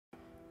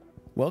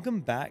Welcome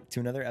back to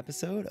another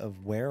episode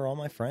of Where Are All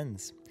My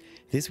Friends?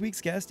 This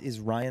week's guest is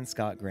Ryan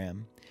Scott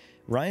Graham.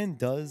 Ryan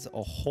does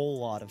a whole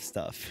lot of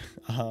stuff.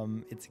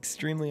 It's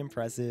extremely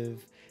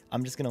impressive.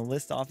 I'm just going to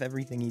list off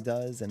everything he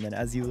does, and then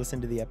as you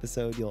listen to the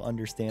episode, you'll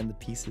understand the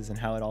pieces and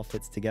how it all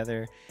fits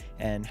together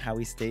and how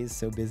he stays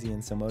so busy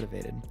and so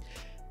motivated.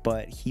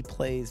 But he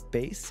plays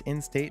bass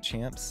in state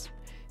champs.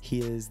 He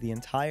is the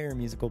entire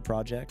musical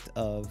project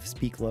of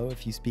Speak Low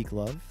If You Speak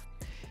Love.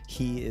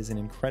 He is an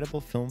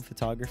incredible film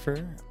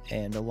photographer,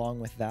 and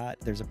along with that,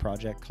 there's a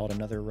project called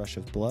Another Rush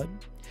of Blood.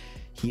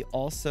 He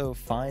also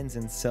finds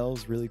and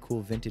sells really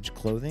cool vintage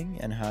clothing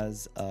and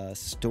has a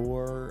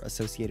store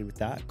associated with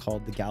that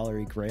called the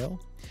Gallery Grail.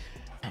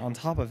 On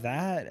top of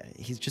that,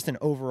 he's just an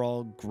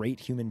overall great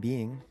human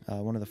being,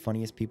 one of the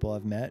funniest people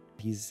I've met.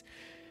 He's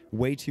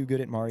way too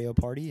good at Mario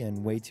Party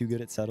and way too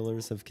good at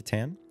Settlers of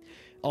Catan.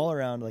 All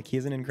around, he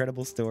has an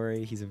incredible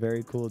story. He's a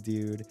very cool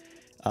dude,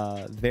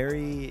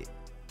 very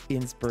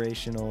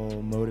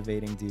inspirational,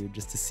 motivating dude,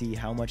 just to see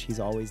how much he's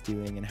always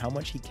doing and how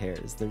much he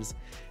cares. There's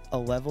a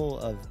level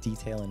of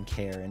detail and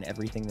care in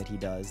everything that he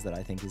does that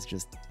I think is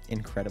just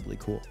incredibly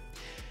cool.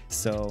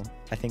 So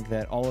I think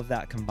that all of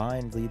that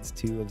combined leads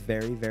to a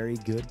very, very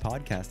good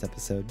podcast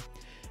episode.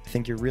 I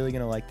think you're really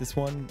going to like this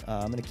one.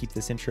 I'm going to keep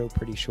this intro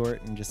pretty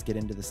short and just get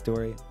into the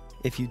story.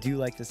 If you do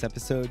like this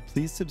episode,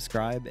 please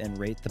subscribe and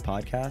rate the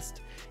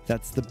podcast.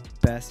 That's the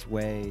best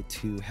way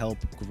to help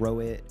grow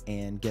it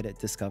and get it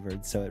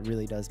discovered. So it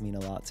really does mean a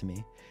lot to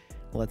me.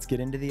 Let's get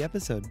into the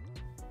episode.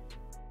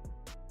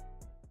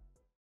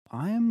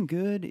 I am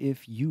good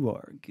if you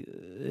are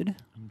good.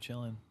 I'm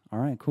chilling. All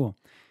right, cool.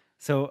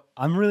 So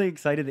I'm really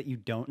excited that you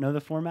don't know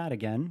the format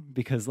again,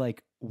 because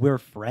we're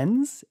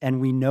friends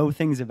and we know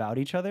things about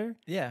each other.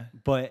 Yeah.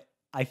 But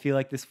I feel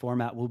like this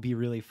format will be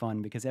really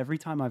fun because every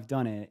time I've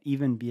done it,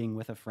 even being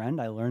with a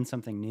friend, I learn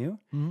something new.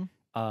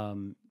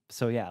 Mm-hmm.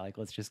 So yeah,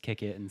 let's just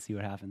kick it and see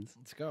what happens.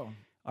 Let's go.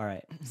 All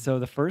right. So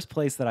the first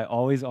place that I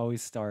always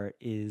start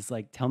is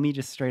tell me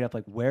just straight up,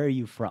 where are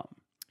you from?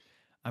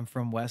 I'm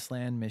from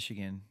Westland,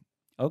 Michigan.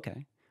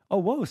 Okay. Oh,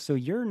 whoa. So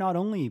you're not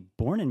only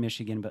born in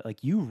Michigan,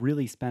 but you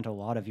really spent a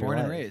lot of your Born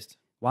life. and raised.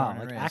 Wow.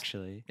 Born and raised.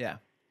 Actually. Yeah.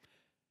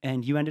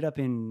 And you ended up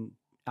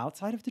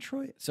outside of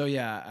Detroit? So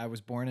yeah, I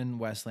was born in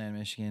Westland,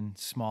 Michigan,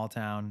 small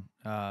town,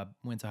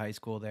 went to high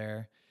school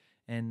there,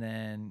 and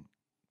then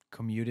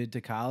commuted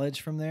to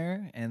college from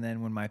there. And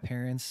then when my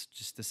parents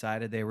just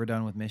decided they were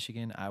done with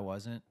Michigan, I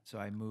wasn't. So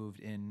I moved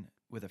in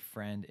with a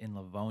friend in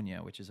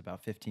Livonia, which is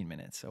about 15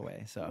 minutes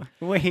away. So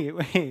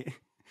Wait.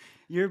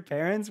 Your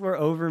parents were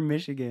over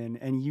Michigan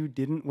and you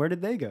didn't. Where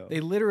did they go? they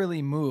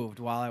literally moved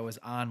while I was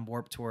on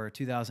Warped Tour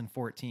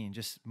 2014,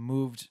 just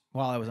moved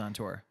while I was on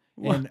tour.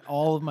 What? And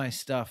all of my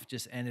stuff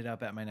just ended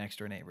up at my next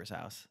door neighbor's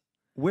house.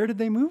 Where did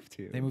they move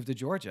to? They moved to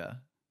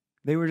Georgia.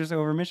 They were just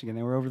over Michigan.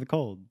 They were over the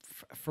cold.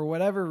 For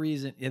whatever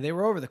reason, yeah, they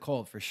were over the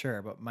cold for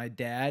sure. But my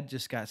dad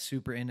just got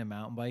super into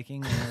mountain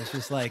biking, and it was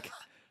just I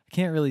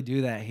can't really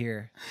do that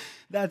here.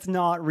 That's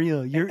not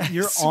real. You're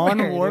swear,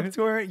 on Warped dude.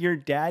 Tour. Your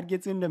dad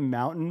gets into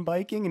mountain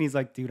biking, and he's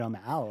like, "Dude, I'm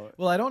out."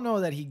 Well, I don't know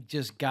that he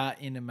just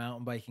got into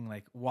mountain biking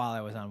while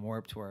I was on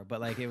Warped Tour,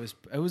 but it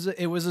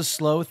was a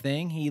slow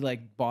thing. He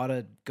bought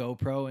a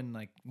GoPro and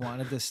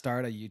wanted to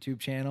start a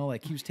YouTube channel.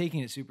 He was taking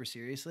it super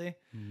seriously.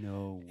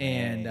 No way.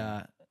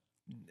 And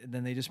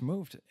then they just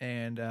moved,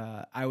 and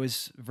I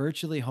was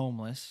virtually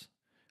homeless.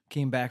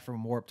 Came back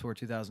from Warped Tour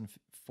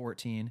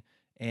 2014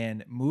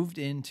 and moved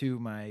into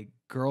my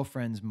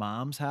girlfriend's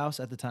mom's house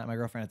at the time. My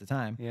girlfriend at the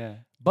time, Yeah.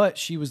 but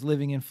she was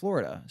living in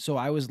Florida, so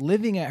I was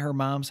living at her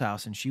mom's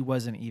house, and she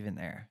wasn't even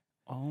there.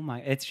 Oh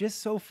my! It's just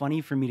so funny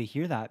for me to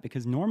hear that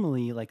because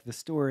normally, the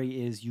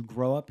story is you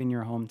grow up in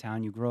your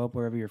hometown, you grow up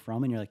wherever you're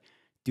from, and you're like,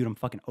 dude, I'm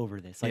fucking over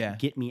this. Yeah.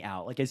 Get me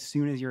out. As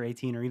soon as you're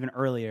 18 or even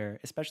earlier,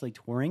 especially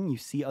touring, you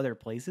see other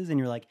places and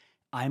you're like,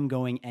 I'm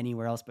going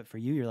anywhere else. But for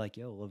you, you're like,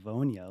 yo,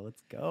 Livonia,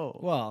 let's go.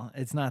 Well,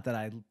 it's not that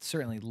I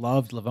certainly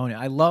loved Livonia.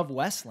 I love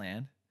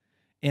Westland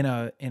in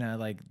a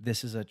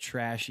this is a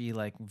trashy,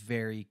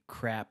 very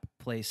crap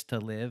place to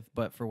live,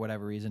 but for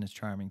whatever reason, it's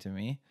charming to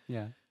me.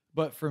 Yeah.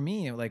 But for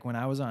me, when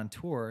I was on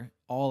tour,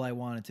 all I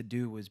wanted to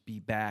do was be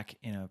back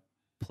in a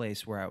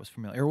place where I was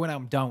familiar, or when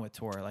I'm done with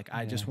tour,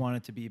 I just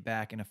wanted to be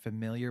back in a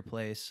familiar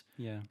place.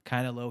 Yeah.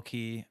 Kind of low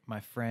key,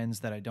 my friends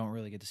that I don't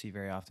really get to see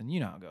very often.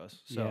 You know how it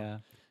goes. So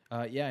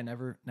Yeah. I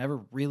never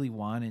really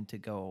wanted to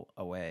go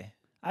away.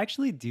 I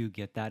actually do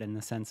get that in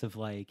the sense of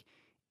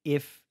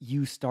if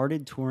you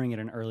started touring at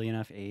an early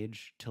enough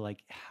age to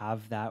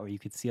have that where you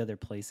could see other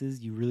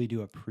places, you really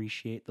do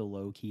appreciate the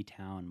low key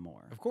town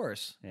more. Of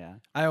course. Yeah.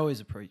 I always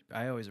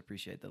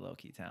appreciate the low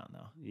key town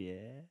though.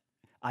 Yeah.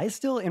 I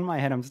still, in my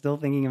head, I'm still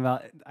thinking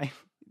about,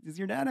 does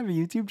your dad have a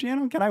YouTube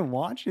channel? Can I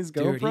watch his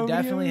GoPro Dude, he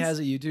definitely videos? has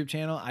a YouTube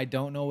channel. I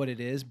don't know what it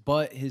is,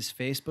 but his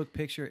Facebook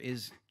picture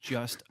is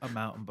just a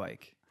mountain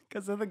bike.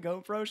 Because of the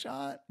GoPro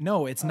shot?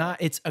 No, it's not.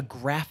 It's a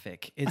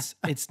graphic. It's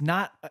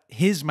not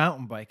his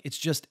mountain bike. It's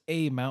just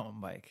a mountain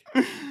bike.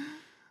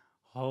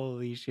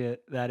 Holy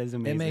shit, that is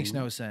amazing. It makes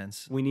no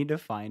sense. We need to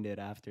find it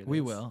after this.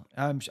 We will.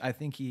 I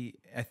think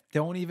I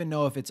don't even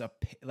know if it's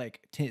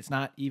it's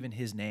not even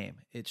his name.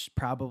 It's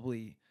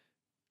probably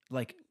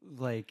like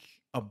Like,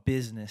 a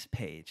business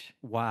page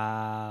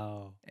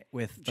wow.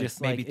 with like Just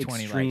maybe like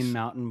 20 extreme likes.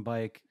 mountain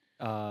bike.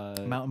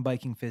 Mountain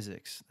biking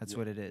physics. That's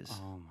what it is.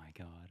 Oh my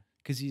God.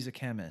 Because he's a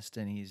chemist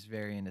and he's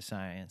very into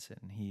science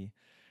and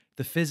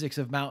the physics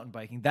of mountain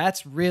biking.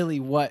 That's really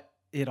what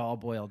it all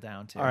boiled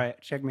down to. All right,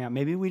 check me out.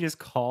 Maybe we just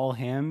call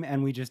him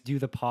and we just do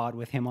the pod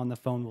with him on the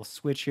phone. We'll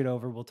switch it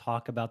over. We'll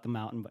talk about the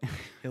mountain bike.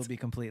 He'll be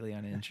completely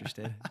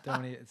uninterested.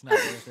 It's not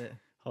worth it.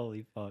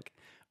 Holy fuck.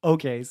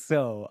 Okay,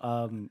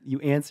 so you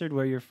answered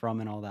where you're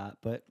from and all that,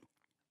 but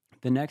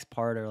the next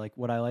part are like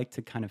what I like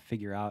to kind of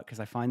figure out because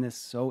I find this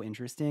so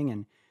interesting,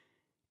 and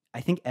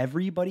I think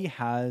everybody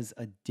has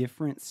a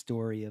different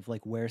story of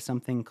like where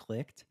something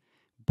clicked,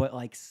 but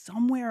like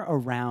somewhere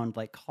around,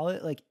 like call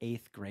it like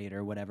 8th grade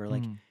or whatever,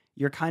 like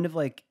you're kind of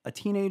like a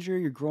teenager,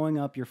 you're growing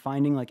up, you're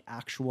finding like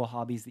actual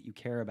hobbies that you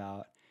care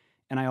about.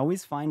 And I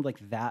always find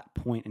like that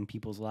point in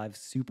people's lives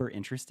super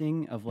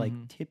interesting of like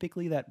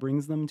typically that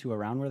brings them to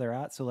around where they're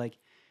at. So like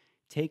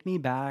take me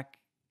back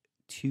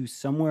to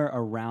somewhere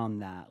around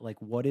that.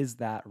 Like what is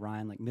that,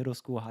 Ryan? Like middle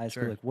school, high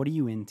school, like what are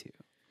you into?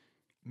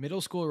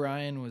 Middle school,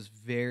 Ryan was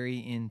very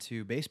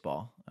into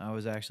baseball. I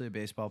was actually a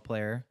baseball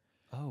player.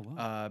 Oh,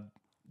 wow.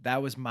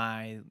 That was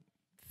my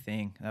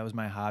thing. That was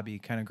my hobby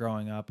kind of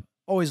growing up.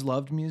 Always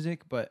loved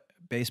music, but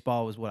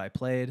baseball was what I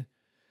played.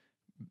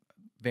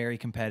 Very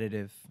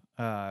competitive.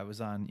 I was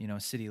on,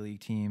 city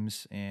league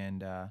teams.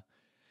 And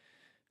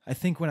I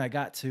think when I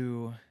got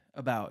to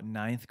about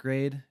 9th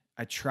grade,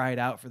 I tried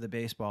out for the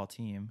baseball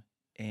team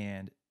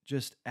and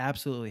just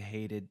absolutely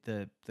hated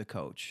the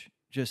coach.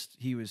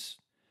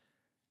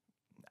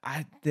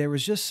 There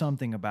was just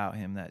something about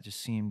him that just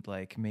seemed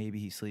like maybe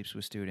he sleeps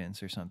with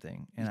students or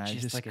something. And I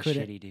just like a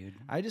couldn't, shitty dude.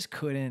 I just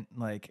couldn't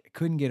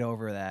get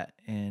over that.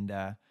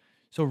 And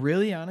so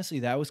really, honestly,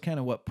 that was kind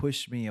of what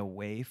pushed me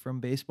away from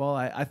baseball.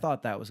 I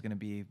thought that was going to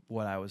be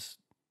what I was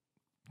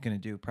going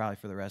to do probably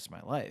for the rest of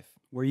my life.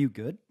 Were you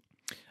good?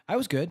 I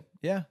was good.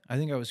 Yeah, I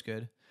think I was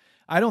good.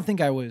 I don't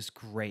think I was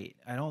great.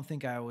 I don't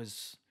think I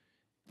was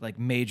like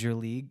major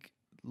league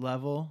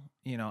level,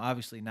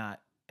 obviously not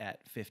at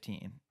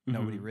 15.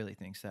 Nobody really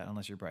thinks that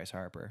unless you're Bryce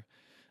Harper.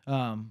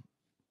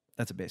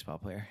 That's a baseball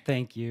player.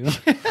 Thank you.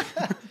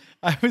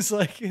 I was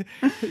like,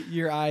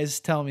 your eyes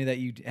tell me that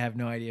you have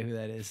no idea who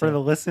that is. For the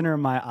listener,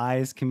 my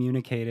eyes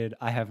communicated.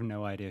 I have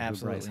no idea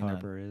Absolutely who Bryce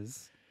Harper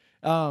is.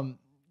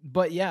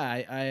 But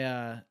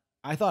yeah,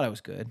 I thought I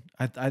was good.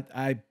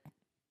 I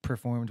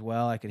performed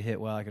well. I could hit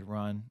well. I could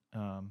run.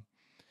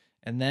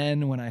 And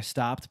then when I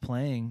stopped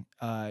playing,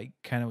 I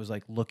kind of was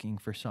like looking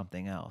for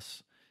something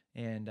else.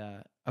 And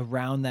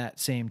around that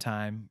same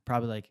time,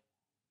 probably like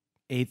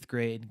 8th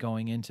grade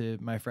going into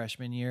my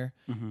freshman year,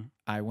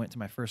 I went to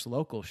my first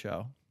local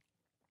show.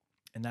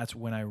 And that's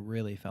when I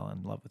really fell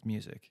in love with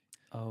music.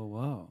 Oh,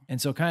 wow. And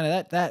so kind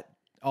of that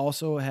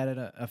also had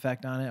an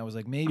effect on it. I was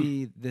like,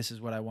 maybe this is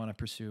what I want to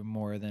pursue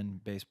more than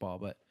baseball.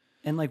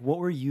 And like, what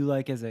were you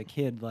like as a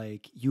kid?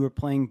 Like you were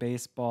playing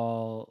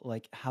baseball.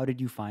 Like, how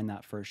did you find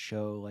that first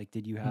show? Like,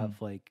 did you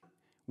have like,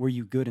 were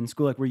you good in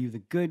school? Like, were you the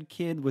good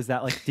kid? Was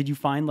that like, did you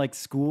find like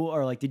school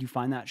or like, did you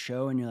find that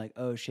show and you're like,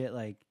 oh shit,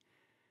 like,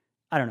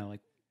 I don't know,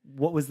 like,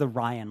 what was the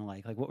Ryan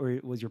like? Like,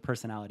 was your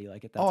personality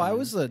like at that time? I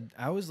was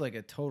like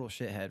a total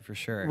shithead for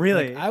sure.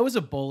 Really? Like, I was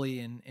a bully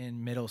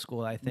in middle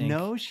school, I think.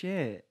 No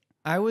shit.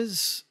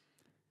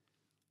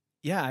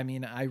 Yeah, I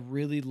mean, I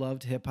really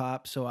loved hip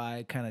hop, so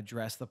I kind of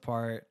dressed the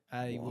part.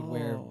 I would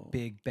wear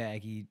big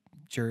baggy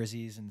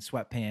jerseys and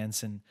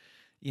sweatpants and,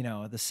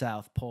 the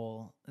South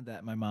Pole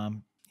that my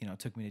mom,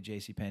 took me to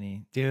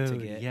JCPenney to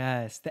get.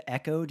 Yes. The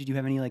Echo. Did you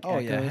have any like Oh, Echo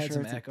yeah, I had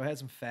some shirts? Echo. I had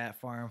some Fat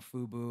Farm,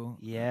 FUBU.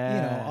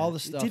 Yeah. All the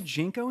stuff. Did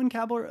Jinko and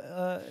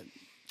Cabo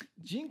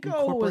Jinko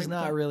incorporate was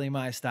not that? really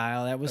my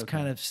style. That was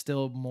kind of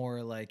still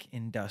more like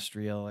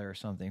industrial or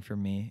something for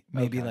me.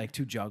 Maybe like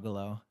too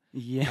Juggalo.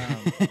 Yeah.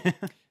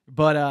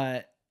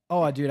 But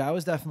dude, I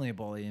was definitely a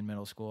bully in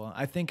middle school.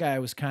 I think I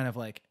was kind of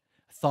like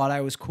thought I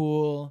was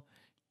cool,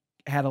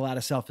 had a lot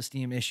of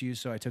self-esteem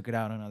issues, so I took it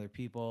out on other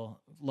people.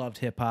 Loved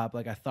hip hop.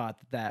 Like I thought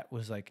that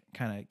was like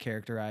kind of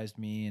characterized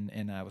me,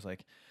 and I was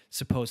like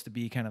supposed to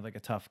be kind of like a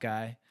tough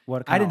guy.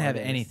 I didn't have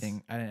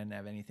anything. I didn't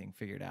have anything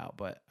figured out,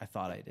 but I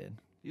thought I did.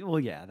 Well,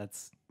 yeah,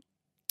 that's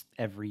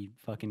every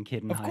fucking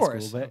kid in high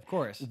course, school. But of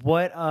course.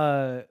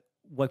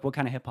 What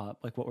kind of hip hop?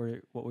 Like what was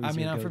I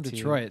mean, your I'm from go-to?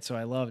 Detroit, so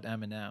I loved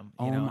Eminem.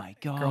 Oh my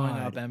God. Growing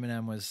up,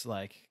 Eminem was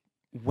like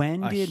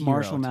When a did hero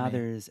Marshall to me.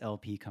 Mathers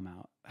LP come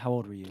out? How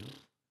old were you?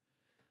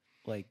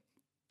 Like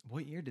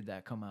what year did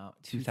that come out?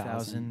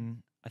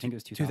 2000. I think it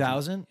was 2000.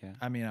 2000? Yeah.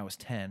 I mean, I was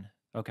 10.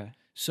 Okay.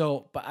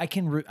 So, but I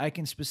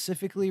can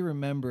specifically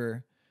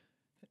remember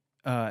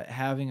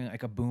having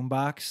like a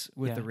boombox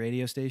with the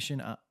radio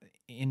station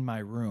in my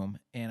room,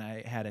 and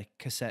I had a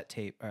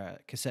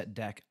cassette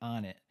deck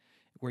on it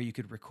where you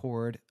could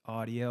record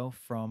audio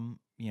from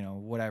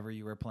whatever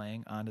you were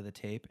playing onto the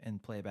tape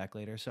and play it back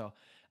later. So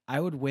I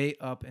would wait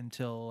up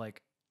until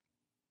like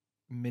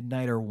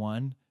midnight or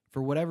 1,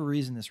 for whatever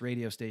reason, this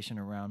radio station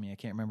around me, I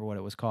can't remember what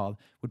it was called,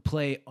 would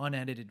play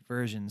unedited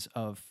versions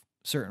of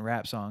certain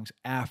rap songs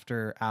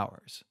after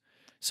hours.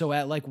 So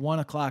at like 1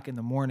 o'clock in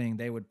the morning,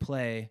 they would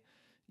play,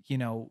 you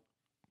know,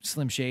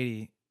 Slim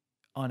Shady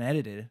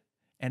unedited.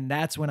 And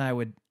that's when I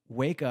would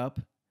wake up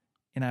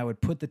and I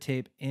would put the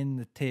tape in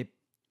the tape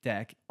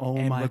deck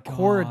and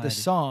record the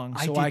song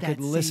so I could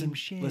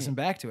listen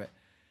back to it.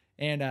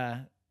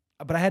 And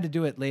but I had to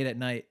do it late at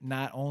night,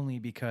 not only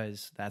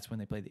because that's when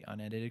they played the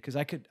unedited, because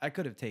I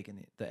could have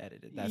taken the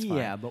edited. That's fine.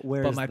 Yeah, but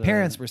my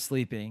parents were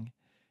sleeping,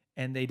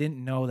 and they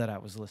didn't know that I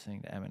was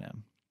listening to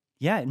Eminem.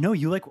 Yeah, no,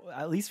 you like,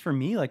 at least for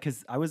me, like,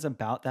 because I was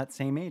about that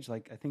same age,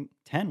 like I think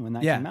 10 when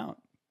that came out,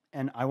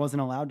 and I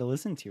wasn't allowed to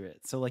listen to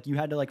it. So like you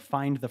had to like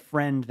find the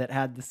friend that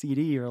had the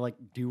CD or like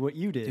do what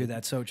you did. Dude,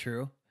 that's so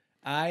true.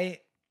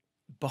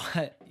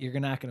 But you're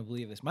not gonna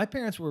believe this. My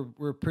parents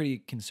were pretty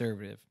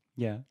conservative.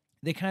 Yeah.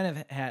 They kind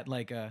of had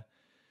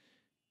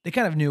they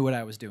kind of knew what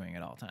I was doing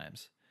at all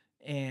times.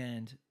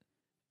 And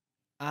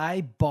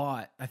I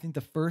think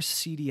the first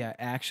CD I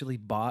actually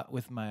bought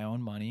with my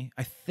own money,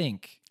 I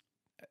think,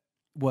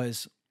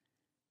 was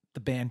the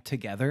band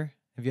Together.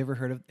 Have you ever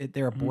heard of it?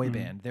 They're a boy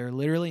band. They're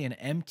literally an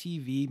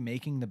MTV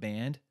Making the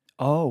Band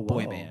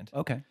boy band.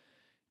 Okay.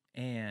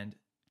 And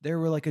they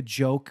were like a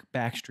joke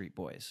Backstreet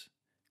Boys.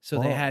 So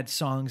they had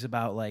songs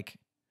about like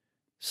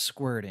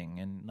squirting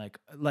and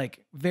like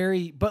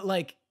very, but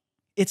like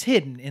it's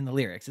hidden in the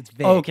lyrics. It's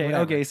vague.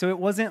 Okay. So it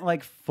wasn't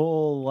like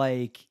full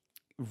like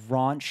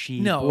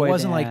raunchy. No, boy it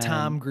wasn't band. like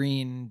Tom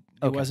Green.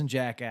 It wasn't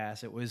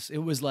Jackass. It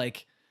was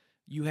like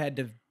you had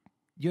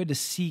to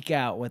seek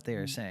out what they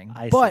were saying.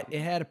 But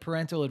it had a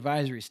parental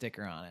advisory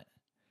sticker on it.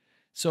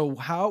 So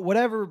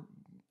whoever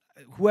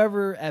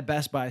at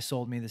Best Buy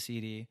sold me the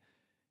CD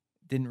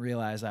didn't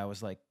realize I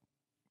was like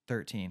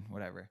 13,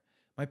 whatever.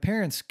 My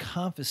parents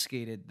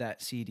confiscated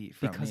that CD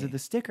from because me of the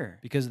sticker.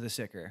 Because of the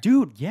sticker.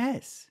 Dude,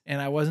 yes. And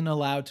I wasn't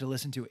allowed to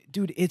listen to it.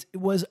 Dude, it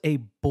was a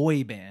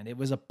boy band. It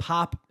was a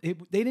pop. I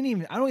don't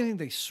even think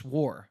they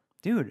swore.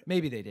 Dude.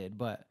 Maybe they did,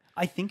 but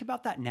I think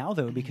about that now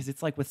though, because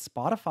it's like with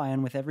Spotify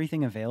and with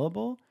everything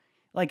available,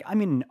 like, I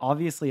mean,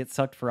 obviously it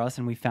sucked for us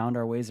and we found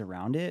our ways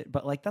around it,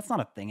 but like, that's not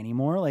a thing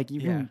anymore. Like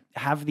you can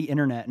have the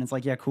internet and it's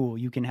like, yeah, cool.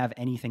 You can have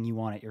anything you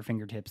want at your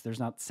fingertips. There's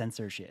not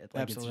censorship.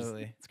 Like,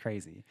 absolutely. It's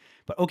crazy.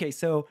 But okay.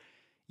 So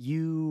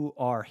you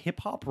are hip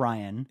hop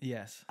Ryan.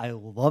 Yes. I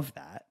love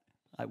that.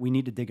 We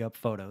need to dig up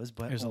photos,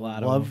 but there's a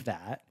lot of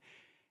that.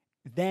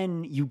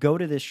 Then you go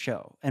to this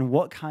show. And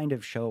what kind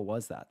of show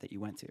was that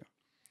you went to?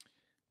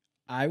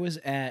 I was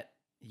at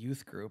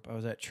youth group. I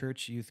was at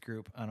church youth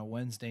group on a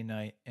Wednesday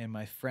night, and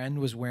my friend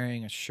was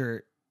wearing a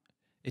shirt.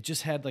 It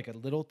just had like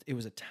it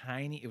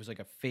was like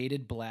a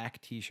faded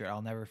black t-shirt.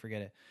 I'll never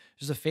forget it.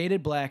 Just a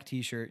faded black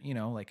t-shirt, you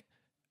know, like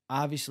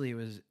obviously it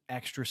was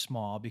extra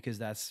small because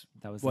that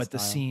was what the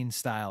scene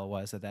style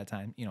was at that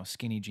time, you know,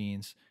 skinny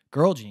jeans,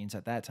 girl jeans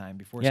at that time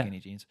before skinny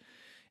jeans,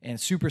 and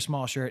super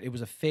small shirt. It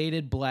was a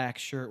faded black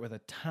shirt with a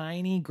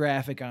tiny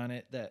graphic on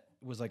it that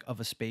was like of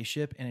a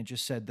spaceship, and it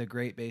just said The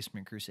Great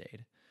Basement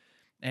Crusade.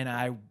 And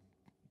I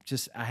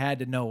had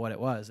to know what it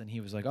was. And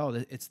he was like,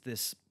 oh, it's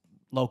this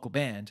local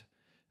band.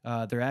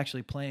 They're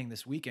actually playing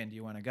this weekend. Do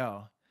you want to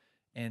go?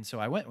 And so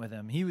I went with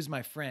him. He was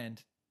my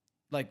friend,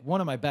 like one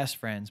of my best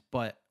friends,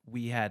 but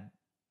we had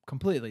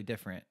completely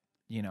different,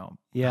 you know,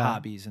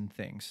 hobbies and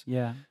things.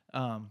 Yeah.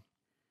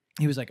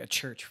 He was like a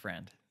church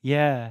friend.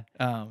 Yeah.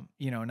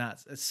 You know, not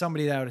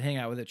somebody that I would hang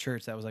out with at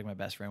church. That was like my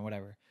best friend,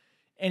 whatever.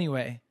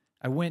 Anyway,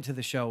 I went to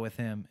the show with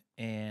him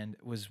and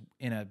was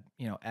in a,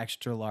 you know,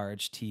 extra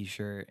large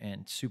t-shirt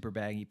and super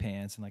baggy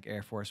pants and like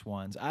Air Force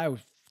Ones. I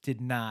did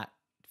not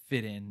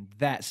fit in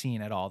that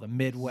scene at all. The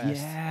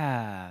Midwest,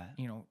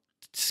 you know,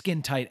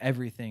 skin tight,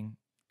 everything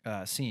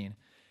scene,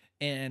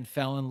 and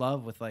fell in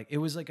love with it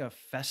was like a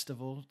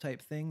festival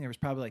type thing. There was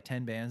probably like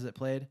 10 bands that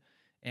played,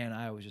 and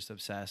I was just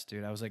obsessed,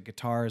 dude. I was like,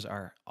 guitars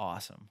are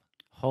awesome.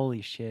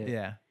 Holy shit.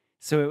 Yeah.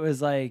 So it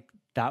was like,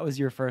 that was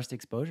your first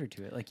exposure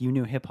to it. Like you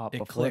knew hip hop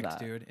before that. It clicked,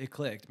 dude. It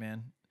clicked,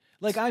 man.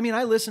 Like, I mean,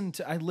 I listened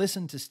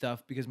to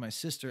stuff because my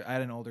sister, I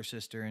had an older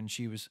sister, and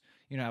she was,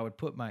 you know, I would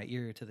put my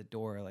ear to the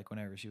door, like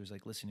whenever she was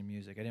like listening to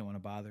music. I didn't want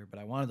to bother her, but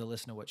I wanted to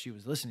listen to what she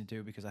was listening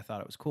to because I thought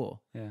it was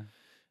cool.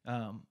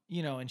 Yeah.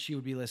 You know, and she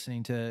would be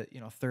listening to,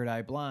 you know, Third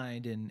Eye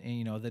Blind and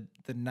you know, the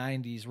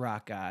 90s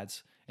rock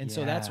gods. And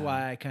so that's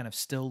why I kind of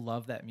still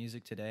love that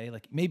music today.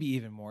 Like maybe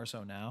even more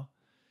so now,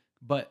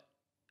 but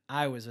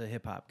I was a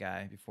hip hop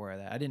guy before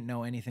that. I didn't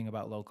know anything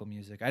about local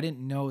music. I didn't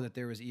know that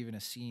there was even a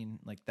scene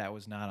like that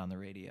was not on the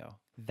radio.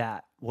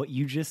 That what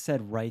you just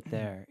said right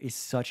there is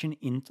such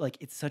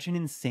it's such an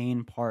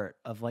insane part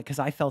of like, cause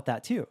I felt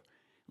that too.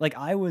 Like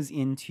I was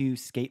into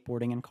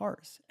skateboarding and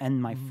cars,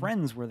 and my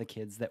friends were the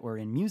kids that were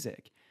in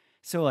music.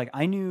 So like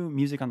I knew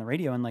music on the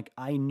radio, and like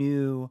I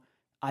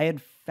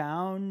had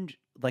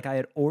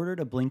ordered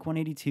a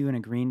Blink-182 and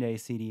a Green Day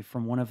CD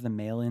from one of the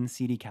mail-in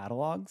CD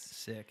catalogs.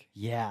 Sick.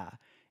 Yeah.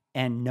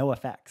 And no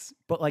effects.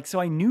 But like, so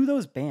I knew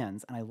those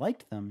bands and I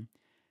liked them,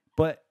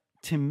 but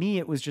to me,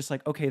 it was just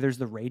like, okay, there's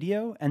the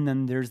radio and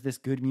then there's this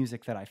good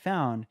music that I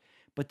found.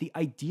 But the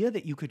idea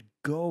that you could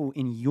go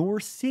in your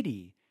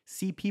city,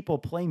 see people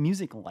play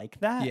music like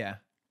that Yeah.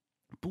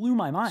 blew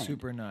my mind.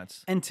 Super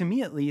nuts. And to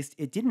me, at least,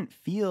 it didn't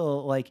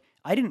feel like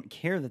I didn't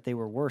care that they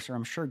were worse, or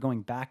I'm sure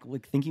going back,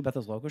 like thinking about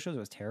those local shows, it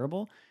was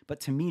terrible. But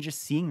to me,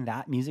 just seeing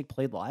that music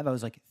played live, I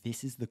was like,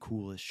 this is the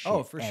coolest shit.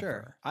 Oh, for ever.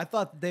 sure. I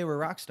thought they were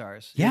rock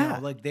stars. Yeah.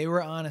 Like they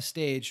were on a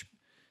stage,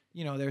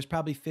 there's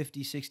probably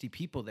 50, 60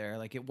 people there.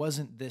 Like it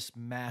wasn't this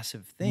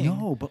massive thing.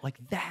 No, but like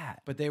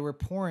that. But they were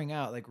pouring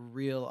out like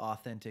real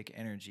authentic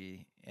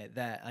energy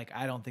that like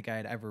I don't think I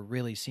had ever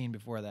really seen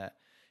before that.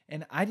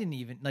 And I didn't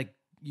even like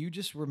you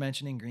just were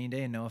mentioning Green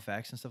Day and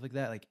NoFX and stuff like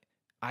that. Like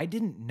I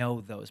didn't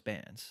know those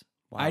bands.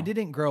 Wow. I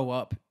didn't grow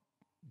up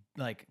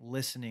like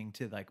listening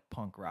to like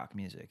punk rock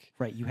music.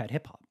 Right. You had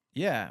hip hop.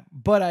 Yeah.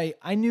 But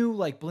I knew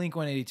like Blink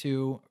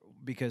 182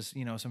 because,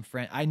 some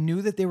friend, I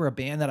knew that they were a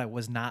band that I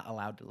was not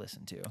allowed to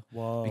listen to.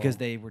 Whoa. Because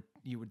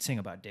you would sing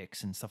about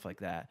dicks and stuff like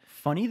that.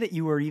 Funny that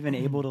you were even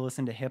able to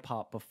listen to hip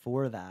hop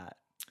before that,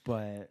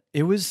 but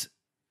It was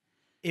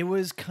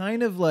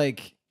kind of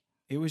like,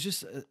 it was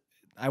just,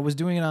 I was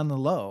doing it on the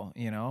low,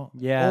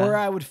 Yeah. Or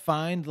I would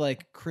find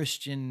like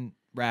Christian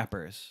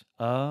rappers,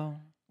 oh,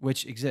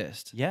 which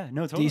exist. yeah,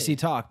 no, totally. DC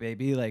Talk,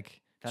 baby.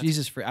 Like That's-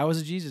 Jesus freak. I was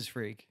a Jesus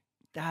freak.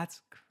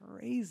 That's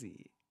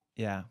crazy.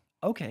 Yeah.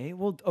 Okay,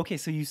 well, okay,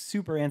 so you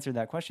super answered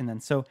that question then.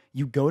 So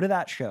you go to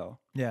that show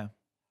Yeah.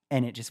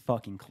 and it just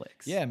fucking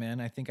clicks. Yeah, man.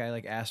 I think I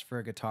like asked for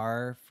a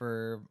guitar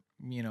for,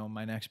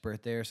 my next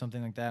birthday or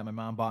something like that. My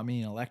mom bought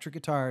me an electric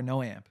guitar,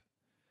 no amp.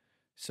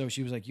 So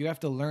she was like, you have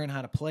to learn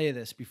how to play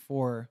this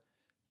before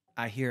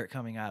I hear it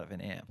coming out of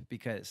an amp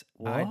because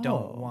I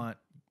don't Whoa. want,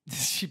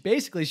 she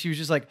was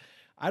just like,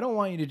 I don't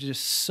want you to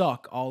just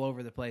suck all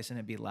over the place and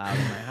it be loud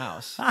in my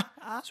house.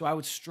 So I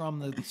would strum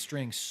the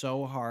strings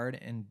so hard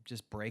and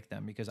just break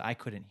them because I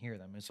couldn't hear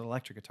them. It's an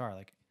electric guitar.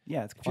 Like,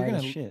 Yeah, it's if you're quiet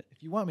gonna, as shit.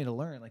 if you want me to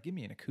learn, like, give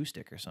me an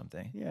acoustic or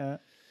something. Yeah.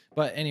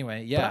 But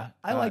anyway, yeah,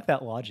 But I like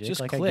that logic. just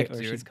like clicked, I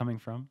get where she's dude. coming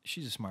from.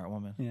 She's a smart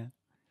woman. Yeah.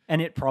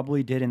 And it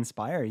probably did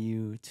inspire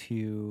you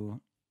to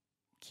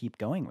keep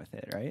going with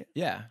it, right?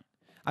 Yeah.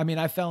 I mean,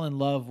 I fell in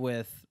love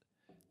with,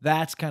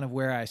 that's kind of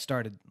where I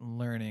started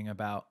learning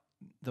about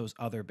those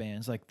other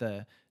bands, like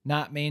the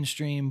not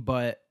mainstream,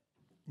 but,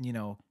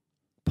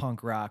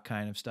 punk rock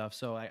kind of stuff.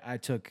 So I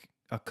took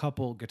a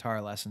couple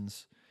guitar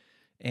lessons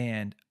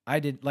and I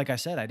did, like I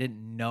said, I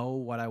didn't know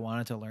what I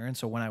wanted to learn.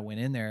 So when I went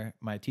in there,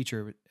 my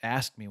teacher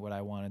asked me what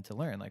I wanted to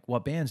learn. Like,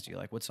 what bands do you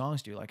like? What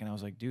songs do you like? And I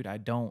was like, dude, I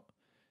don't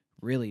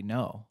really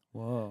know.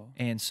 Whoa.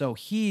 And so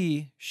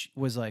he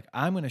was like,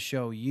 I'm going to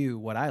show you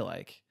what I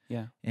like.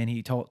 Yeah. And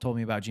he told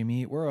me about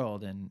Jimmy Eat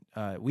World and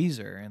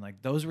Weezer. And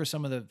like, those were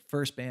some of the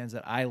first bands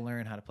that I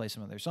learned how to play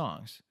some of their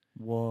songs.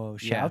 Whoa.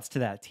 Yeah. Shouts to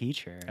that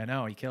teacher. I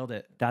know, he killed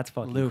it. That's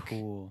fucking Luke.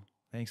 cool.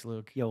 Thanks,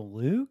 Luke. Yo,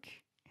 Luke?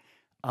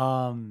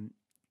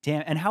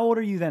 Damn. And how old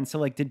are you then? So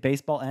like, did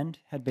baseball end?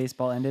 Had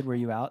baseball ended? Were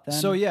you out then?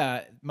 So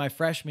yeah, my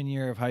freshman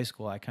year of high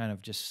school, I kind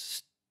of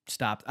just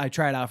stopped. I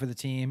tried out for the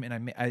team and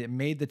I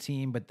made the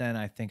team, but then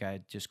I think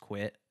I just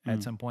quit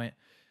at some point,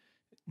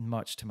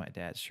 much to my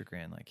dad's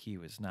chagrin. Like he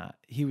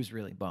was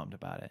really bummed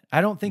about it.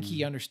 I don't think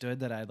he understood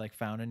that I'd like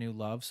found a new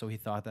love. So he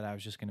thought that I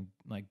was just going to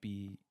like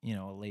be,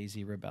 a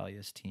lazy,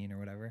 rebellious teen or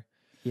whatever.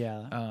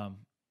 Yeah.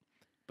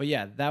 But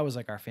yeah, that was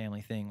like our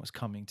family thing, was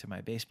coming to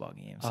my baseball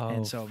games. Oh,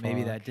 and so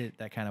maybe fuck.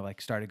 that kind of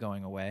like started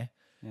going away.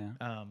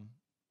 Yeah.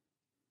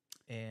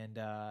 And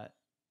I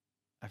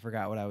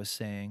forgot what I was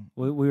saying.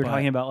 We were but-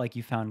 talking about like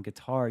you found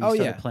guitar. You Oh,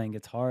 started yeah. playing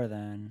guitar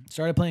then.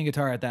 Started playing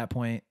guitar at that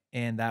point,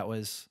 and that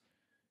was,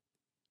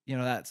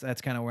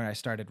 that's kind of where I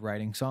started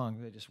writing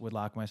songs. I just would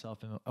lock myself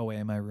away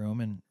in my room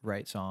and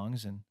write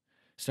songs, and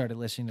started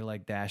listening to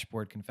like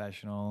Dashboard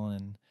Confessional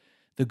and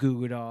the Goo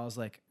Goo Dolls,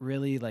 like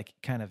really like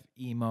kind of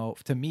emo.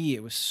 To me,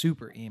 it was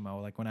super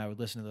emo. Like when I would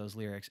listen to those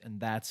lyrics,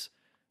 and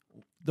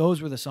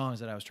those were the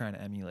songs that I was trying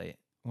to emulate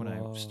when I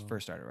Whoa.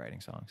 first started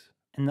writing songs.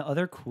 And the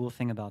other cool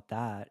thing about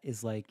that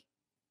is like,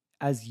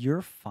 as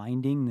you're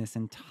finding this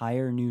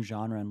entire new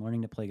genre and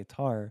learning to play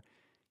guitar,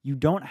 you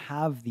don't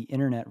have the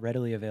internet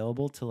readily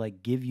available to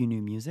like give you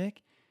new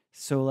music.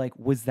 So like,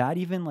 was that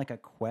even like a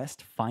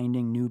quest,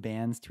 finding new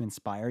bands to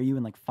inspire you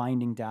and like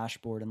finding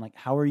Dashboard, and like,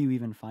 how are you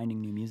even finding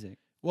new music?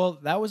 Well,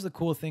 that was the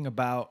cool thing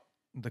about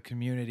the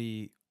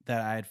community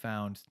that I had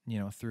found,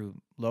 through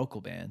local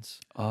bands.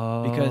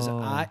 Oh, Because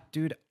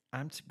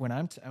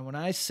when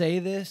I say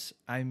this,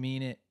 I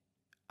mean it.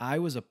 I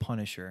was a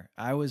punisher.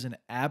 I was an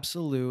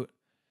absolute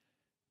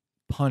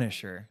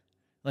punisher.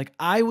 Like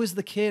I was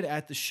the kid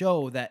at the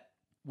show that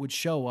would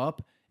show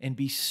up and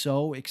be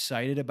so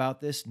excited about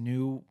this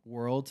new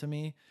world to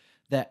me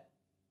that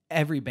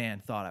every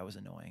band thought I was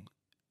annoying.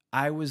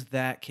 I was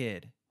that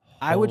kid.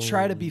 I would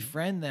try to Holy-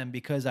 befriend them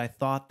because I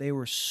thought they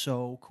were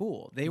so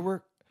cool. They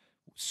were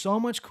so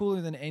much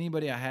cooler than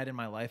anybody I had in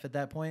my life at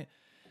that point.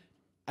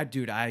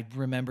 I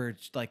remember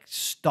like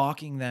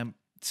stalking them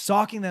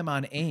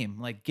on AIM,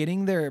 like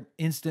getting their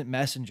instant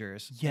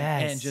messengers.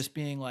 Yes. And just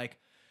being like,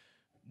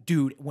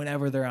 dude,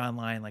 whenever they're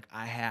online, like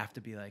I have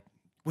to be like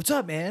what's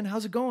up, man?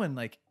 How's it going?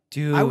 Like,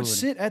 Dude. I would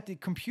sit at the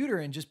computer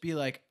and just be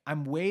like,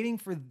 I'm waiting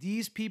for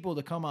these people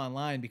to come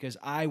online because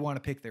I want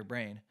to pick their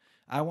brain.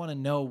 I want to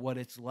know what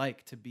it's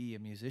like to be a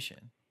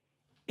musician.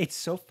 It's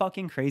so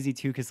fucking crazy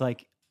too, because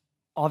like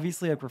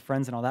obviously like we're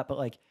friends and all that, but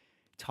like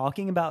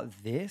talking about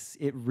this,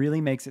 it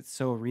really makes it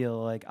so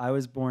real. Like I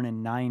was born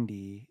in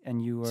 90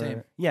 and you were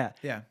Same. yeah.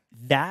 Yeah.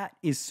 That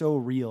is so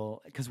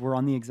real because we're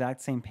on the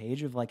exact same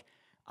page of like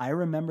I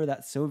remember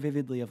that so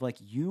vividly of like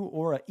you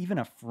or even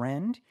a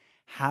friend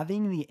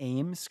having the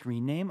AIM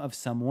screen name of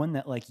someone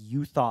that like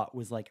you thought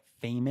was like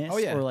famous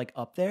or like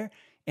up there.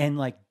 And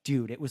like,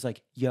 dude, it was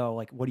like, yo,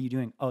 like, what are you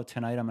doing? Oh,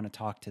 tonight I'm going to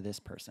talk to this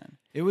person.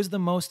 It was the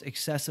most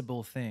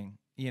accessible thing,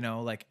 you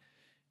know, like,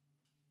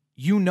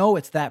 you know,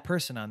 it's that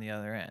person on the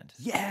other end.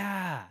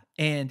 Yeah.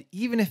 And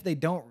even if they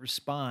don't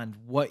respond,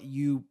 what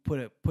you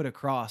put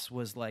across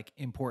was like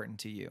important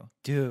to you.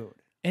 Dude.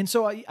 And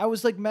so I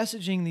was like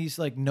messaging these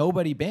like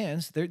nobody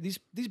bands. These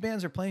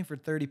bands are playing for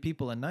 30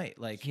 people a night.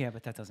 Like, yeah,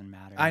 but that doesn't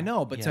matter. I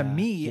know, but to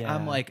me, yeah.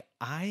 I'm like,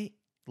 I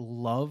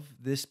love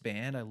this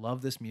band. I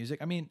love this music.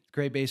 I mean,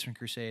 Great Basement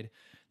Crusade,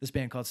 this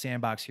band called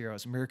Sandbox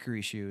Heroes,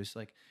 Mercury Shoes.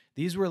 Like,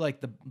 these were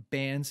like the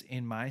bands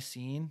in my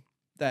scene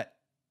that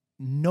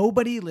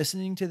nobody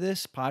listening to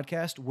this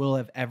podcast will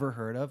have ever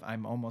heard of.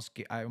 I'm almost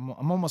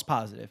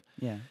positive.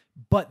 Yeah.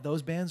 But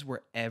those bands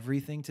were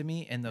everything to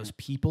me, and those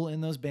people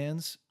in those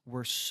bands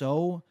were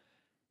so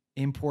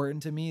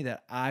important to me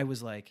that I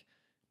was like,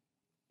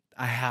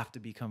 I have to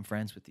become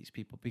friends with these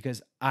people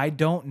because I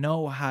don't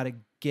know how to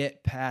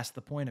get past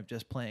the point of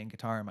just playing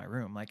guitar in my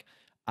room. Like,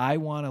 I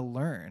want to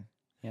learn.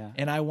 Yeah.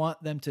 And I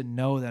want them to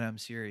know that I'm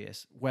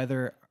serious,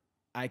 whether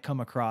I come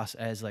across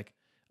as like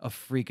a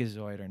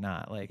freakazoid or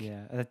not. Like,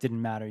 yeah, that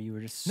didn't matter. You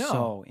were just No.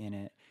 so in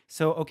it.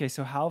 So, okay.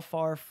 So how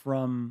far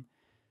from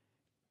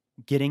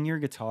getting your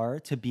guitar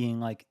to being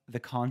like the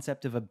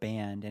concept of a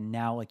band and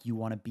now like you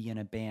want to be in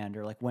a band,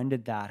 or like when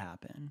did that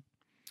happen?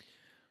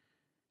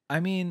 I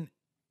mean,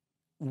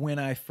 when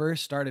I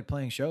first started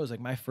playing shows, like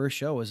my first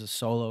show was a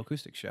solo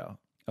acoustic show.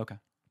 Okay.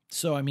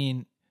 So, I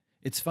mean,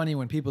 it's funny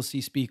when people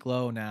see Speak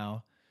Low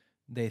now,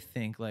 they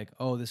think like,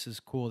 oh, this is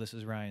cool. This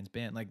is Ryan's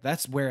band. Like,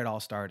 that's where it all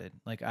started.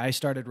 Like, I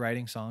started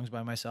writing songs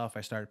by myself.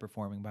 I started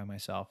performing by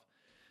myself.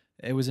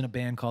 It was in a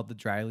band called the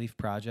Dryleaf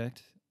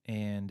Project.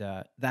 And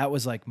that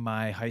was like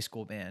my high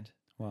school band.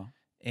 Wow.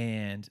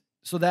 And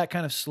so that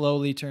kind of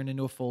slowly turned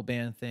into a full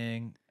band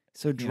thing.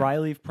 So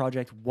Dryleaf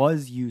Project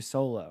was you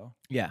solo.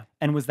 Yeah.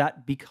 And was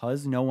that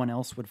because no one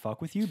else would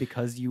fuck with you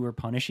because you were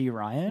Punishy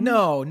Ryan?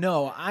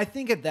 No. I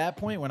think at that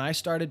point when I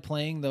started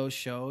playing those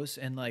shows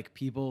and like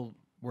people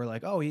were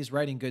like, oh, he's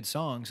writing good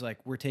songs, like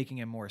we're taking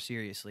him more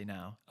seriously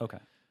now. Okay.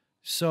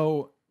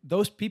 So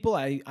those people,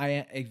 I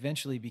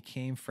eventually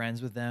became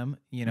friends with them.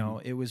 You know,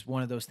 it was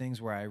one of those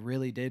things where I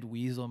really did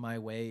weasel my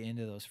way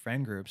into those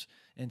friend groups.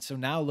 And so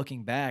now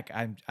looking back,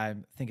 I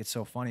think it's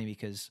so funny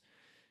because,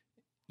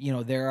 you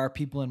know, there are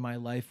people in my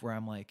life where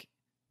I'm like,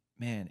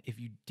 man, if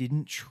you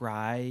didn't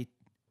try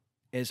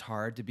as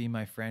hard to be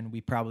my friend,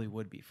 we probably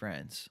would be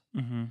friends.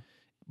 Mm-hmm.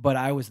 But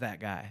I was that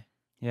guy.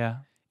 Yeah.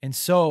 And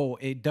so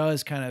it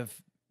does kind of,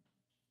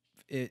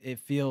 it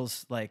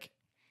feels like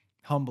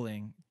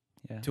humbling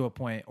to a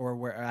point, or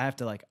where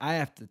I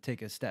have to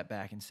take a step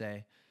back and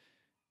say,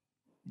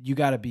 you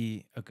got to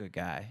be a good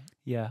guy.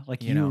 Yeah.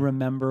 Like You you know?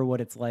 remember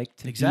what it's like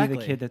to be Exactly.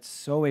 the kid that's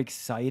so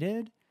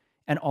excited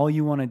and all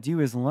you want to do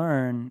is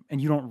learn,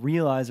 and you don't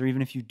realize, or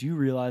even if you do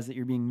realize that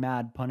you're being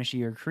mad,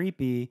 punishy, or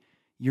creepy,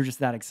 you're just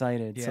that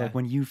excited. So Yeah. like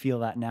when you feel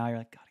that now, you're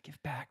like, gotta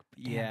give back.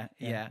 But damn Yeah,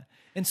 it, yeah.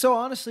 And so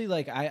honestly,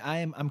 like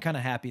I'm kind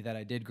of happy that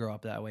I did grow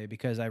up that way,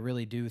 because I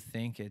really do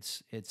think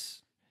it's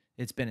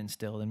been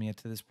instilled in me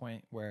to this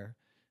point where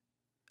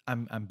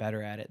I'm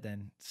better at it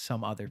than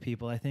some other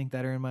people I think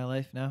that are in my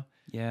life now.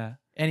 Yeah.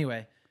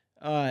 Anyway,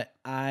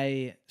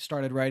 I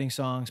started writing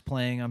songs,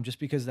 playing them just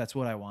because that's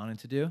what I wanted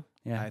to do.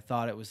 Yeah. I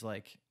thought it was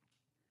like,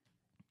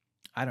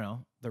 I don't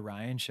know, the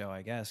Ryan show,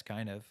 I guess,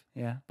 kind of.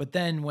 Yeah. But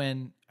then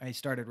when I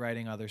started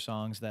writing other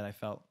songs that I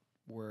felt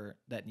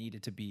that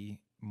needed to be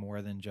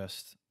more than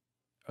just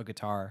a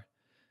guitar,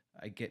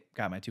 I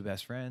got my two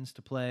best friends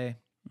to play.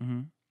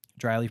 Mm-hmm.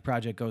 Dryleaf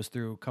Project goes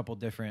through a couple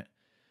different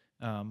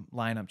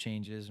lineup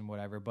changes and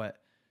whatever. But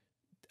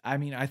I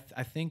mean, I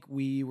think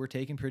we were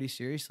taken pretty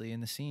seriously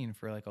in the scene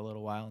for like a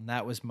little while. And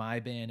that was my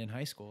band in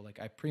high school. Like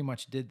I pretty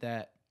much did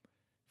that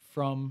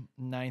from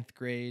 9th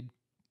grade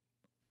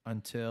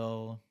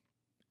until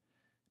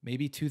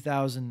maybe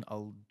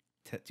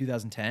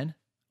 2010.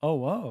 Oh,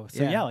 whoa.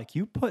 So Yeah. yeah, like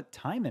you put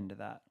time into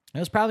that. It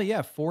was probably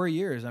 4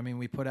 years. I mean,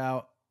 we put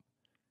out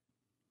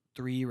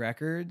 3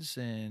 records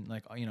and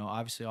like, you know,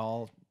 obviously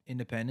all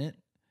independent.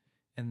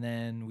 And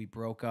then we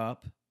broke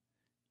up,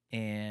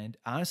 and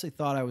honestly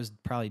thought I was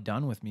probably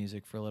done with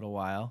music for a little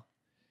while.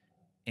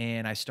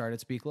 And I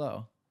started Speak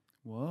Low,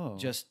 Whoa.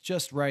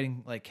 just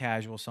writing like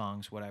casual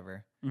songs,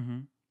 whatever. Mm-hmm.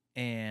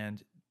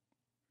 And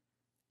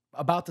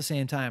about the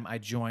same time, I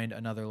joined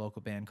another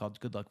local band called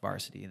Good Luck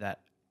Varsity.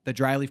 That the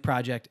Dryleaf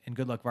Project and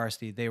Good Luck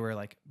Varsity, they were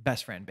like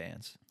best friend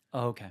bands.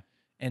 Oh, okay.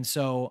 And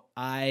so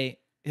I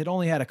had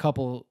only had a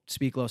couple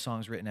Speak Low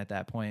songs written at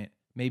that point.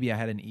 Maybe I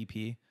had an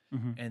EP,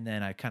 Mhm. and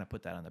then I kind of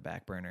put that on the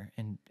back burner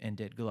and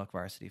did Good Luck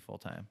Varsity full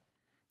time.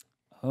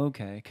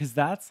 Okay, because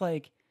that's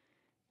like,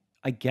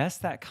 I guess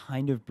that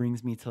kind of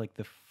brings me to like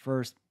the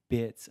first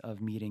bits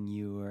of meeting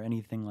you or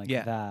anything like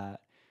Yeah.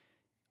 that.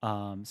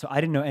 So I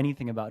didn't know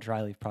anything about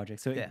Dry Leaf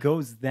Project. So it Yeah.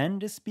 goes then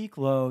to Speak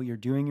Low. You're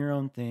doing your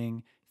own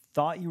thing.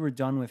 Thought you were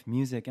done with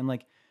music, and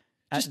like,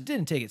 Just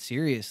didn't take it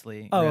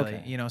seriously. Oh, really.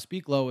 okay. You know,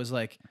 Speak Low was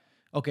like,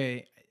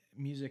 okay,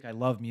 music. I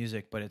love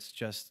music, but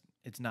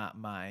it's not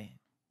my.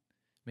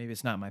 Maybe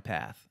it's not my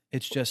path.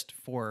 It's just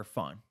for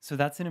fun. so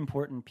that's an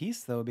important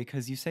piece though,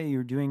 because you say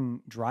you're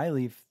doing Dry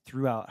Leaf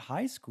throughout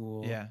high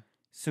school. Yeah.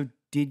 So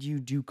did you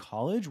do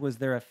college? Was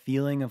there a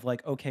feeling of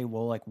like, okay,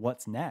 well, like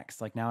what's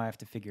next? Like now I have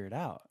to figure it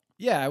out.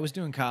 Yeah, I was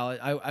doing college.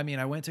 I mean,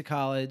 I went to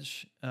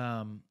college.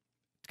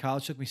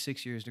 College took me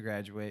 6 years to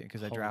graduate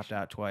because I Holy dropped shit.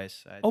 out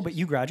twice. Oh, but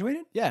you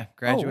graduated? Yeah,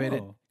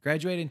 graduated. whoa.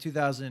 Graduated in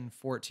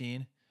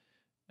 2014.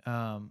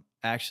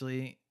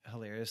 Actually,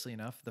 hilariously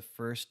enough, the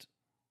first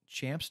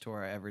Champs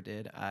tour I ever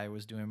did, I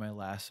was doing my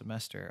last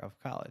semester of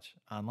college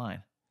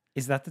online.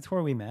 Is that the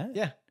tour we met?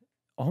 Yeah,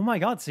 Oh my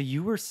God. So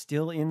you were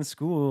still in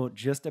school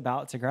just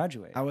about to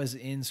graduate. I was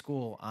in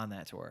school on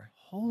that tour.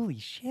 Holy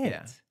shit.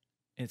 Yeah.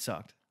 It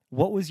sucked.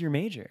 What was your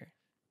major?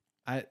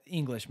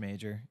 English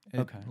major.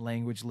 Okay.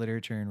 Language,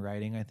 literature, and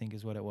writing, I think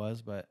is what it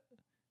was, but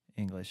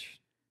English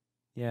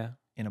Yeah.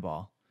 in a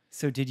ball.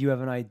 So did you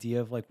have an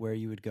idea of like where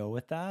you would go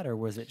with that, or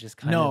was it just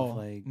kind of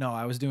like No,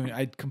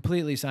 I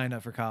completely signed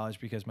up for college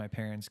because my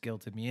parents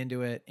guilted me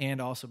into it, and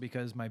also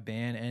because my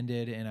band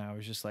ended, and I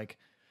was just like,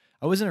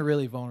 I was in a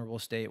really vulnerable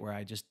state where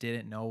I just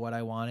didn't know what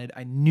I wanted.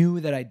 I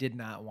knew that I did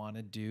not want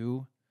to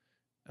do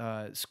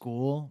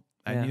school.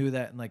 I Yeah. knew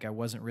that like I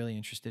wasn't really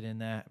interested in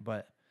that,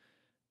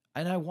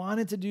 and I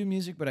wanted to do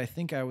music, but I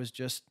think I was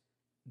just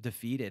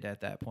defeated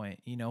at that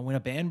point. You know, when a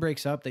band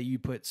breaks up that you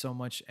put so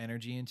much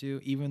energy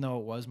into, even though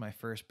it was my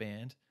first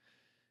band,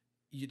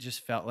 you just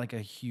felt like a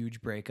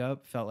huge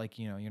breakup, felt like,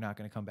 you know, you're not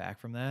going to come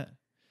back from that.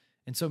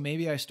 And so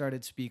maybe I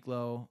started Speak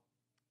Low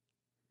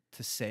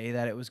to say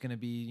that it was going to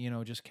be, you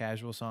know, just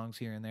casual songs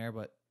here and there,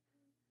 but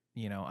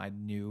you know, I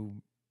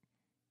knew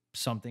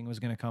something was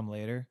going to come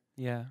later.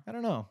 Yeah. I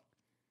don't know.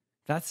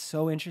 That's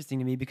so interesting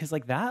to me because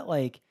like that,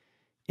 like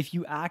if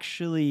you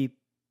actually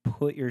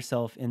put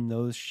yourself in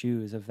those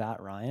shoes of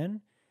that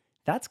Ryan,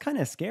 that's kind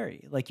of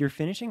scary. Like you're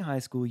finishing high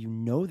school, you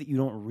know that you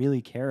don't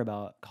really care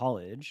about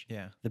college.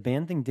 Yeah. The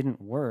band thing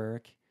didn't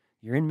work.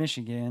 You're in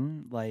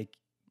Michigan, like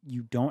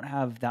you don't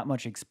have that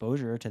much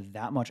exposure to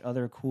that much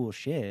other cool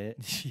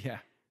shit. Yeah.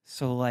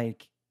 So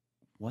like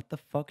what the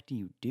fuck do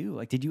you do?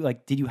 Like did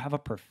you have a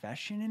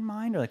profession in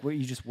mind, or like were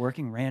you just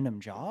working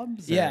random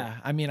jobs? Or- Yeah.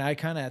 I mean, I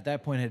kind of at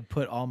that point had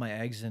put all my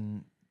eggs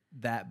in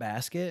that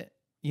basket.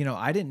 You know,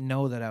 I didn't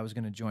know that I was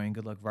going to join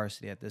Good Luck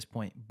Varsity at this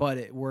point, but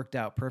it worked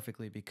out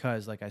perfectly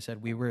because, like I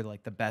said, we were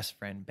like the best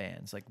friend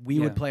bands. Like we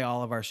would Yeah. play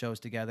all of our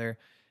shows together.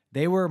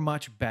 They were a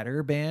much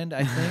better band,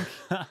 I think,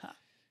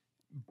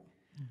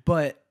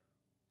 but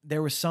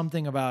there was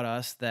something about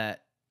us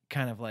that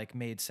kind of like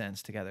made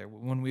sense together.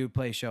 When we would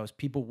play shows,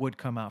 people would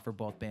come out for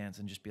both bands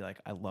and just be like,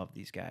 I love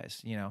these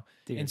guys, you know?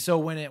 Dude. And so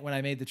when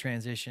I made the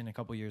transition a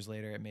couple years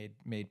later, it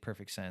made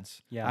perfect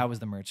sense. Yeah. I was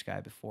the merch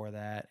guy before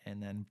that.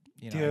 And then,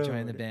 you know, I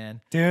joined the Dude. band.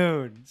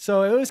 Dude.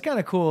 So it was kind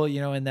of cool,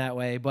 you know, in that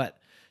way. But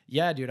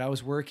yeah, dude, I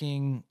was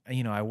working,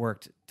 you know, I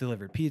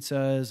delivered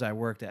pizzas. I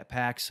worked at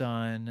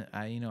PacSun.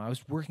 I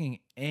was working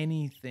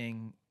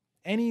anything,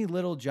 any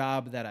little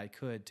job that I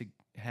could to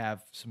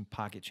have some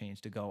pocket change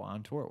to go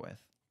on tour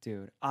with.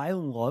 Dude, I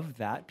love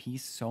that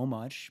piece so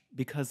much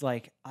because,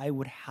 like, I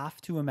would have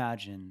to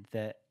imagine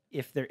that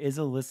if there is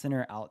a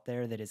listener out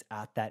there that is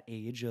at that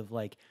age of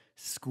like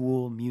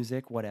school,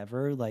 music,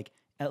 whatever, like,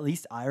 at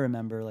least I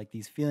remember like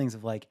these feelings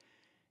of like,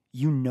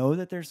 you know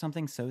that there's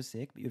something so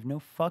sick, but you have no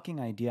fucking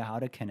idea how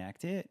to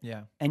connect it.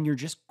 Yeah. And you're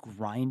just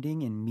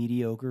grinding in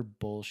mediocre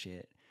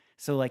bullshit.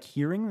 So, like,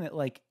 hearing that,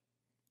 like,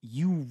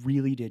 you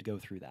really did go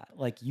through that.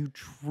 Like you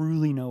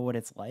truly know what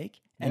it's like,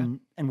 and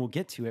we'll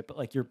get to it, but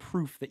like you're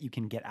proof that you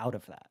can get out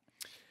of that.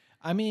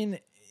 I mean,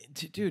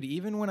 dude,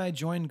 even when I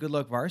joined Good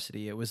Luck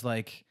Varsity, it was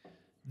like,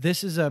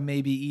 this is a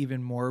maybe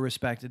even more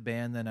respected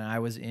band than I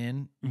was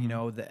in, you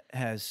know, that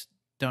has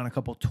done a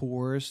couple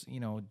tours, you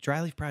know,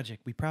 Dry Leaf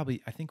Project.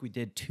 I think we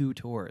did 2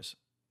 tours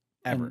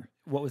ever. And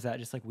what was that?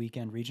 Just like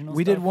weekend regional?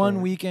 We did stuff, one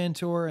or- weekend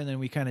tour, and then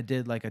we kind of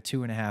did like a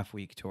 2.5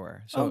 week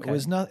tour. So Okay.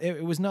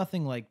 it was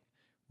nothing like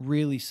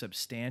really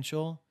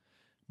substantial.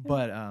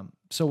 But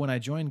so when I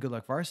joined Good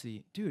Luck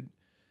Varsity, dude,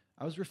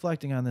 I was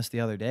reflecting on this the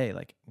other day.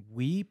 Like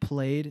we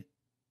played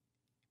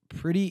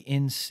pretty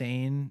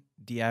insane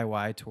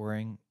DIY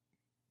touring.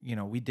 You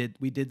know, we did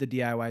the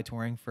DIY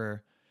touring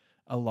for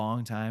a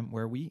long time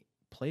where we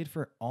played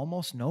for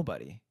almost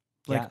nobody.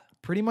 Like Yeah.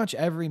 pretty much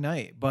every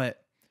night,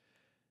 but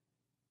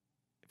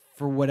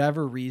for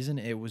whatever reason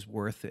it was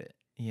worth it,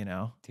 you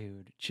know?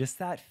 Dude, just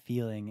that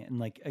feeling. And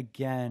like,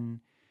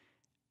 again,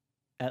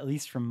 at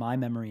least from my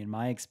memory and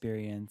my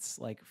experience,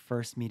 like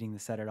first meeting the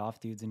Set It Off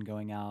dudes and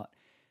going out,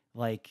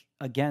 like,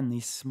 again,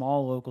 these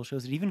small local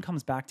shows, it even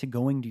comes back to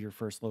going to your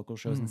first local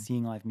shows and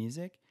seeing live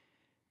music.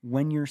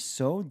 When you're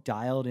so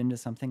dialed into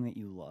something that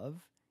you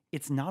love,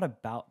 it's not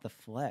about the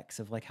flex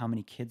of like how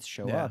many kids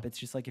show up. It's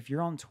just like if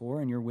you're on tour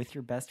and you're with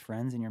your best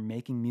friends and you're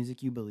making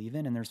music you believe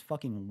in and there's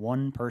fucking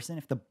one person,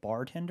 if the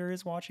bartender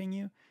is watching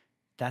you,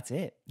 that's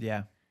it.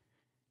 Yeah.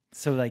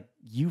 So like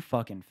you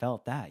fucking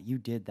felt that. You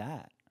did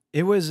that.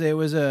 It was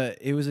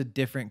a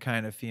different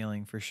kind of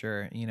feeling for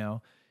sure, you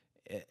know.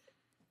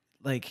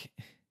 Like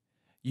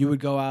you would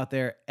go out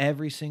there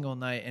every single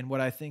night, and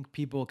what I think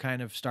people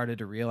kind of started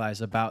to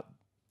realize about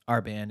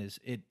our band is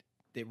it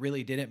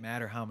really didn't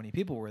matter how many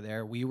people were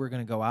there. We were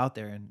going to go out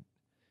there and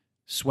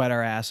sweat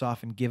our ass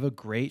off and give a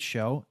great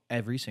show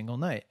every single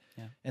night.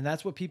 Yeah. And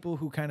that's what people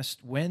who kind of,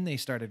 when they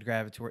started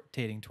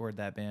gravitating toward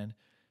that band,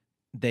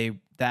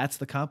 that's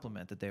the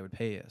compliment that they would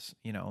pay us.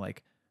 You know,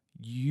 like,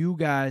 you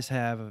guys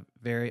have a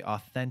very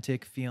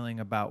authentic feeling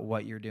about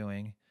what you're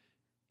doing,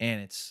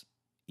 and it's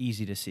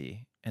easy to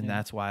see. And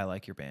that's why I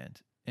like your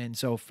band. And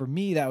so for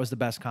me, that was the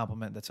best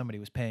compliment that somebody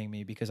was paying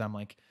me, because I'm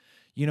like,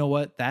 you know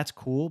what? That's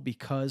cool,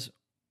 because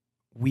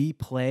we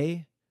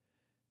play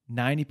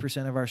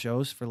 90% of our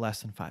shows for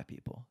less than 5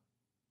 people.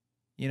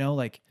 You know,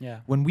 like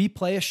when we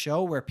play a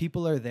show where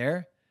people are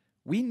there,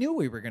 we knew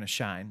we were going to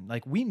shine.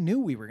 Like we knew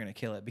we were going to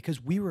kill it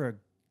because we were a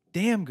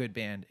damn good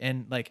band.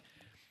 And like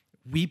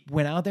we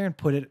went out there and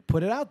put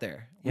it out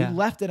there. We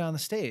left it on the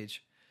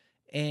stage.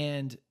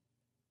 And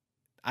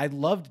I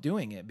loved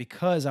doing it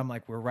because I'm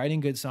like, we're writing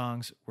good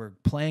songs. We're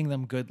playing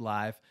them good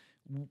live.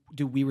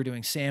 We were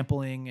doing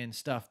sampling and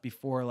stuff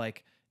before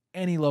like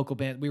any local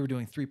band. We were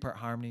doing 3-part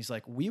harmonies.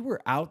 Like we were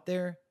out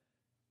there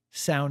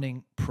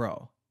sounding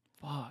pro.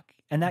 Fuck.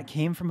 And that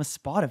came from a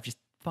spot of just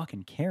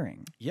fucking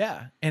caring.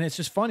 Yeah. And it's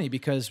just funny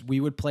because we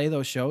would play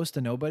those shows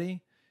to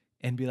nobody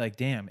and be like,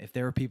 damn, if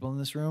there were people in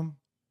this room,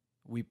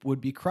 we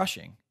would be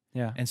crushing.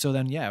 Yeah. And so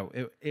then,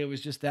 it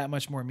was just that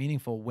much more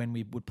meaningful when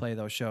we would play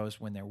those shows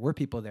when there were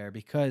people there,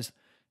 because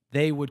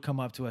they would come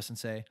up to us and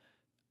say,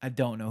 I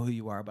don't know who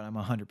you are, but I'm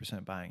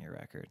 100% buying your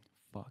record.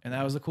 Fuck. And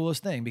that was the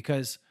coolest thing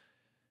because,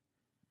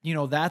 you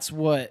know, that's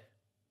what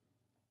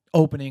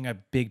opening a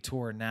big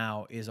tour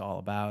now is all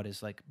about,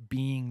 is like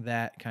being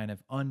that kind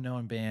of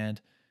unknown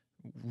band,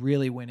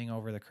 really winning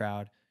over the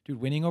crowd.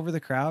 Dude, winning over the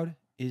crowd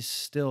is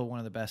still one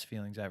of the best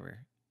feelings ever.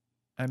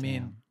 I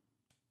mean,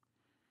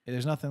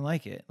 there's nothing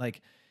like it.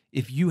 Like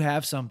if you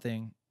have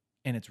something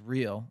and it's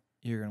real,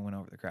 you're going to win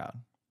over the crowd.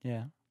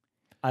 Yeah.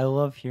 I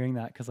love hearing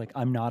that because like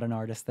I'm not an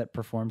artist that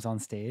performs on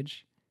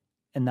stage,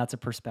 and that's a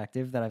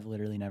perspective that I've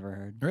literally never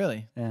heard.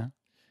 Really? Yeah.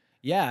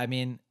 Yeah. I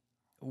mean,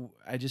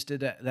 I just did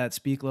that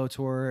Speak Low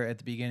tour at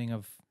the beginning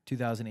of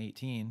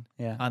 2018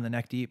 on the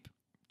Neck Deep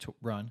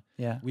run.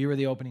 Yeah. We were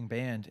the opening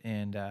band,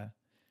 and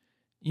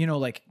you know,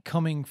 like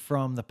coming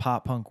from the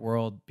pop punk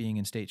world, being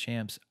in State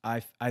Champs, I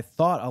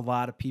thought a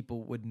lot of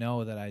people would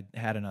know that I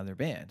had another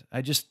band.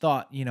 I just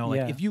thought, you know,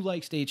 like if you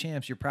like State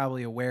Champs, you're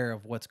probably aware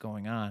of what's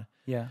going on.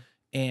 Yeah.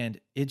 And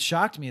it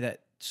shocked me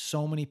that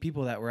so many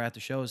people that were at the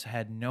shows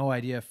had no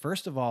idea.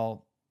 First of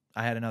all,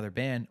 I had another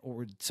band,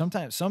 or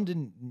sometimes some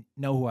didn't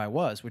know who I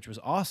was, which was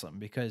awesome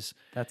because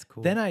that's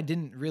cool. Then I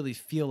didn't really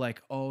feel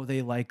like, oh,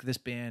 they like this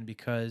band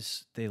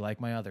because they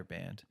like my other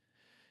band.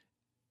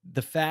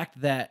 The fact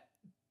that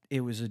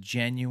it was a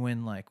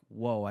genuine like,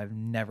 whoa, I've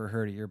never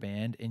heard of your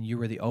band and you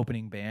were the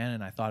opening band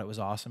and I thought it was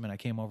awesome and I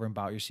came over and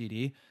bought your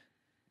CD.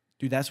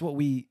 Dude, that's what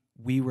we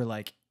were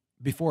like.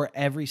 Before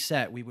every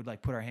set, we would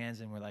like put our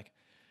hands in. We're like,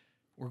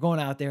 we're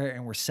going out there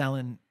and we're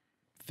selling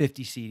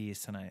 50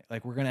 CDs tonight.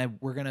 Like we're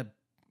gonna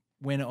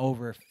win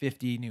over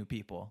 50 new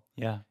people.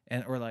 Yeah.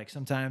 And or like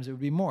sometimes it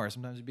would be more,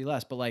 sometimes it'd be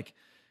less. But like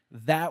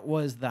that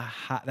was the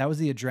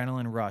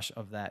adrenaline rush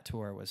of that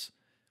tour, was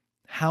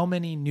how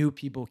many new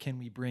people can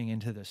we bring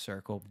into the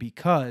circle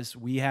because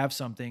we have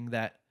something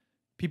that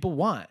people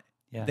want.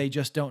 Yeah. They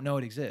just don't know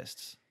it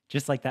exists.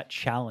 Just like that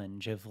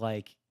challenge of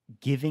like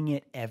giving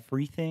it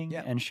everything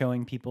and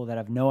showing people that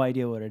have no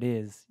idea what it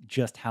is,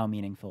 just how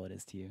meaningful it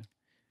is to you.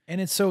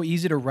 And it's so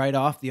easy to write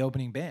off the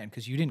opening band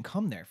because you didn't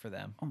come there for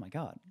them. Oh my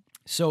God.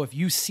 So if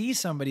you see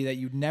somebody that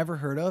you'd never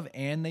heard of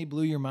and they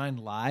blew your mind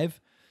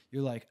live,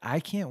 you're like, I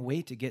can't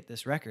wait to get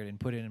this record and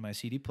put it in my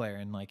CD player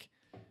and like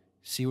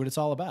see what it's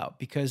all about,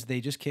 because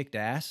they just kicked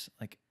ass.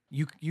 Like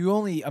you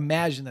only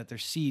imagine that their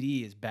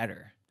CD is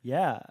better.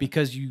 Yeah.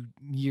 Because you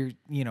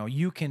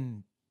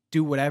can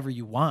do whatever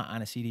you want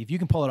on a CD. If you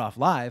can pull it off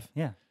live,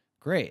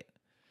 great.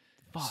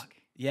 Fuck.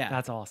 Yeah.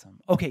 That's awesome.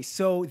 Okay,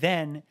 so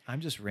then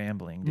I'm just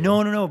rambling, dude.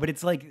 No, but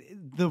it's like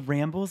the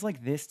rambles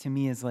like this to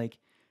me is like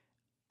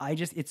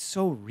it's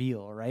so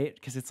real, right?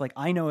 Because it's like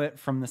I know it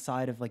from the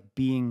side of like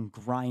being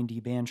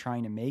grindy band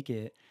trying to make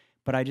it,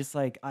 but I just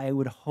like I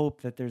would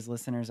hope that there's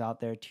listeners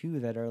out there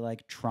too that are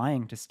like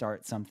trying to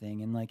start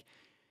something, and like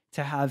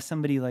to have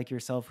somebody like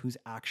yourself who's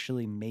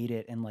actually made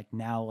it and like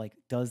now like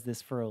does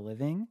this for a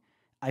living.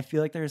 I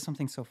feel like there is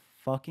something so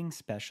fucking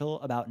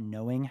special about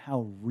knowing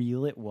how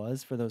real it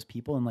was for those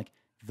people and like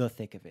the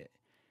thick of it.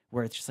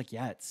 where it's just like,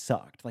 yeah, it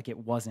sucked. Like it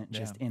wasn't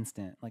just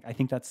instant. Like I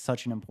think that's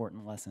such an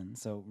important lesson.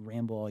 So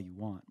ramble all you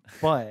want.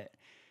 But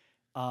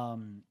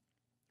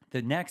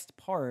the next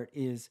part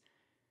is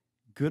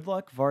good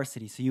luck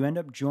varsity. So you end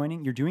up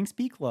joining, you're doing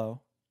Speak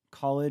Low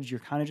college. You're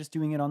kind of just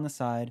doing it on the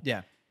side.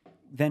 Yeah.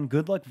 Then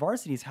good luck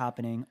varsity is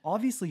happening.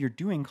 Obviously you're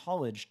doing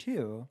college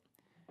too.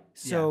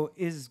 So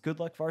is good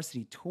luck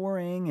varsity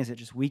touring? Is it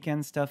just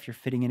weekend stuff? You're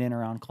fitting it in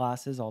around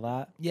classes, all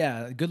that?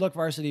 Yeah. Good luck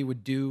varsity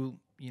would do,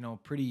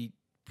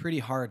 pretty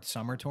hard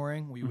summer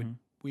touring.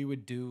 We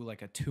would do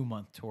like a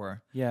 2-month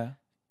tour. Yeah.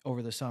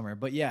 Over the summer.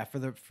 But yeah, for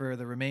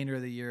the remainder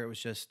of the year, it was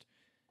just,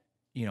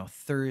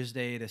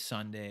 Thursday to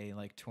Sunday,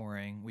 like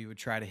touring. We would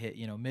try to hit,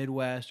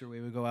 Midwest, or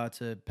we would go out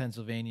to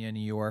Pennsylvania, New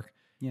York.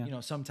 Yeah.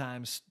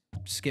 Sometimes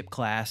skip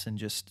class and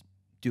just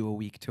do a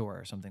week tour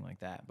or something like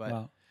that. But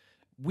Wow.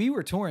 we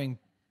were touring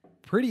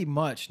pretty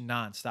much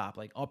nonstop.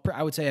 Like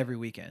I would say every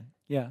weekend.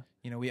 Yeah.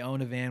 We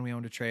owned a van, we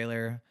owned a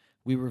trailer.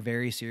 We were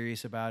very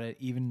serious about it,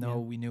 even though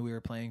we knew we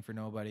were playing for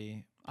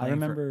nobody. I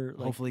remember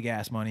hopefully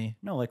gas money.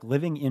 No, like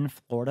living in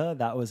Florida,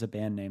 that was a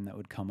band name that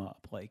would come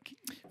up. Like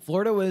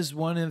Florida was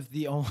one of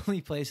the only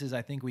places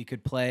I think we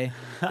could play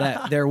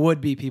that there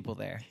would be people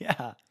there.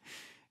 Yeah.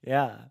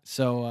 Yeah.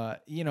 So,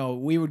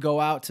 we would go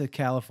out to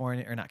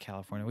California, or not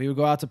California. We would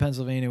go out to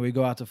Pennsylvania. We'd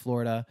go out to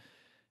Florida,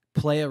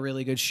 play a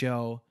really good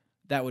show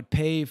that would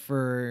pay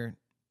for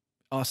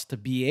us to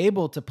be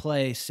able to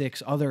play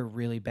 6 other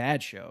really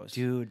bad shows.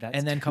 Dude, that's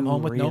and then come too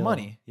home with no real.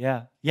 money.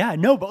 Yeah. Yeah,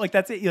 no, but like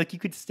that's it. Like you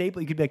could staple,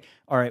 you could be like,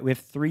 all right, we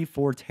have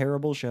 3-4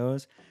 terrible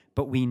shows,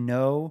 but we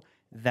know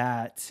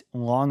that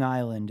Long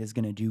Island is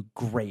going to do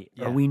great.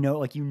 Yeah. Or we know,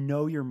 like,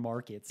 your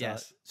markets.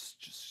 Yes.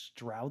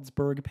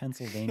 Stroudsburg,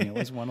 Pennsylvania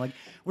was one. Like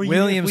where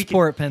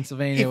Williamsport,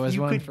 Pennsylvania if was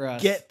you one could for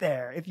us. get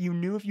there. If you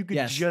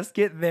could just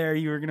get there,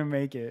 you were going to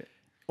make it.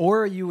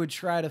 Or you would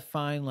try to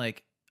find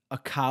like a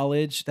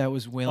college that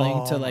was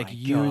willing to like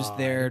use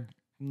their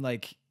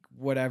like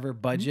whatever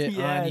budget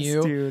on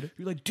you. Dude.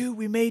 You're like, dude,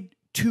 we made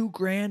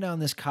 $2,000 on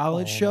this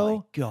college show.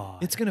 My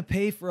God. It's gonna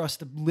pay for us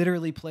to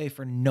literally play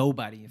for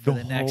nobody for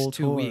the next whole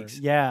 2 tour. weeks.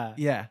 Yeah.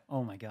 Yeah.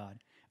 Oh my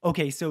God.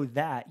 Okay, so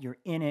that you're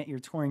in it, you're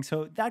touring.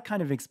 So that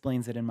kind of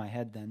explains it in my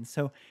head then.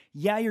 So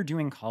yeah, you're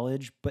doing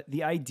college, but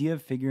the idea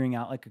of figuring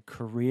out like a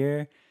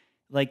career,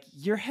 like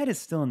your head is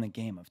still in the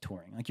game of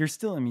touring. Like you're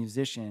still a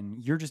musician.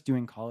 You're just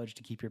doing college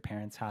to keep your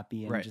parents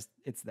happy and just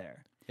it's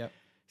there. Yep.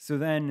 So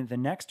then the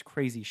next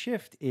crazy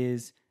shift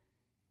is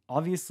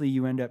obviously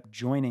you end up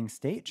joining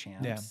state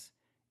champs. Yeah.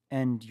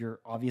 And you're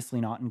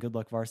obviously not in Good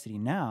Luck Varsity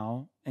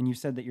now. And you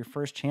said that your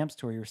first champs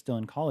tour, you were still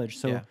in college.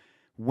 So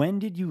when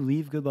did you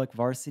leave Good Luck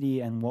Varsity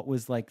and what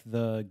was like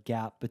the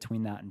gap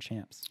between that and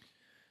champs?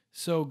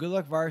 So Good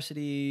Luck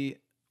Varsity,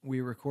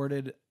 we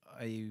recorded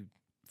a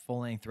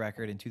full-length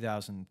record in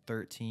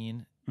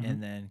 2013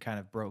 and then kind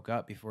of broke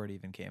up before it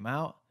even came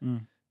out.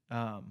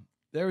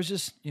 There was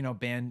just,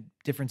 band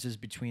differences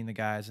between the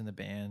guys in the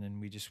band, and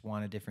we just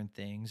wanted different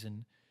things.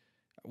 And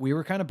we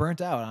were kind of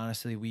burnt out,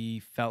 honestly. We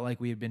felt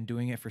like we had been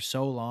doing it for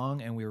so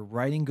long, and we were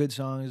writing good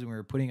songs and we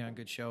were putting on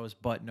good shows,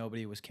 but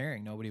nobody was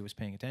caring. Nobody was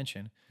paying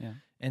attention. Yeah.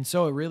 And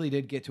so it really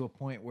did get to a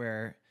point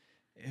where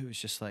it was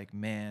just like,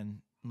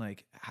 man,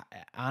 like,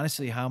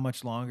 honestly, how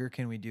much longer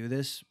can we do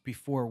this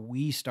before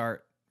we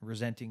start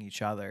resenting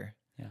each other?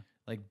 Yeah.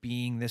 Like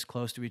being this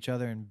close to each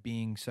other and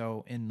being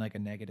so in like a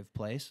negative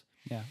place.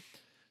 Yeah.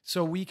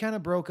 So we kind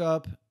of broke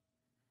up,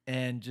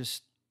 and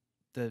just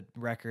the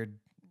record,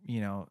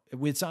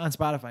 it's on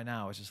Spotify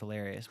now, which is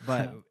hilarious,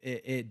 but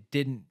it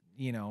didn't,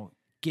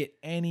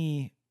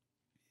 it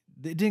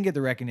didn't get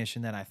the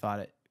recognition that I thought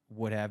it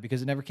would have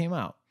because it never came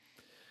out.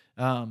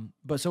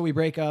 But so we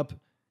break up.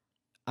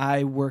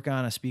 I work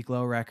on a Speak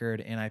Low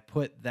record, and I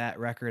put that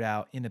record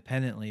out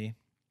independently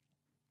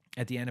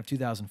at the end of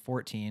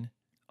 2014.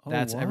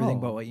 That's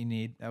Everything But What You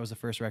Need. That was the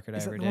first record I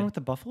ever did. Is that the one with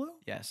the buffalo?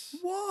 Yes.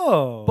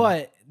 Whoa.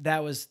 But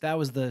that was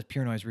the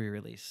Pure Noise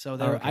re-release. So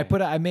there, I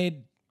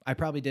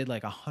probably did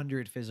like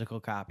 100 physical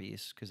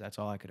copies because that's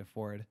all I could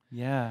afford.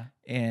 Yeah.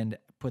 And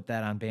put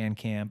that on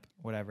Bandcamp,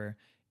 whatever.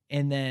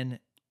 And then,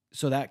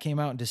 so that came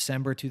out in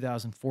December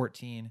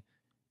 2014.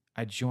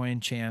 I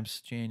joined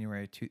Champs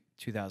January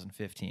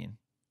 2015.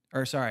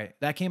 Or sorry,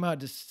 that came out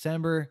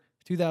December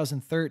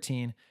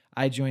 2013.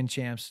 I joined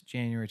Champs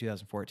January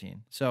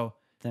 2014. So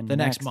the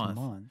next month.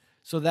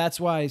 So that's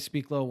why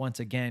Speak Low once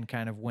again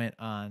kind of went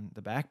on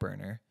the back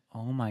burner.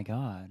 Oh my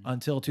God.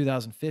 Until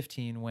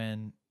 2015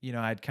 when,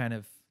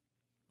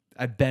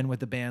 I'd been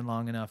with the band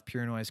long enough.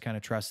 Pure Noise kind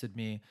of trusted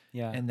me.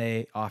 Yeah. And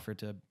they offered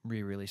to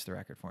re-release the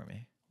record for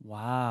me.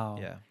 Wow.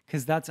 Yeah.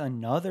 Because that's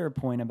another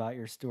point about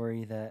your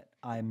story that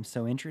I'm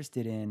so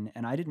interested in.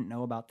 And I didn't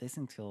know about this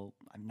until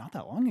not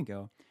that long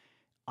ago.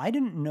 I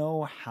didn't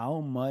know how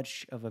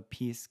much of a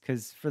piece,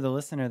 because for the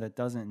listener that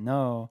doesn't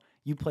know,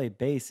 you play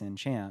bass in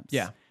Champs.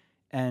 Yeah.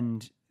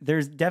 And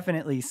there's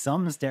definitely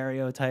some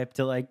stereotype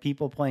to like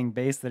people playing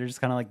bass that are just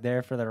kind of like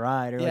there for the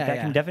ride, or like that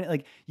can definitely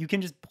like you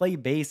can just play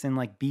bass and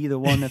like be the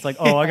one that's like,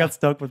 oh, I got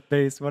stuck with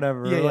bass,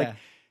 whatever. Or, like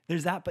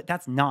there's that, but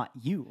that's not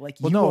you. Like,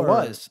 well, no, it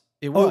was.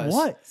 It Oh, was. it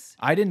was.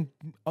 I didn't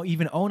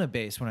even own a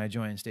bass when I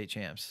joined state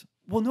champs.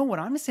 Well, no, what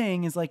I'm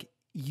saying is like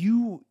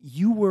you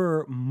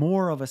were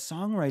more of a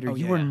songwriter. Oh,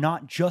 you yeah, were yeah.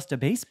 not just a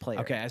bass player.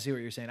 Okay, I see what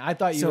you're saying. I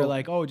thought you were So-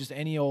 like, oh, just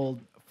any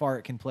old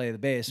fart can play the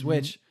bass,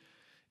 which,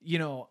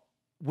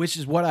 which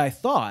is what I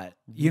thought.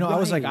 I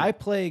was like, Right. I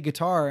play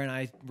guitar and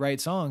I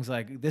write songs.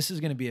 Like, this is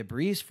going to be a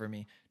breeze for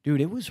me.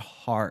 Dude, it was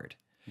hard.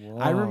 I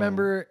Whoa.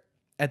 remember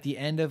at the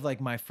end of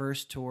like my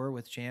first tour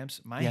with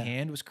champs, my Yeah.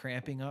 hand was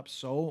cramping up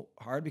so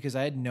hard because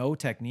I had no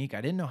technique.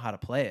 I didn't know how to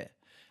play it.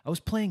 I was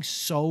playing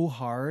so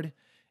hard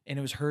and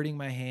it was hurting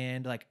my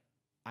hand. Like,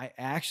 I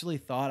actually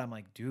thought, I'm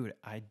like, dude,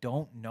 I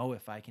don't know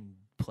if I can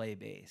play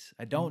bass.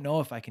 I don't know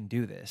if I can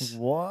do this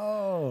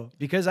Whoa.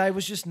 because I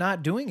was just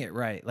not doing it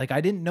right. Like,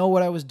 I didn't know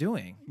what I was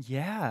doing.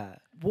 Yeah.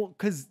 Well,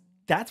 because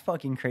that's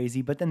fucking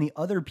crazy. But then the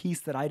other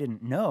piece that I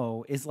didn't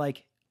know is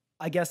like,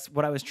 I guess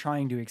what I was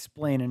trying to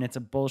explain, and it's a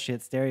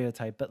bullshit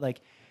stereotype, but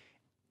like,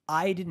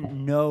 I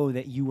didn't know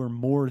that you were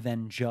more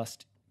than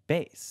just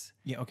bass.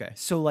 Yeah. Okay.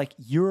 So like,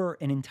 you're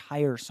an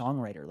entire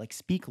songwriter. Like,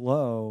 Speak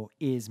Low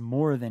is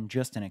more than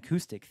just an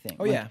acoustic thing.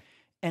 Oh, Like, yeah.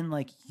 And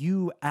like,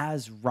 you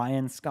as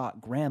Ryan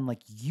Scott Graham,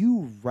 like,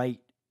 you write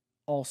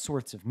all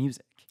sorts of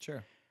music.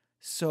 Sure.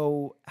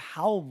 So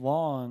how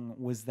long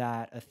was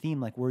that a theme?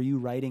 Like, were you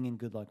writing in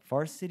Good Luck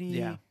Varsity?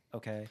 Yeah.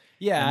 Okay.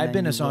 Yeah, And I've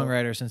then been a you wrote-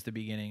 songwriter since the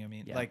beginning. I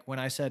mean, Yeah. like when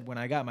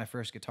I got my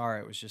first guitar,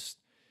 it was just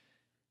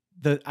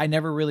I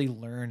never really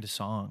learned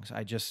songs.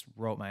 I just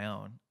wrote my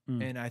own.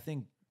 Mm. And I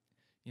think,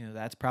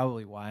 that's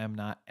probably why I'm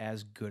not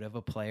as good of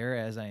a player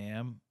as I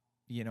am,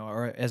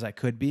 or as I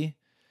could be,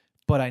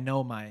 but I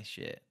know my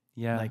shit.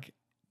 Yeah. Like,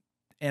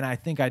 and I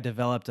think I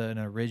developed an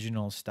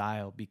original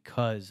style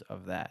because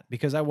of that,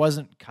 because I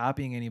wasn't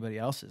copying anybody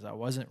else's. I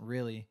wasn't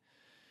really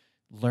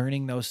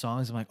learning those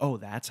songs. I'm like, oh,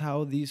 that's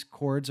how these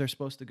chords are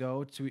supposed to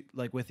go to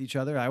like with each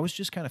other. I was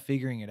just kind of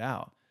figuring it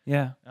out.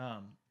 yeah.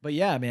 But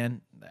yeah,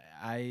 man,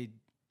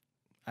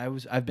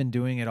 I've been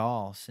doing it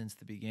all since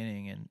the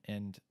beginning,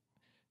 and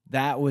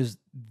that was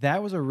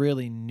a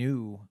really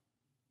new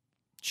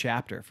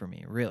chapter for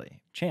me, really.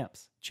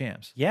 Champs.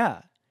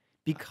 Yeah.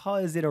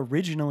 Because it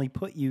originally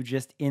put you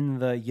just in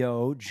the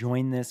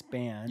join this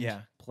band,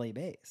 Yeah. play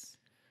bass.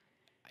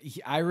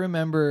 I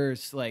remember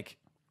like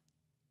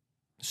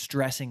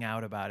stressing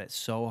out about it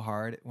so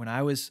hard when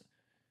I was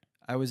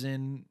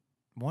in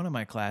one of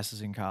my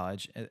classes in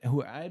college,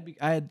 who I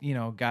had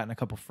gotten a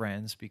couple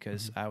friends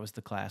because I was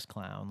the class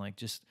clown. Like,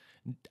 just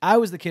I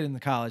was the kid in the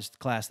college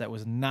class that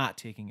was not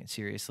taking it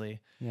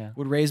seriously. Yeah.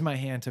 Would raise my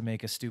hand to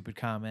make a stupid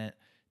comment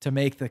to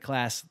make the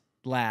class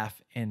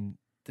laugh, and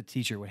the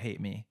teacher would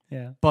hate me.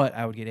 Yeah. But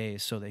I would get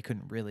A's, so they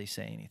couldn't really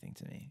say anything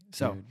to me.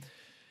 So Dude.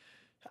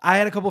 I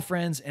had a couple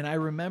friends, and I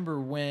remember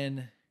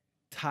when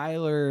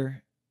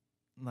Tyler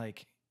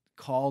like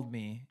called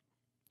me.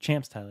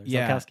 Champs Tyler.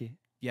 Yeah. Zalkowski.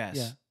 Yes.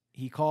 Yeah.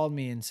 He called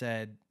me and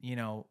said,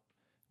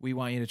 we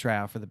want you to try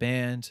out for the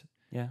band.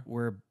 Yeah.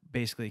 We're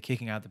basically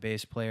kicking out the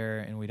bass player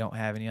and we don't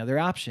have any other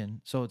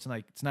option. So it's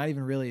like, it's not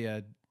even really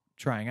a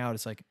trying out.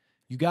 It's like,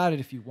 you got it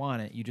if you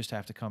want it. You just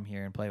have to come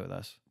here and play with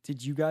us.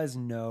 Did you guys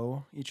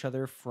know each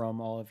other from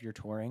all of your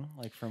touring?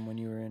 Like, from when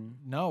you were in?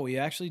 No, we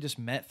actually just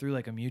met through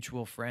like a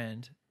mutual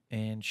friend,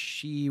 and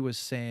she was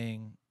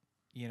saying,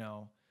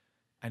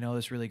 I know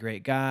this really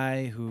great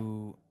guy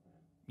who,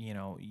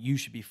 you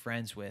should be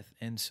friends with.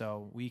 And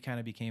so we kind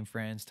of became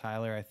friends.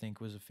 Tyler, I think,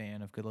 was a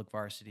fan of Good Luck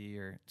Varsity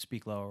or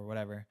Speak Low or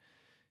whatever.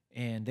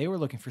 And they were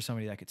looking for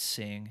somebody that could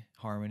sing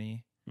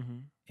harmony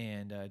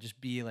and just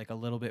be like a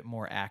little bit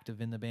more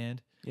active in the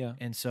band. Yeah.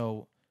 And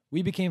so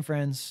we became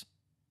friends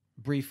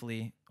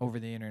briefly over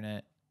the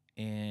internet,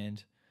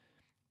 and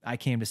I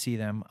came to see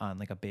them on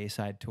like a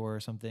Bayside tour or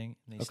something.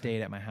 And they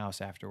stayed at my house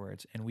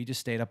afterwards, and we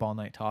just stayed up all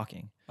night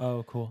talking.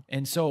 Oh, cool.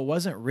 And so it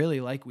wasn't really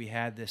like we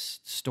had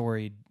this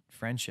storied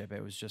friendship.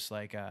 It was just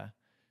like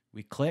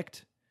we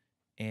clicked,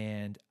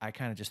 and I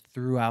kind of just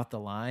threw out the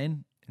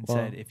line and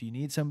said, if you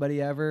need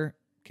somebody ever,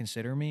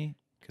 consider me,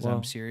 because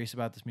I'm serious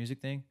about this music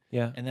thing.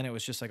 Yeah. And then it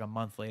was just like a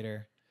month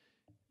later,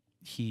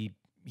 he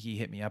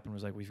hit me up and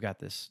was like, we've got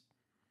this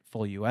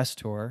full US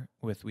tour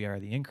with We Are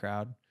the In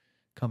Crowd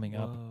coming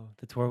up.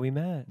 The tour we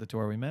met. The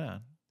tour we met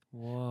on.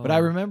 Whoa. But I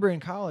remember in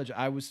college,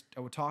 I would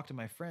talk to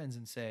my friends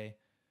and say,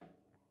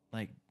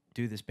 like,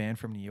 dude, this band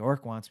from New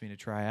York wants me to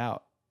try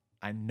out.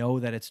 I know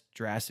that it's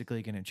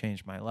drastically going to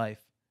change my life.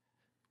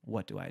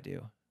 What do I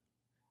do?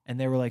 And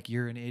they were like,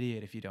 you're an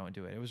idiot if you don't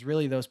do it. It was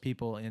really those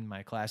people in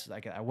my classes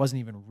I wasn't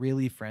even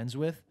really friends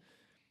with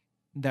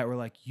that were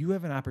like, you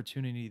have an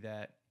opportunity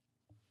that,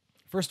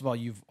 first of all,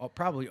 you've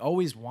probably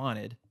always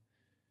wanted,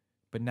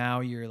 but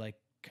now you're like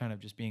kind of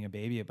just being a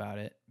baby about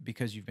it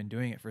because you've been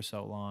doing it for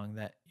so long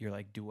that you're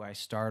like, do I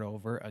start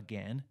over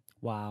again?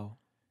 Wow.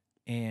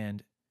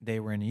 And they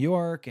were in New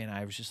York, and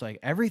I was just like,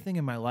 everything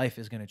in my life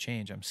is going to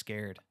change. I'm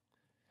scared.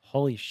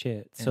 Holy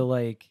shit. So,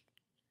 like,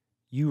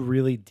 you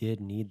really did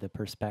need the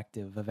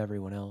perspective of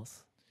everyone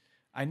else.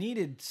 I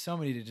needed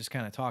somebody to just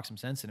kind of talk some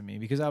sense into me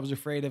because I was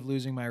afraid of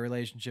losing my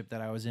relationship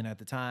that I was in at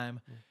the time.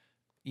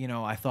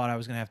 I thought I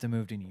was going to have to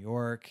move to New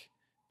York.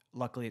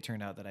 luckily it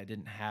turned out that I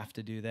didn't have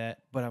to do that.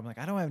 But I'm like,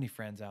 I don't have any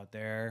friends out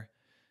there.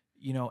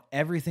 You know,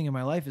 everything in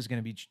my life is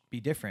going to be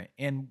different.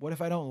 And what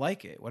if I don't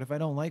like it? What if I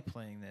don't like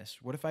playing this?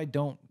 What if I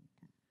don't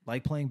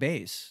like playing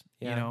bass?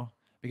 Yeah. You know,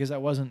 because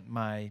that wasn't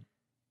my,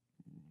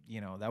 you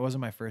know, that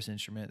wasn't my first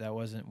instrument. That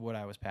wasn't what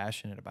I was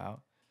passionate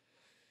about.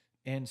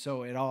 And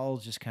so it all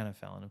just kind of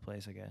fell into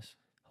place, I guess.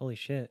 Holy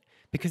shit.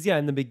 Because yeah,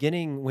 in the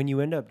beginning, when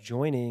you end up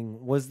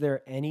joining, was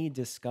there any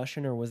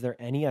discussion or was there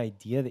any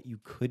idea that you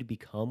could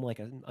become like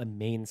a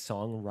main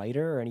songwriter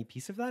or any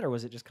piece of that? Or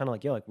was it just kind of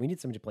like, yo, like we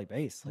need somebody to play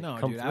bass? Like, No,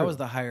 come dude, I through. was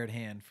the hired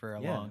hand for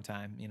a Yeah. long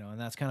time, you know, and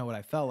that's kind of what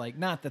I felt like.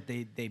 Not that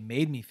they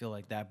made me feel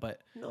like that,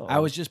 but No. I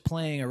was just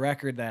playing a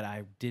record that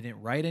I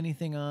didn't write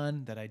anything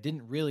on, that I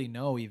didn't really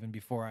know even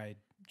before I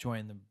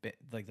joined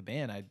the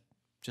band. I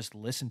just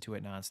listened to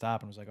it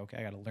nonstop and was like, okay,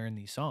 I got to learn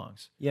these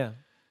songs. Yeah.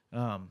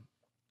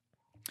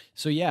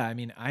 So yeah, I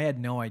mean, I had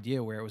no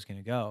idea where it was going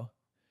to go.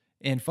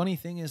 And funny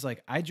thing is,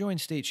 like, I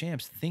joined State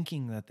Champs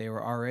thinking that they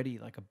were already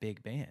like a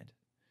big band.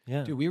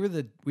 Yeah. Dude, we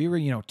were,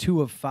 you know,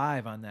 2 of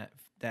 5 on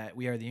that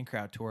We Are the In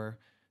Crowd tour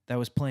that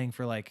was playing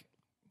for like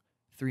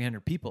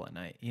 300 people a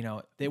night. You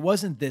know, it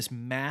wasn't this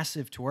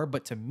massive tour,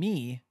 but to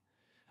me,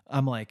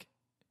 I'm like,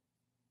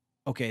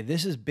 okay,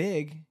 this is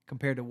big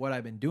compared to what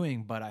I've been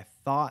doing, but I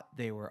thought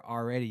they were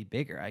already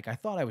bigger. Like, I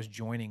thought I was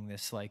joining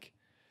this like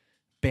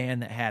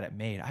band that had it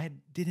made. I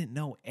didn't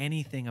know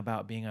anything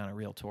about being on a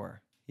real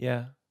tour.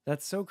 Yeah.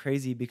 That's so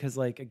crazy because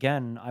like,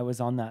 again, I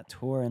was on that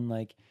tour and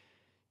like,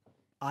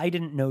 I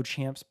didn't know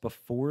Champs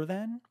before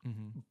then,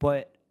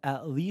 but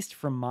at least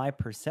from my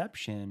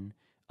perception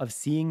of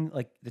seeing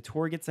like the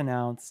tour gets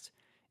announced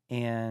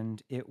and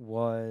it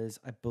was,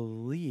 I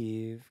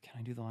believe,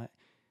 can I do the line?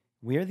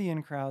 We Are the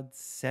In Crowd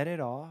set it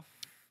off.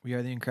 We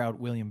Are the In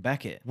Crowd, William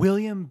Beckett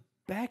William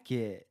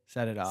Beckett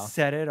set it off.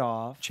 set it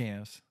off.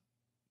 Champs.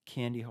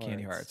 Candy Hearts.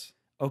 Candy Hearts.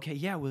 Okay,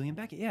 yeah, William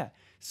Beckett, yeah.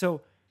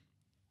 So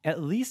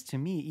at least to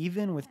me,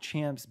 even with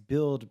Champs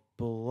Build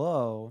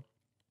below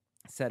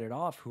Set It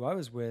Off, who I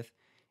was with,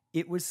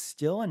 it was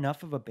still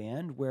enough of a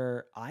band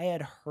where I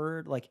had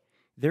heard, like,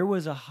 there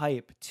was a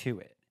hype to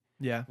it.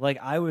 Yeah. Like,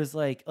 I was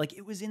like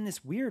it was in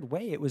this weird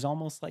way. It was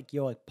almost like,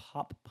 yo, like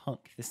pop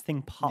punk. This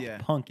thing, pop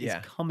punk, is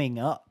coming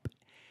up.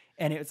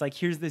 And it was like,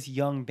 here's this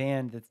young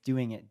band that's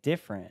doing it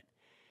different.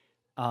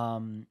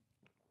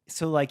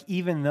 So, like,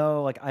 even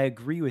though, like, I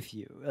agree with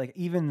you, like,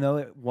 even though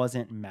it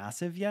wasn't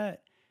massive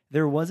yet,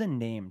 there was a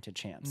name to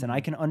Champs. And I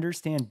can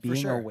understand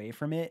being away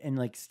from it and,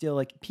 like, still,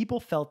 like, people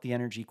felt the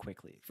energy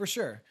quickly. For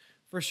sure.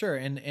 For sure.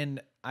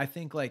 And I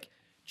think, like,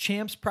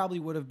 Champs probably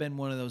would have been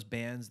one of those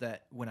bands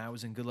that when I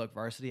was in Good Luck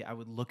Varsity, I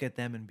would look at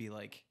them and be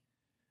like,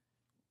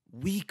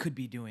 we could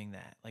be doing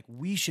that. Like,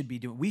 we should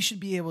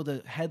be able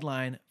to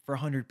headline for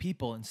 100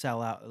 people and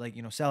sell out, like,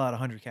 you know, sell out a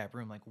 100 cap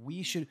room. Like,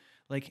 we should,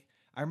 like,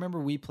 I remember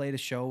we played a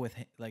show with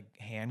like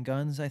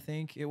Handguns, I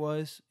think it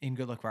was, in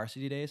Good Luck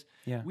Varsity days.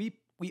 Yeah. We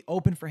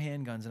opened for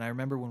Handguns, and I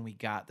remember when we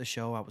got the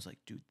show, I was like,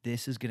 dude,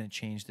 this is going to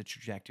change the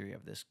trajectory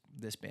of this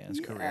band's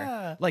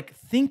career. Like,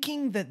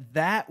 thinking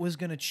that was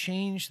going to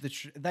change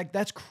like,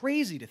 that's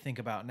crazy to think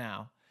about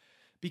now,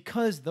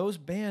 because those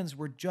bands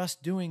were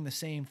just doing the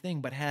same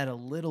thing but had a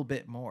little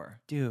bit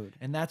more. Dude.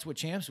 And that's what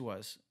Champs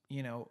was.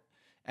 You know,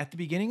 at the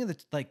beginning of the,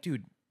 like,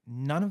 dude,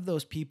 none of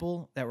those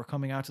people that were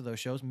coming out to those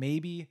shows,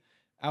 maybe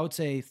I would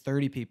say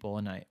 30 people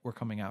a night were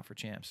coming out for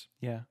Champs.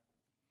 Yeah.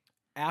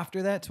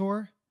 After that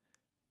tour,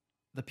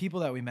 the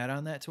people that we met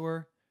on that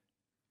tour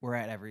were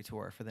at every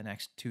tour for the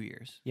next 2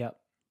 years. Yep.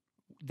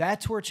 That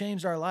tour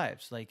changed our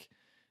lives. Like,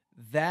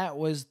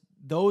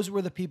 those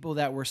were the people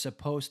that were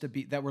supposed to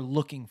be, that were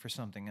looking for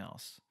something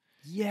else.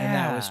 Yeah. And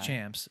that was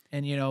Champs.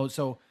 And, you know,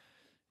 so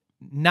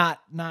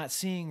not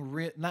knowing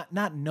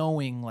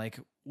like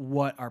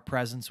what our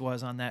presence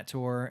was on that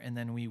tour. And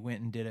then we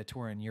went and did a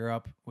tour in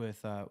Europe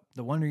with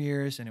the Wonder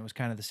Years, and it was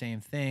kind of the same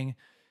thing.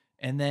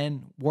 And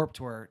then Warped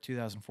Tour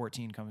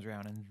 2014 comes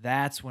around, and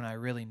that's when I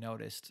really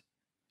noticed,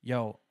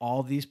 yo,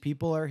 all these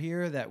people are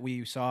here that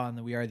we saw on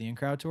the We Are the In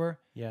Crowd tour.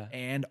 Yeah.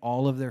 And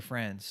all of their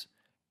friends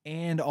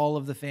and all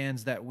of the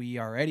fans that we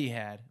already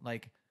had.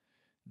 Like,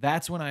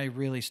 that's when I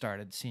really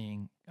started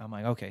seeing, I'm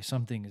like, okay,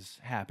 something is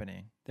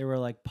happening. There were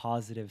like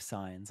positive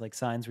signs, like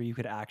signs where you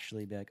could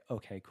actually be like,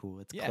 okay, cool,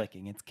 it's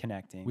clicking, it's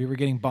connecting. We were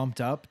getting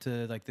bumped up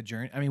to like the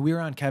journey. I mean, we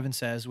were on Kevin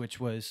Says, which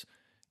was,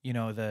 you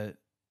know, the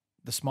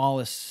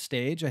smallest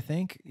stage, I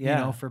think, you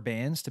know, for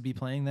bands to be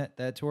playing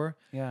that tour.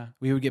 Yeah.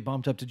 We would get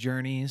bumped up to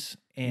Journeys,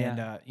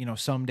 and you know,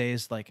 some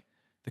days like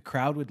the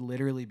crowd would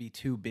literally be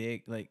too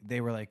big. Like,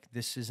 they were like,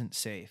 this isn't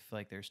safe.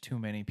 Like, there's too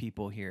many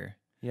people here.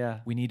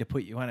 Yeah. We need to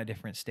put you on a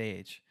different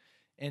stage.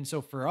 And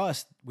so for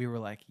us, we were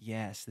like,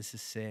 yes, this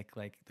is sick.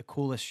 Like, the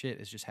coolest shit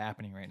is just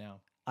happening right now.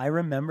 I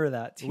remember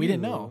that too. We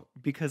didn't know,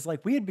 because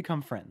like we had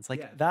become friends.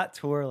 Like that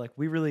tour, like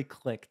we really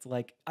clicked.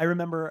 Like, I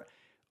remember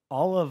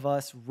all of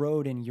us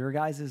rode in your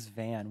guys'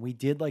 van. We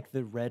did like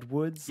the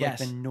Redwoods, like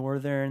the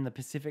northern, the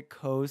Pacific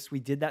coast. We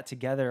did that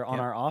together on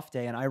our off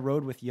day, and I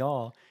rode with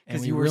y'all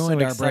because you were so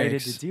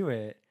excited to do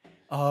it.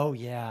 Oh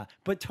yeah,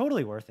 but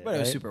totally worth it. But it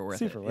was super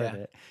worth it. Super worth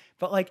it.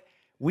 But like,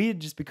 we had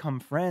just become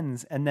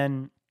friends. And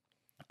then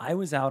I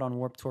was out on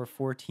Warped Tour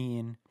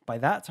 14 by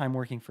that time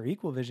working for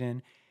Equal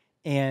Vision.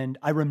 And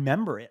I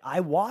remember it.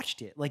 I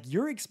watched it. Like,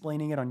 you're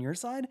explaining it on your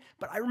side,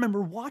 but I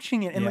remember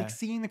watching it and like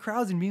seeing the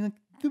crowds and being like,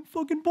 the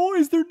fucking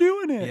boys, they're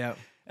doing it. Yep.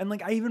 And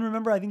like, I even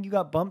remember, I think you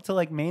got bumped to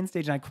like main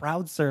stage and I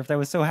crowd surfed. I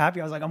was so happy.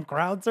 I was like, I'm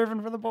crowd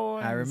surfing for the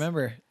boys. I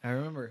remember.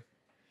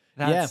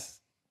 That's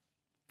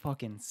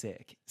fucking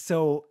sick.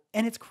 So,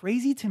 and it's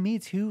crazy to me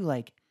too,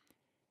 like,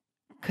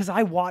 because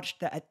I watched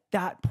that at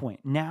that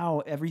point.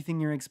 Now, everything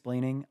you're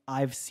explaining,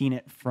 I've seen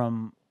it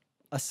from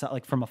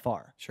from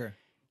afar. Sure.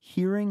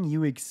 Hearing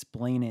you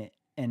explain it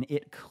and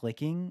it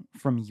clicking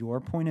from your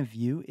point of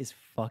view is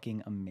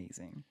fucking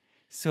amazing.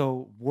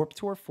 So Warped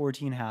Tour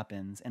 14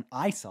 happens and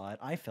I saw it.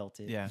 I felt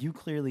it. Yeah. You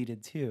clearly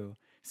did too.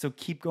 So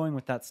keep going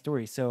with that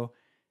story. So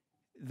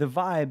the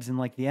vibes and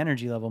like the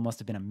energy level must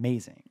have been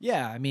amazing.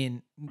 Yeah. I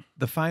mean,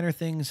 the Finer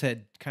Things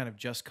had kind of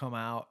just come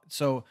out.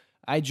 So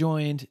I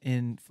joined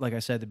in, like I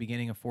said, the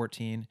beginning of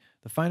 14.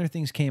 The Finer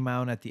Things came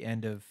out at the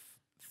end of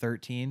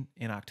 13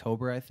 in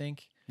October, I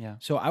think. Yeah.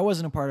 So I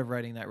wasn't a part of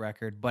writing that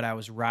record, but I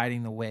was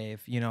riding the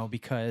wave, you know,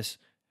 because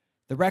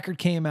the record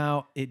came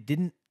out, it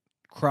didn't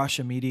crush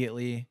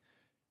immediately.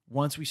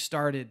 Once we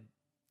started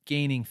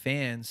gaining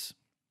fans,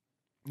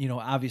 you know,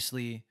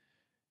 obviously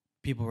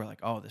people were like,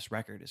 oh, this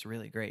record is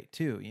really great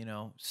too, you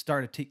know,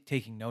 started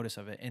taking notice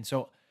of it. And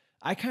so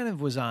I kind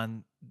of was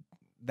on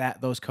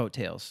those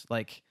coattails.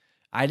 Like,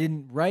 I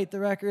didn't write the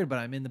record, but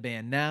I'm in the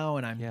band now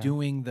and I'm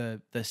doing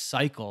the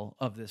cycle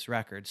of this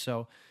record.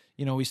 So,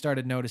 you know, we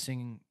started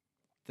noticing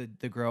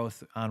the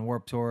growth on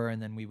Warped Tour,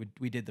 and then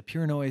we did the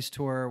Pure Noise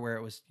tour where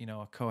it was, you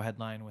know, a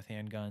co-headline with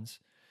Handguns,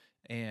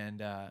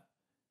 and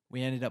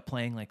we ended up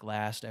playing like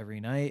last every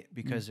night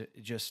because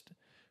it just,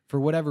 for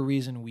whatever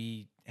reason,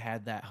 we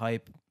had that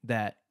hype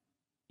that,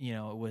 you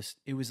know,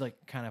 it was like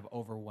kind of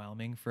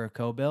overwhelming for a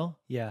co-bill.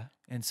 Yeah.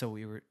 And so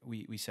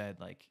we said,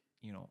 like,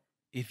 you know,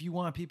 if you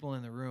want people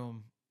in the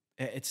room,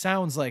 it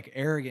sounds like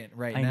arrogant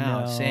right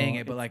now saying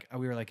it, but like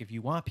we were like, if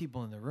you want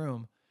people in the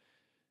room,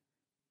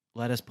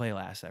 let us play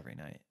last every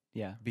night.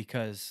 Yeah.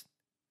 Because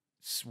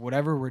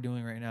whatever we're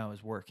doing right now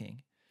is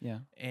working. Yeah.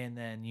 And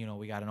then, you know,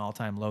 we got an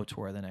all-time low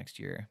tour the next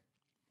year.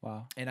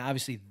 Wow. And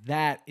obviously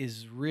that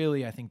is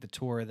really, I think, the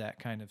tour that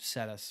kind of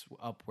set us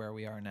up where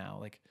we are now.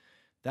 Like,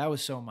 that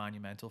was so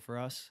monumental for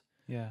us.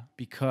 Yeah.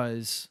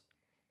 Because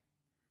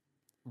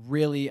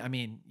really, I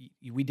mean,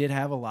 we did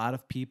have a lot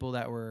of people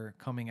that were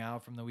coming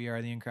out from the We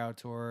Are the In Crowd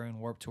tour and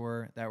Warped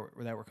Tour that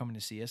were coming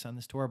to see us on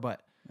this tour.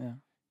 But yeah.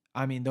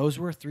 I mean, those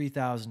were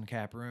 3,000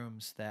 cap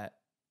rooms that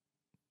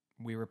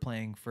we were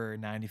playing for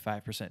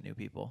 95% new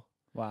people.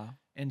 Wow.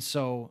 And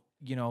so,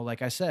 you know,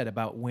 like I said,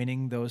 about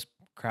winning those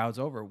crowds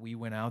over, we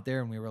went out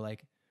there and we were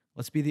like,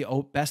 let's be the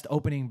best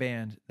opening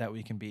band that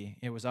we can be.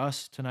 It was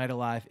us, Tonight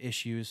Alive,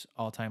 Issues,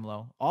 All Time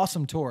Low.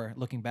 Awesome tour,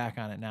 looking back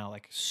on it now.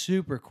 Like,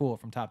 super cool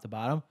from top to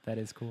bottom. That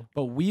is cool.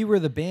 But we were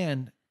the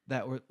band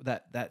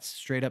that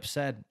straight up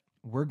said,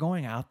 we're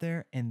going out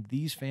there and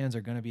these fans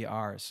are going to be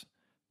ours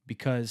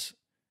because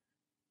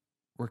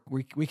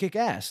we kick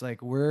ass.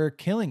 Like, we're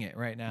killing it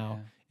right now.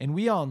 Yeah. And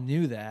we all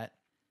knew that.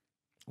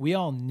 We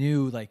all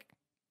knew, like,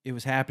 it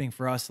was happening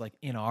for us, like,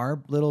 in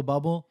our little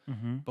bubble,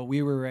 but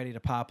we were ready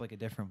to pop like a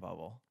different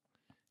bubble.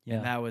 Yeah.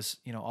 And that was,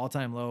 you know, All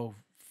Time Low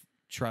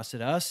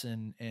trusted us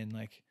and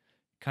like,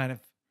 kind of,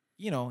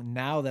 you know,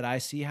 now that I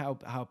see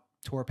how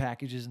tour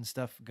packages and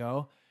stuff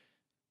go,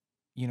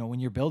 you know,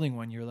 when you're building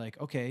one, you're like,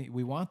 okay,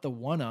 we want the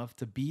one of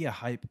to be a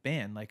hype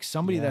band, like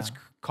somebody that's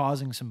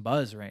causing some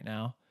buzz right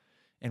now.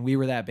 And we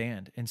were that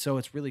band. And so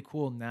it's really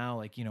cool now.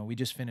 Like, you know, we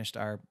just finished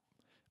our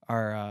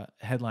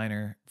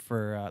headliner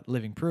for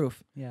Living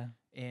Proof. Yeah.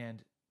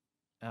 And,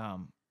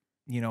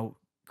 you know,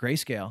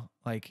 Grayscale,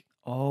 like,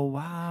 oh,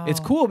 wow.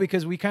 It's cool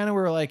because we kind of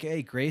were like,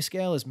 hey,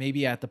 Grayscale is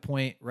maybe at the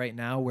point right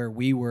now where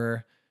we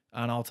were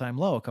on All Time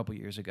Low a couple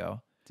years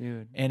ago.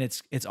 Dude. And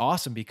it's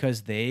awesome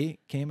because they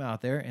came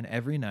out there and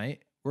every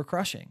night we're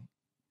crushing.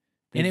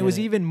 And it was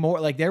even more,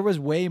 like, there was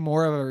way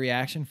more of a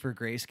reaction for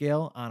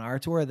Grayscale on our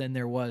tour than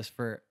there was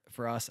for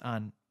us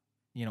on,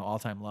 you know, All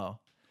Time Low.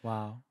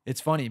 Wow.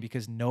 It's funny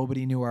because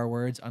nobody knew our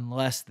words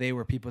unless they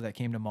were people that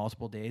came to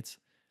multiple dates.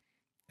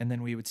 And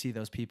then we would see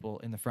those people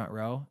in the front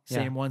row,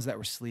 same ones that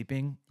were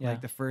sleeping,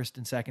 like the first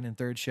and second and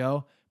third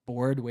show,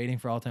 bored, waiting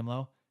for All Time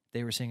Low.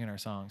 They were singing our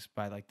songs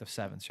by like the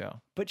 7th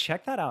show. But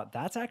check that out.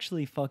 That's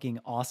actually fucking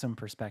awesome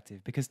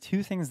perspective, because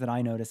two things that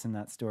I notice in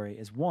that story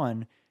is,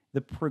 one,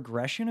 the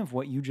progression of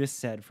what you just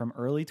said from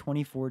early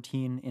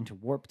 2014 into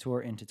Warped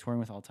Tour, into touring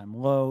with All Time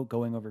Low,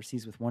 going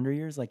overseas with Wonder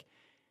Years, like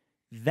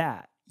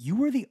that, you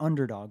were the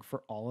underdog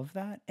for all of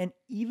that. And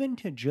even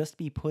to just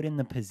be put in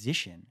the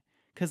position,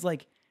 because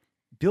like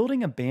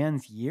building a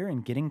band's year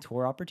and getting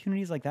tour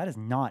opportunities like that is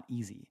not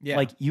easy. Yeah.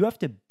 Like, you have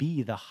to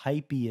be the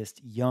hypiest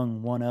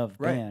young one of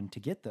band to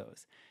get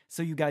those.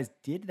 So you guys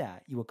did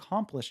that. You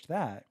accomplished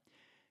that.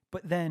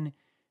 But then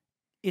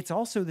it's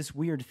also this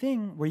weird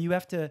thing where you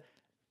have to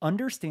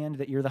understand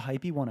that you're the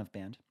hypey one of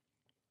band,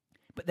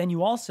 but then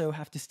you also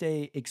have to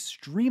stay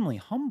extremely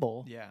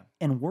humble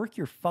and work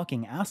your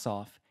fucking ass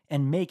off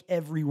and make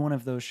every one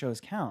of those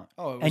shows count.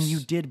 Oh, and you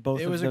did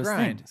both it of was those a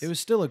grind. things. It was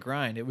still a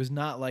grind. It was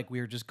not like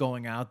we were just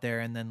going out there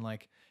and then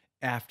like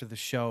after the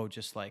show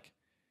just like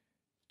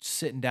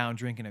sitting down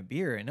drinking a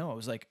beer. And no, it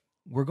was like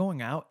we're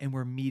going out and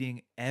we're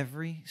meeting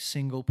every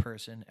single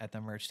person at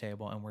the merch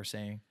table and we're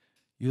saying,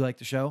 "You like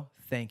the show?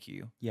 Thank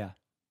you. Yeah.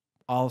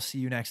 I'll see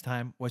you next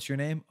time. What's your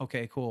name?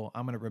 Okay, cool.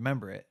 I'm gonna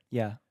remember it."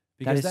 Yeah.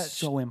 Because that is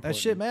so important. That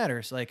shit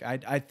matters. Like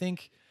I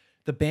think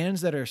the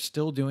bands that are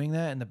still doing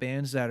that and the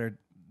bands that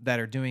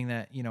are doing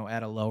that, you know,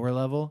 at a lower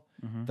level,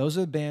 Mhm. those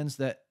are the bands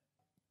that,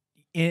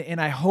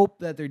 and I hope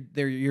that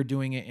you're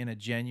doing it in a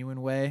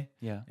genuine way,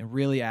 Yeah. and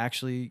really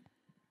actually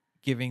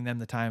giving them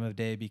the time of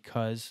day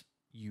because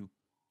you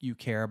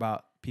care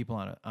about people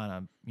on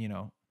a you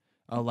know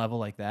a level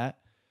like that.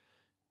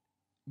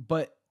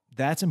 But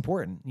that's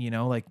important, you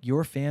know, like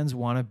your fans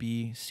want to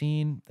be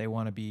seen, they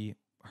want to be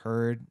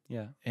heard,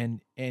 Yeah.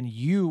 and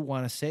you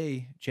want to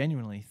say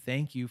genuinely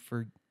thank you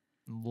for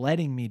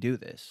letting me do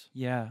this,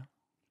 Yeah.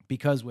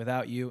 because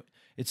without you,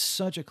 it's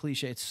such a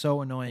cliche, it's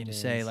so annoying It to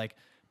say, is. like,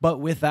 but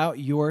without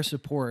your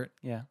support,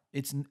 Yeah.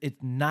 it's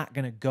not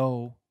gonna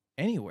go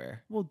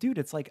anywhere. Well, dude,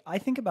 it's like I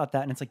think about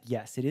that and it's like,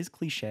 yes, it is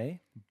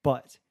cliche,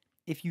 but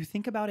if you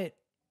think about it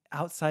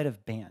outside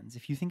of bands,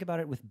 if you think about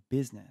it with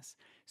business,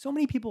 so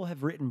many people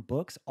have written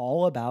books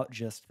all about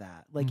just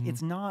that. Like Mhm.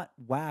 it's not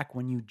whack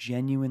when you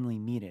genuinely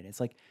meet it. It's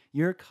like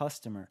you're a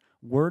customer,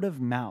 word of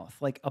mouth,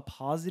 like a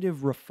positive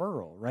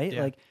referral, right?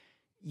 Yeah. Like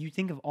you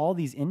think of all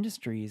these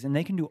industries and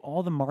they can do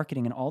all the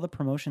marketing and all the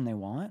promotion they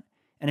want.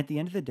 And at the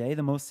end of the day,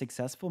 the most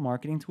successful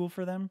marketing tool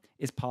for them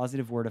is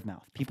positive word of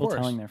mouth, people course.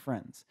 telling their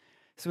friends.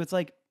 So it's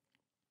like,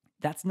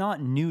 that's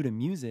not new to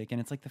music. And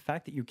it's like the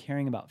fact that you're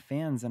caring about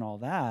fans and all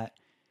that,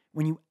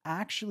 when you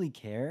actually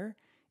care,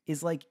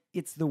 is like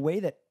it's the way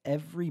that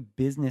every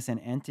business and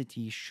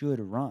entity should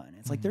run.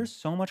 It's like Mhm. there's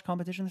so much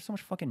competition, there's so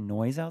much fucking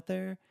noise out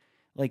there.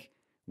 Like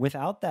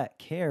without that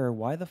care,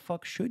 why the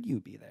fuck should you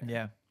be there?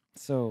 Yeah.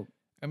 So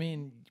I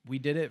mean, we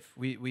did it.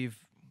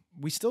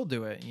 We still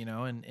do it, you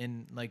know,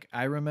 and like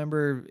I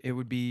remember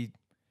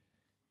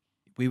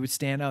we would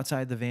stand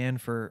outside the van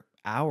for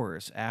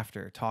hours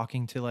after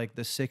talking to like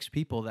the 6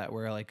 people that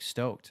were like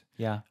stoked,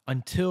 yeah,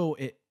 until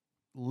it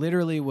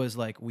literally was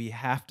like, we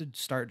have to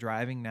start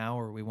driving now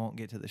or we won't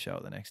get to the show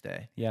the next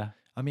day. yeah,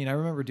 I mean, I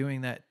remember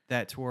doing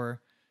that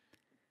tour,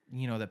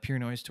 you know, that Pure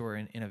Noise tour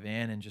in a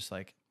van and just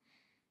like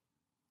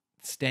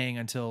staying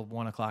until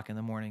 1 o'clock in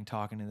the morning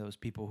talking to those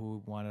people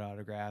who wanted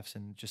autographs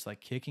and just like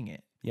kicking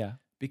it, yeah,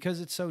 because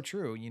it's so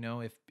true. You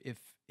know,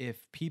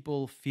 if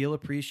people feel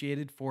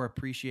appreciated for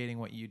appreciating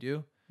what you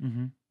do,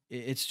 mm-hmm.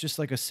 it's just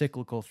like a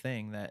cyclical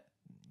thing that,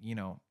 you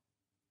know,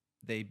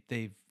 they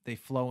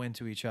flow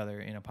into each other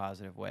in a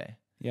positive way.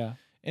 Yeah,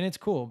 And it's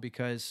cool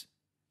because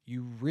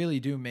you really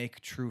do make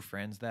true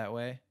friends that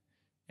way.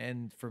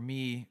 And for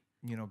me,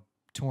 you know,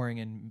 touring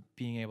and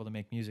being able to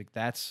make music,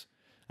 that's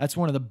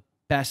one of the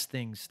best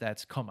things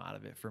that's come out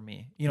of it for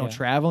me. You know, Yeah.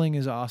 traveling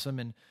is awesome,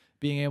 and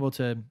being able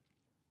to,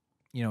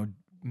 you know,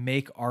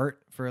 make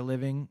art for a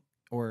living,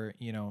 or,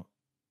 you know,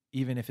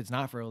 even if it's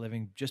not for a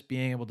living, just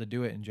being able to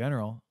do it in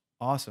general,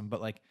 awesome. But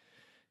like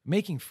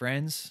making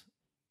friends,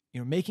 you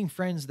know, making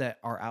friends that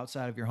are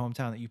outside of your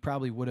hometown that you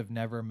probably would have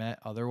never met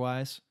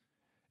otherwise,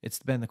 it's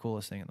been the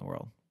coolest thing in the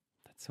world.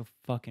 That's so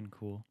fucking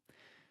cool.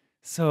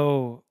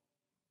 So,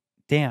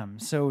 damn.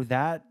 So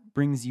that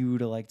brings you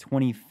to like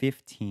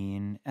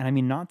 2015. And I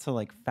mean, not to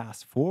like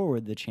fast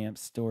forward the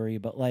Champs story,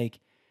 but like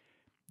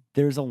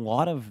there's a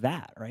lot of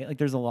that, right? Like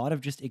there's a lot of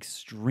just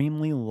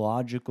extremely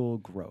logical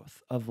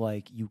growth of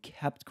like you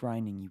kept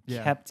grinding, you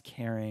Yeah. kept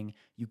caring,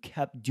 you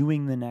kept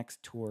doing the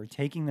next tour,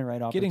 taking the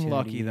right opportunities. Getting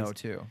lucky though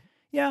too.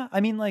 Yeah, I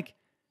mean, like,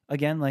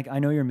 again, like I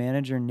know your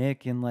manager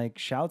Nick, and like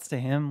shouts to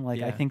him.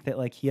 Like I Yeah. think that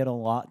like he had a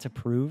lot to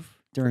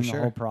prove during the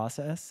sure. whole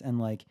process, and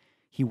like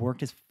he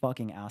worked his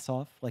fucking ass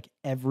off. Like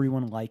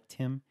everyone liked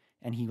him,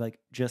 and he like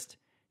just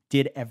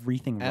did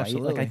everything right. Like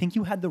Absolutely. I think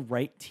you had the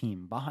right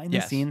team behind the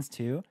Yes. scenes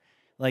too.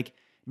 Like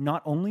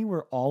not only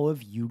were all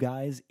of you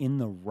guys in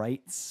the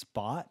right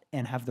spot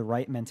and have the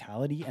right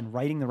mentality and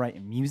writing the right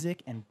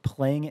music and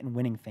playing it and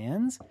winning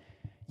fans,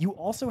 you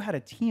also had a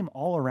team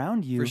all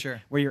around you For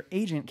sure. where your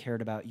agent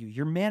cared about you,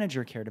 your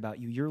manager cared about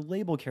you, your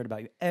label cared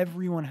about you.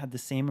 Everyone had the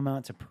same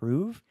amount to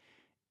prove.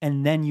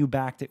 And then you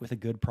backed it with a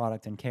good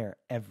product and care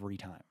every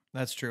time.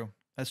 That's true.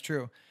 That's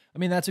true. I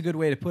mean, that's a good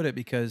way to put it,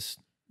 because,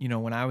 you know,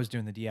 when I was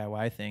doing the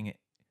DIY thing,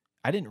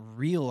 I didn't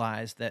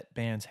realize that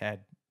bands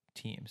had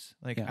teams.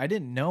 Like Yeah. I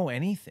didn't know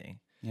anything.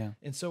 Yeah.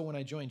 And so when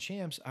I joined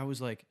Champs, I was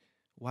like,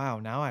 wow,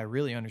 now I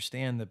really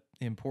understand the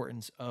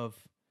importance of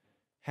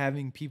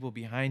having people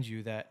behind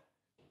you that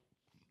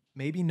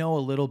maybe know a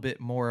little bit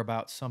more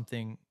about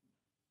something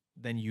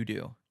than you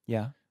do.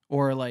 Yeah.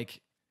 Or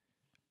like,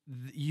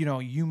 you know,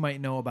 you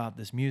might know about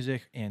this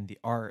music and the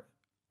art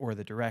or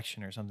the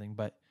direction or something,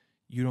 but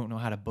you don't know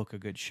how to book a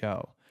good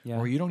show. Yeah.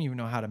 Or you don't even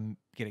know how to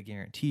get a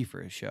guarantee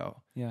for a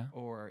show. Yeah.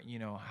 Or, you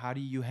know, how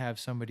do you have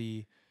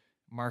somebody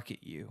market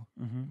you?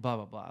 Mm-hmm. Blah,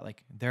 blah, blah.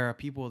 Like there are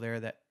people there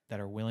that that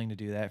are willing to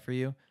do that for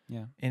you.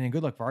 Yeah. And in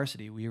Good Luck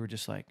Varsity, we were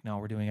just like, no,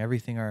 we're doing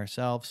everything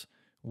ourselves.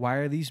 Why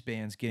are these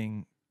bands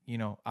getting, you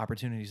know,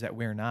 opportunities that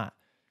we're not?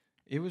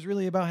 It was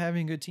really about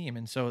having a good team.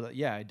 And so,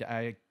 yeah,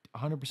 I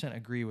 100%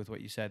 agree with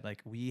what you said.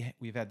 Like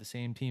we've had the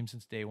same team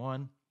since day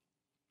one,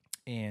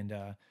 and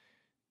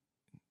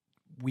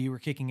we were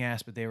kicking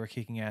ass, but they were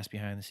kicking ass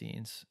behind the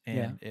scenes.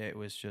 And it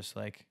was just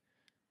like,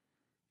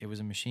 it was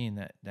a machine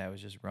that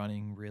was just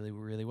running really,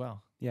 really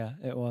well. Yeah,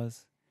 it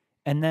was.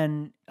 And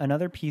then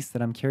another piece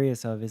that I'm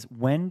curious of is,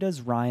 when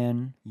does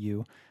Ryan,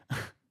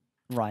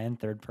 Ryan,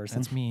 third person.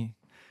 That's me.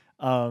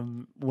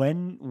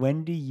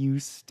 When do you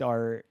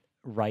start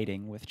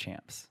writing with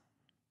Champs?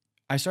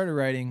 I started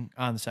writing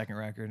on the second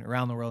record,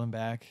 Around the World and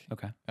Back.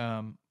 Okay.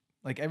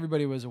 Like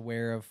everybody was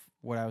aware of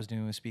what I was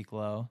doing with Speak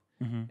Low,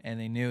 and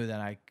they knew that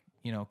I,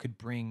 you know, could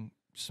bring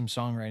some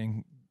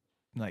songwriting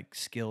like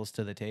skills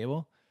to the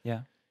table.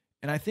 Yeah.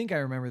 And I think I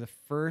remember the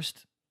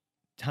first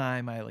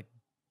time I like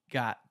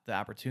got the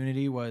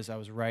opportunity was I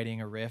was writing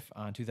a riff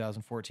on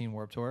 2014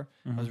 Warped Tour.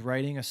 I was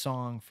writing a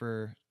song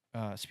for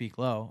Speak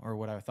Low, or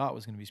what I thought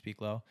was going to be Speak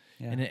Low,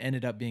 and it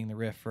ended up being the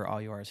riff for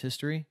All You Are Is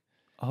History.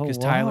 Oh, because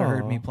Tyler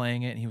heard me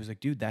playing it, and he was like,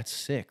 "Dude, that's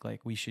sick!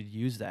 Like, we should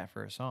use that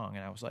for a song."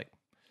 And I was like,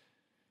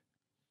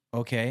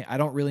 "Okay, I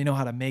don't really know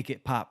how to make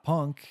it pop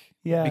punk,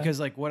 because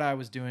like what I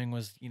was doing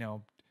was, you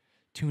know,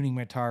 tuning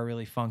my guitar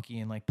really funky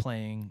and like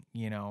playing,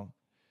 you know,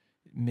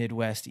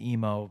 Midwest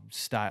emo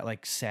style,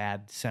 like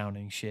sad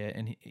sounding shit."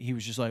 And he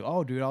was just like,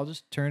 "Oh, dude, I'll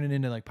just turn it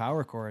into like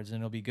power chords and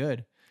it'll be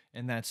good."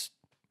 And that's,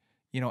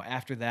 you know,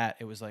 after that,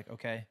 it was like,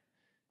 okay,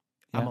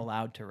 I'm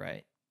allowed to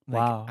write. Like,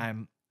 wow.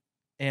 I'm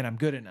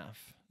good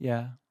enough.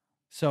 Yeah.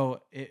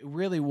 So it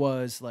really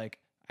was like,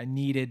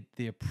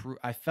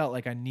 I felt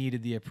like I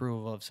needed the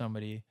approval of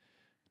somebody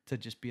to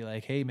just be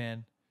like, "Hey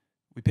man,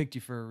 we picked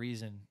you for a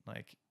reason.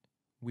 Like,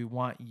 we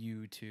want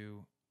you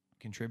to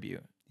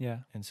contribute." Yeah.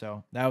 And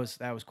so that was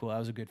cool. That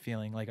was a good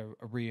feeling, like a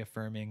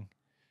reaffirming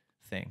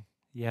thing.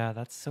 Yeah,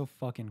 that's so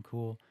fucking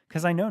cool.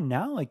 Because I know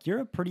now, like, you're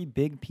a pretty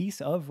big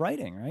piece of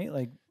writing, right?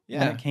 Like,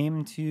 when it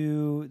came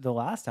to the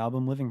last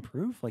album, Living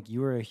Proof, like,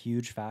 you were a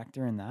huge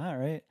factor in that,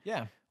 right?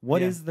 Yeah.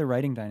 What is the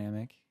writing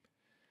dynamic?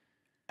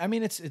 I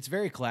mean, it's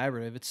very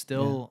collaborative. It's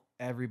still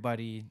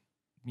everybody,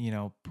 you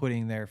know,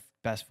 putting their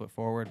best foot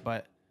forward.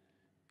 But,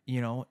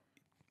 you know,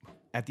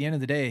 at the end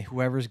of the day,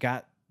 whoever's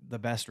got the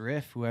best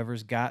riff,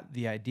 whoever's got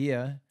the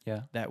idea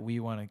that we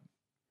want to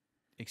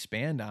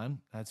expand on,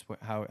 that's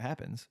how it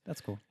happens.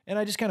 That's cool. And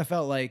I just kind of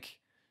felt like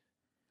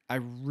I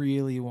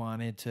really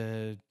wanted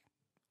to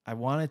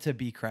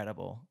be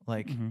credible.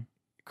 Like,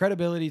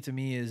 credibility to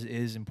me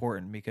is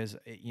important, because,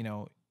 you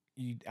know,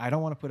 I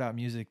don't want to put out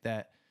music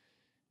that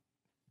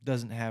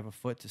doesn't have a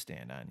foot to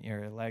stand on,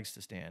 or legs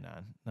to stand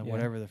on,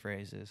 whatever the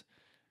phrase is.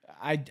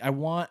 I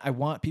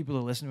want people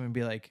to listen to it and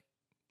be like,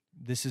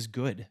 "This is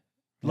good."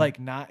 Like,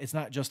 it's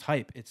not just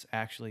hype, it's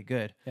actually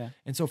good. Yeah.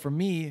 And so for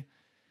me,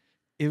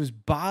 it was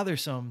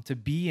bothersome to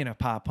be in a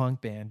pop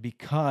punk band,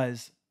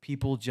 because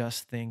people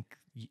just think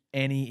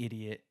any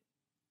idiot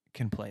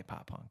can play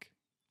pop punk.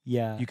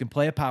 Yeah. You can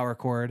play a power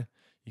chord,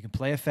 you can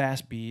play a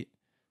fast beat.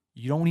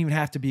 You don't even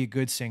have to be a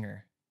good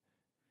singer.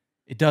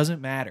 It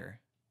doesn't matter.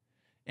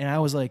 And I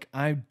was like,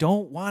 I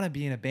don't want to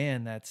be in a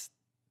band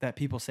that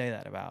people say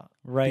that about.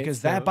 Right.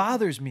 Because that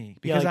bothers me.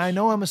 Because like, I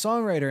know I'm a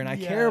songwriter and I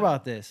care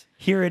about this.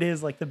 Here it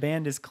is, like, the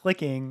band is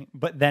clicking,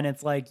 but then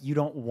it's like you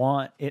don't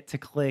want it to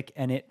click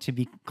and it to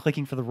be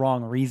clicking for the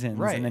wrong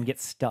reasons, and then get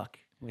stuck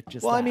with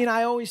just I mean,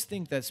 I always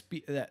think that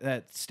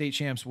that State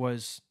Champs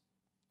was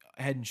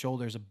head and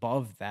shoulders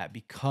above that,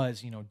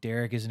 because, you know,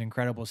 Derek is an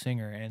incredible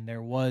singer and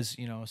there was,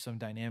 you know, some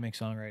dynamic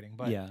songwriting.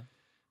 But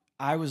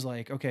I was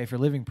like, okay, for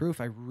Living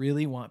Proof, I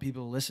really want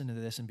people to listen to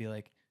this and be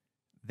like,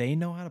 they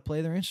know how to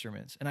play their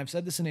instruments. And I've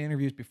said this in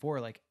interviews before,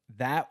 like,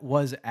 that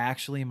was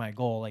actually my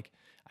goal. Like,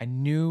 I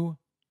knew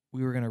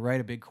we were going to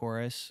write a big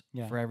chorus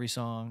for every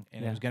song,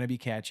 and it was going to be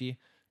catchy,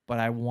 but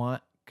I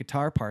want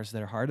guitar parts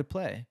that are hard to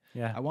play.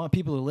 Yeah. I want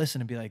people to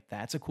listen and be like,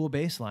 that's a cool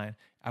bass line.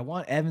 I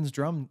want Evan's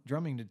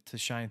drumming to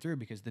shine through,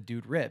 because the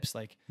dude rips.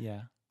 Like,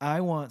 I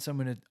want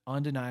someone to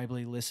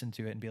undeniably listen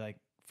to it and be like,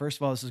 first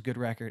of all, this is a good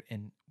record,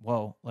 and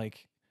whoa,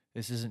 like,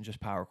 this isn't just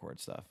power chord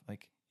stuff.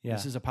 Like,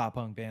 this is a pop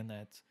punk band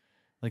that's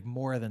like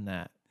more than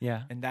that.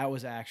 Yeah. And that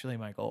was actually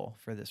my goal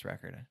for this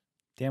record.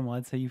 Damn, well,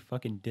 that's how you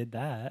fucking did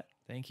that.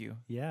 Thank you.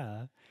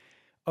 Yeah.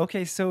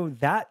 Okay, so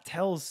that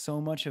tells so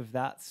much of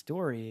that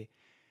story.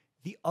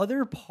 The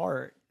other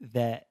part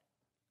that,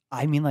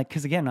 I mean, like,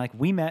 because again, like,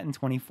 we met in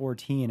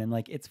 2014, and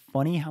like, it's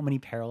funny how many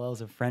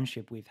parallels of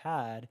friendship we've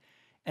had.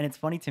 And it's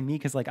funny to me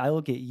because, like, I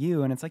look at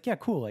you and it's like, yeah,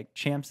 cool. Like,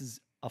 Champs is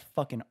a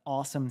fucking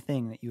awesome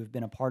thing that you have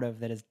been a part of,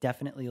 that has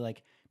definitely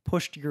like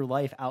pushed your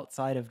life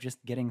outside of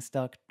just getting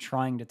stuck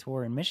trying to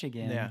tour in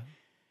Michigan. Yeah.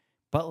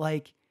 But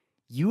like,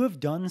 you have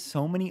done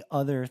so many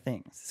other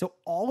things. So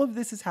all of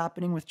this is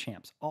happening with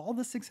Champs. All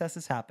the success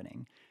is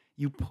happening.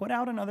 You put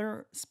out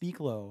another Speak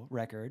Low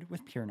record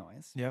with Pure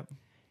Noise. Yep.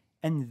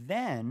 And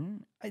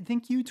then I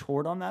think you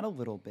toured on that a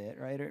little bit,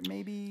 right? Or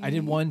maybe I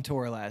did one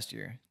tour last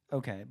year.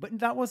 Okay, but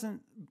that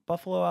wasn't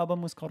Buffalo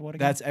album was called what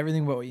again? That's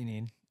Everything But What You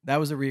Need. That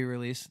was a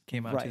re-release.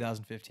 Came out Right.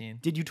 2015.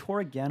 Did you tour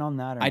again on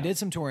that? Or I no? did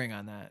some touring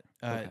on that.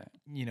 Okay.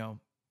 You know,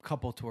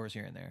 couple tours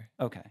here and there,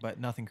 Okay. but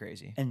nothing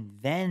crazy. And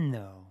then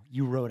though,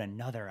 you wrote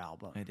another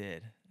album. I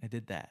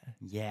did that.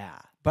 Yeah.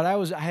 But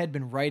I had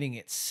been writing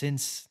it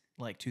since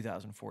like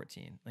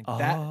 2014. Like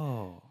that.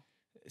 Oh.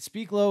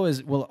 Speak Low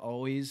will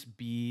always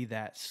be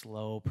that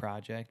slow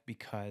project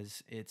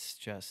because it's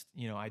just,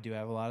 you know, I do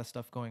have a lot of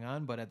stuff going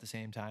on, but at the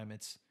same time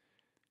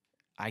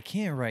I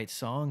can't write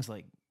songs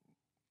like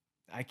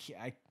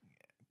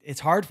it's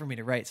hard for me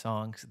to write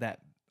songs that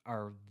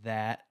are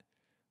that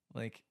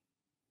like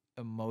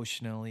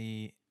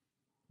emotionally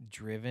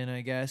driven,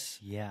 I guess.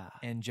 Yeah.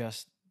 And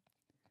just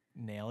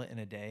nail it in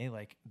a day.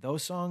 Like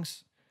those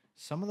songs,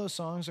 some of those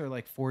songs are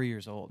like 4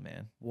 years old,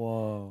 man.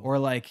 Whoa. Or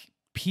like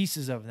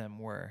pieces of them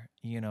were,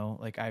 you know,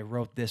 like I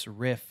wrote this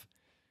riff,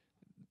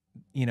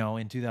 you know,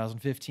 in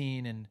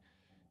 2015 and,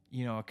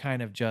 you know,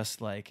 kind of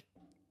just like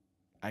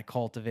I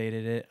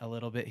cultivated it a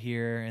little bit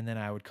here and then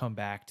I would come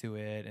back to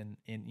it. And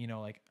you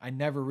know, like I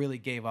never really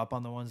gave up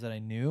on the ones that I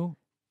knew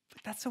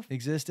But that's so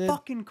existed.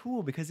 fucking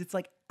cool because it's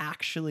like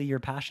actually your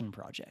passion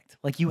project.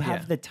 Like you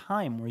have the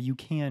time where you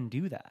can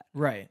do that.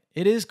 Right.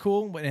 It is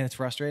cool, but and it's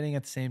frustrating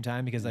at the same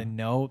time because I Yeah.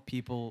 know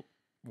people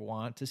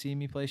want to see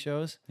me play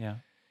shows. Yeah.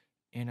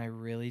 And I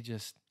really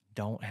just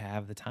don't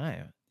have the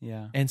time.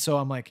 Yeah. And so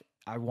I'm like,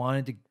 I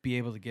wanted to be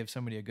able to give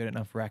somebody a good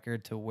enough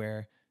record to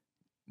where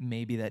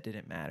maybe that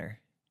didn't matter.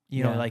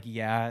 You know, Yeah. like,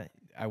 yeah,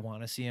 I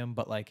want to see them,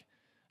 but like,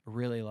 I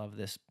really love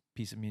this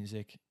piece of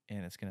music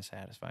and it's going to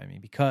satisfy me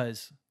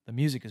because the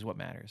music is what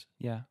matters.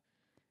 Yeah.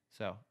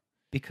 So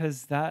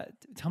Because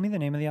tell me the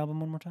name of the album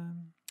one more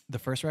time. the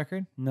first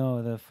record,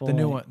 No, the full the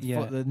new one, length-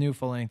 Yeah. the new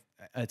full length,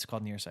 it's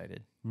called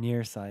Nearsighted.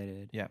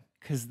 Nearsighted. Yeah.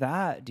 Cause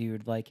that,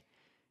 dude, like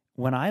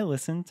when I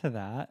listened to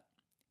that,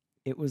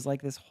 it was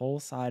like this whole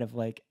side of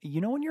like, you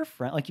know, when you're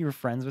you're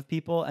friends with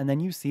people and then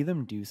you see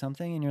them do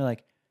something and you're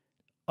like,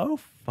 oh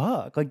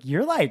fuck, like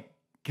you're like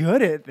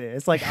good at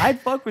this. Like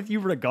I'd fuck with you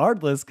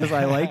regardless because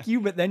I like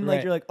you, but then like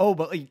Right. you're like, oh,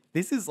 but like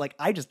this is like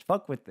I just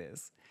fuck with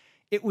this.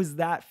 It was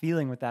that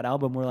feeling with that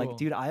album where Cool. like,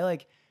 dude, I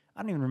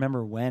don't even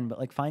remember when, but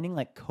like finding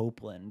like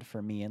Copeland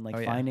for me and like Oh,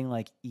 yeah. finding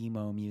like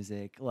emo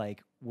music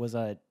like was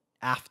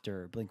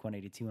after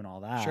Blink-182 and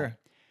all that. Sure.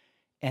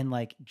 And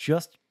like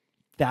just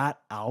that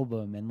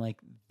album and like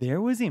there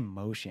was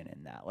emotion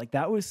in that. Like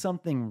that was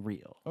something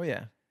real. Oh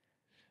yeah.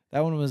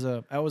 That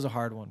was a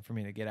hard one for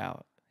me to get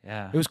out.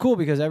 Yeah. It was cool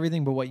because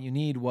Everything But What You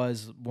Need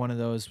was one of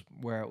those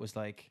where it was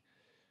like,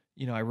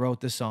 you know, I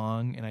wrote the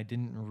song and I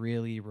didn't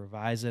really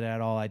revise it at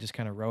all. I just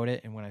kind of wrote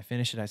it. And when I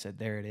finished it, I said,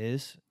 there it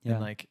is. Yeah.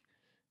 And like,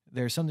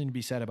 there's something to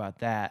be said about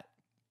that.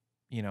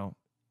 You know,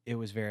 it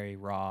was very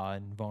raw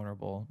and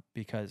vulnerable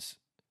because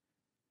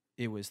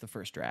it was the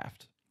first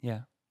draft.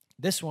 Yeah.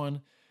 This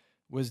one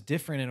was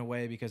different in a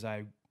way because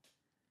I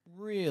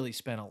really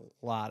spent a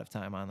lot of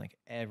time on like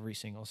every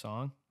single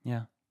song.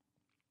 Yeah.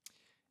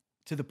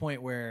 To the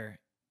point where,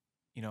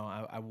 you know,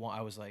 I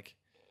was like,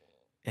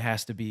 it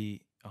has to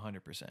be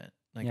 100%.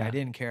 Like Yeah. I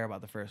didn't care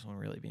about the first one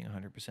really being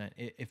 100%.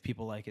 If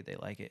people like it, they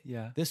like it.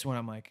 Yeah. This one,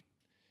 I'm like,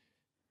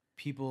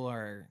 people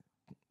are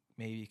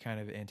maybe kind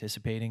of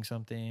anticipating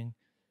something,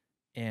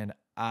 and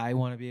I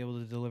want to be able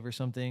to deliver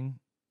something.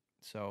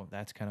 So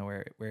that's kind of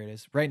where it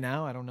is right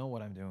now. I don't know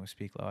what I'm doing with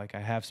Speak Low. Like I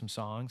have some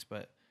songs,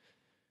 but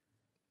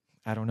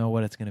I don't know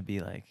what it's gonna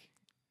be like.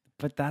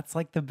 But that's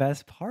like the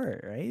best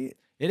part, right?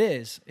 It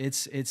is.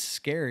 It's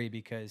scary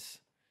because,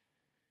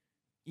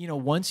 you know,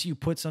 once you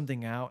put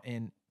something out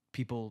and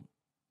people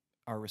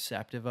are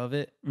receptive of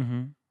it,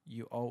 Mm-hmm.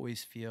 you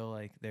always feel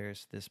like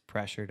there's this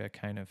pressure to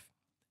kind of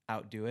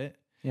outdo it.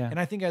 Yeah. And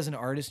I think as an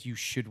artist, you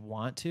should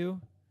want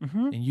to,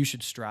 Mm-hmm. and you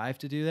should strive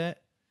to do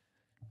that.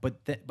 But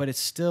it's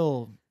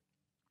still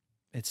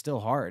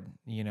hard,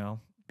 you know,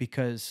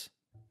 because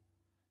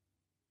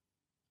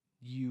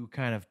you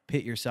kind of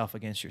pit yourself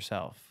against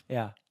yourself.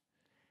 Yeah.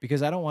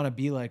 Because I don't want to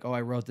be like, oh,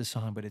 I wrote this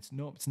song, but it's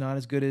not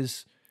as good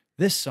as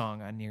this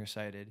song on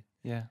Nearsighted.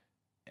 Yeah.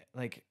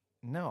 Like,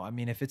 no, I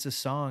mean, if it's a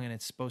song and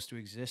it's supposed to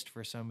exist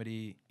for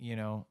somebody, you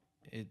know,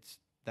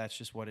 that's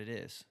just what it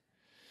is.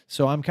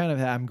 So I'm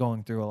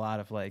going through a lot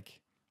of like,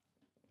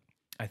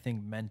 I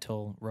think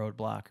mental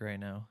roadblock right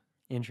now.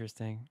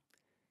 Interesting.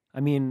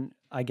 I mean,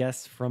 I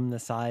guess from the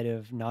side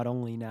of not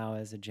only now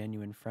as a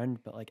genuine friend,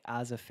 but like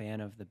as a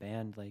fan of the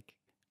band, like,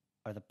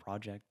 or the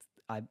project,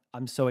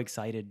 I'm so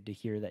excited to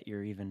hear that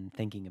you're even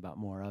thinking about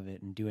more of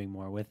it and doing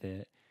more with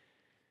it.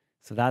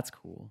 So that's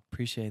cool.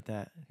 Appreciate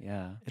that.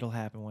 Yeah. It'll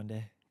happen one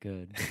day.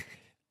 Good.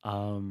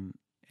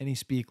 Any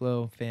Speak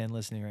Low fan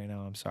listening right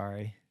now, I'm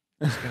sorry.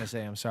 I'm just going to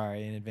say I'm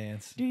sorry in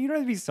advance. Dude, you don't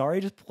have to be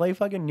sorry. Just play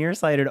fucking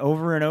Nearsighted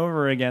over and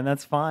over again.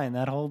 That's fine.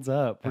 That holds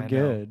up. We're I know.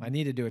 good. I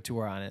need to do a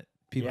tour on it.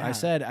 People, Yeah.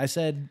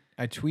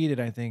 I tweeted,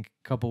 I think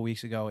a couple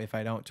weeks ago, if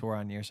I don't tour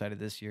on Nearsighted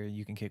this year,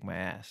 you can kick my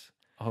ass.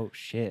 Oh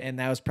shit. And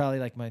that was probably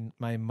like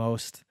my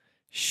most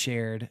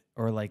shared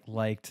or like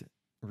liked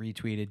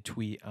retweeted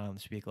tweet on the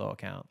Speak Low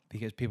account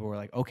because people were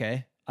like,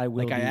 okay, I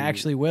will. like I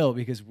actually will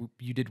because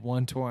you did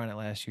one tour on it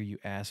last year, you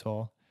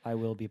asshole. I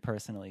will be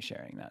personally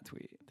sharing that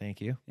tweet.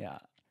 Thank you. Yeah.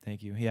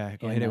 Thank you. Yeah,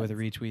 go And hit it with a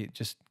retweet.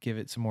 Just give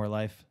it some more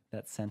life.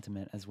 That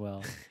sentiment as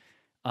well.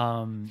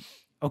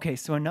 Okay,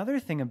 so another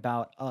thing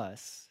about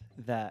us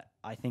that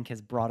I think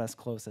has brought us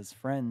close as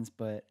friends,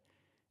 but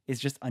is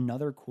just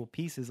another cool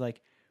piece is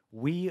like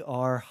we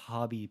are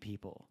hobby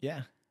people.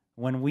 Yeah.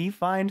 When we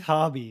find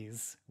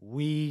hobbies,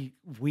 we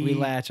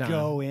latch on.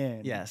 go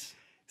in. Yes.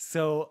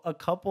 So a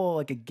couple,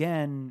 like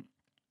again,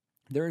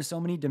 there are so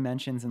many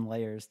dimensions and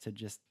layers to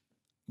just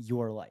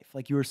your life.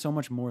 Like you are so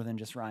much more than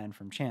just Ryan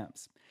from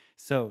Champs.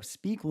 So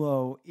Speak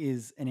Low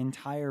is an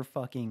entire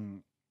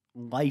fucking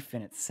life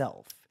in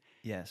itself.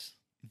 Yes.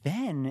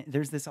 Then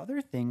there's this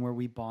other thing where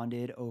we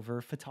bonded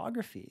over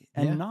photography,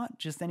 and Yeah. not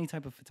just any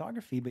type of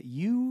photography, but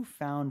you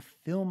found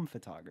film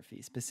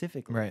photography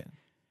specifically. Right.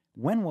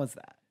 When was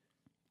that?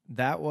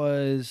 That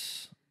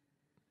was,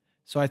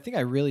 so I think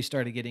I really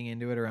started getting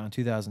into it around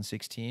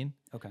 2016.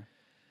 Okay.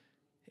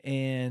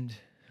 And,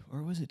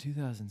 or was it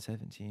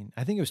 2017?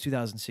 I think it was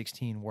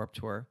 2016 Warped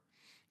Tour.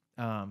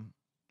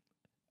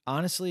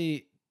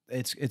 Honestly,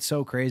 it's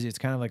so crazy. It's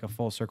kind of like a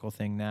full circle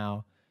thing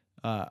now.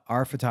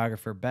 Our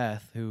photographer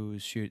Beth, who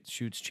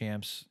shoots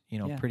Champs,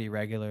 Yeah. pretty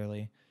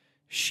regularly,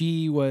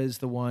 she was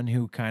the one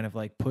who kind of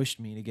like pushed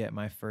me to get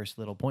my first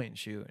little point and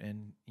shoot,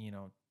 and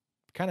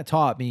kind of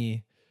taught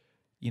me,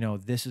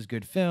 this is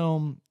good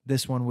film.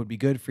 This one would be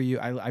good for you.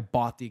 I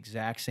bought the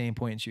exact same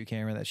point and shoot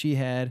camera that she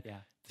had, Yeah.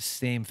 the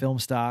same film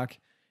stock,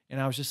 and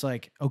I was just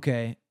like,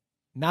 okay.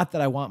 Not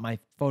that I want my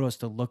photos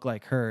to look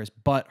like hers,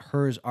 but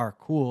hers are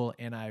cool,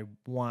 and I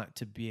want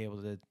to be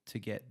able to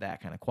get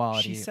that kind of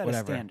quality. She set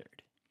whatever. a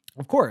standard.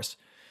 Of course.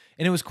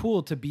 And it was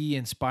cool to be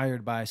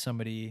inspired by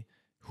somebody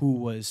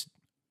who is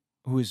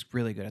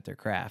really good at their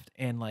craft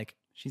and like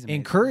She's amazing.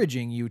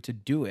 encouraging you to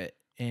do it.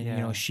 And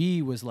Yeah.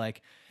 she was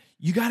like,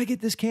 you got to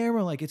get this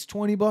camera. Like it's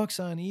 $20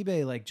 on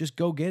eBay. Like just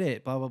go get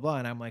it, blah, blah, blah.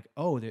 And I'm like,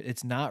 oh,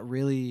 it's not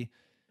really,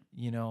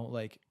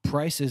 like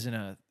price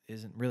isn't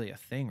really a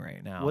thing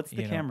right now. What's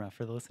the camera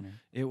for the listener?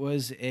 It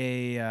was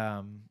a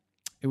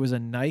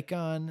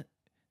Nikon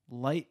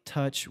Light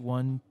Touch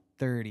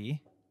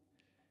 130.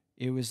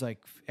 It was like,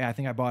 I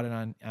think I bought it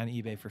on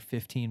eBay for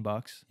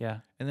 $15. Yeah.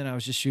 And then I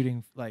was just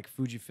shooting like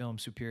Fujifilm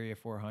Superia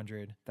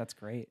 400. That's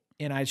great.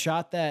 And I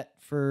shot that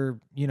for,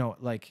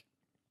 like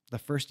the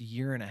first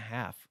year and a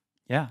half.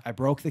 Yeah. I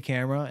broke the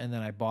camera and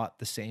then I bought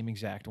the same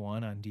exact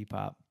one on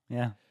Depop.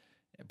 Yeah.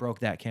 I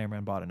broke that camera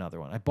and bought another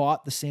one. I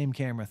bought the same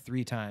camera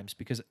 3 times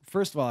because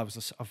first of all, I was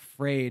just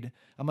afraid.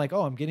 I'm like,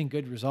 oh, I'm getting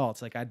good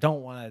results. Like I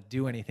don't want to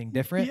do anything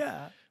different.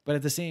 Yeah. But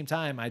at the same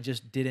time, I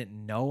just didn't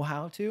know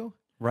how to.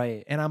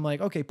 Right. And I'm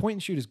like, okay, point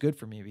and shoot is good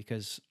for me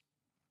because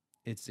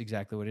it's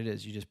exactly what it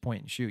is. You just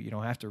point and shoot. You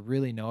don't have to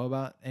really know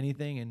about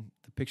anything. And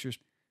the pictures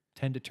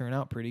tend to turn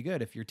out pretty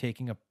good if you're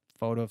taking a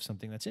photo of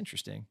something that's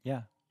interesting.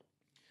 Yeah.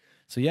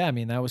 So yeah, I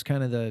mean, that was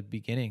kind of the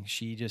beginning.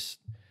 She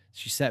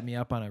set me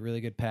up on a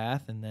really good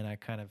path. And then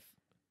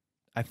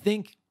I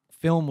think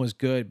film was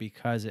good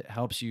because it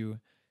helps you,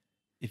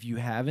 if you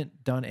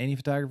haven't done any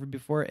photography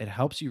before, it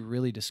helps you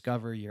really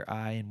discover your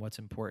eye and what's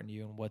important to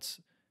you and what's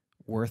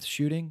worth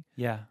shooting.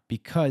 Yeah.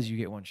 Because you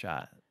get one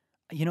shot.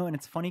 And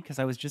it's funny because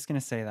I was just going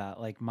to say that.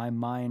 Like, my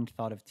mind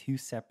thought of 2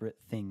 separate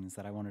things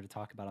that I wanted to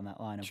talk about on that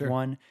line. Of Sure.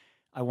 One,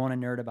 I want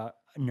to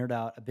nerd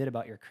out a bit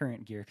about your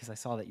current gear because I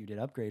saw that you did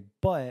upgrade.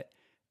 But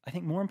I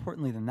think more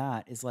importantly than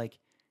that is like,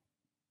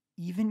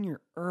 even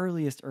your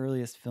earliest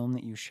film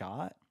that you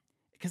shot.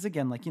 Because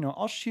again, like,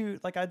 I'll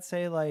shoot, like, I'd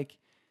say like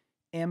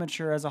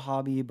amateur as a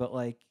hobby, but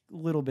like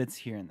little bits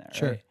here and there.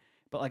 Sure. Right?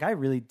 But like, I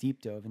really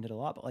deep dove and did a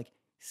lot. But like,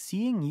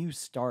 seeing you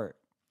start,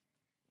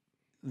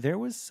 there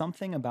was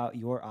something about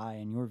your eye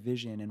and your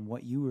vision and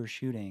what you were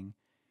shooting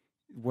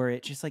where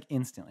it just like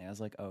instantly, I was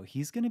like, oh,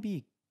 he's going to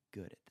be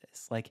good at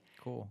this. Like,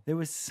 Cool. there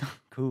was so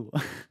cool.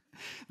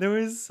 There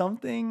was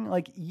something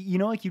like,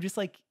 like you just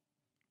like,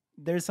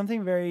 there's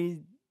something very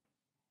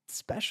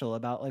special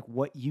about like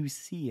what you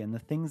see and the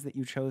things that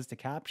you chose to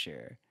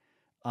capture.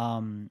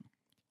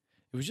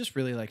 It was just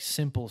really like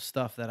simple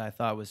stuff that I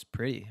thought was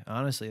pretty.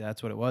 Honestly,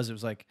 that's what it was. It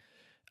was like,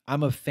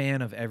 I'm a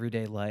fan of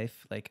everyday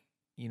life. Like,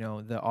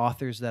 the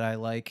authors that I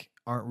like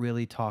aren't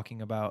really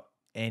talking about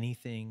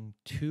anything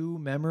too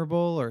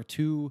memorable or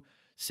too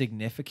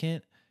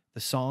significant. The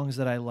songs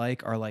that I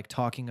like are like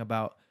talking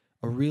about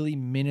a really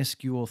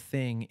minuscule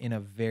thing in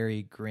a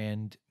very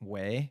grand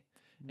way.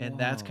 And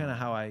that's kind of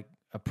how I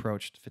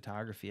approached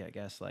photography, I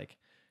guess. Like,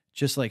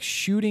 just like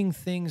shooting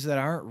things that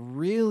aren't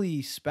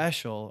really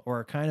special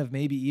or kind of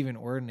maybe even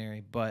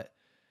ordinary, but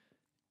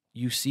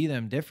you see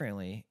them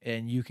differently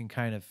and you can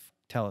kind of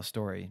tell a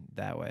story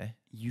that way.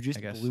 You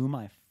just blew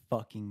my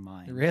fucking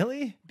mind.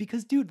 Really?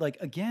 Because dude, like,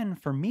 again,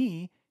 for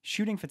me,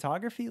 shooting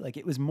photography, like,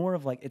 it was more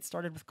of like, it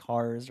started with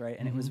cars, right?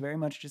 And it was very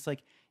much just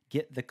like,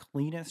 get the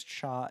cleanest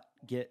shot,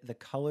 get the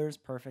colors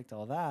perfect,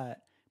 all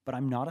that. But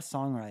I'm not a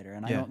songwriter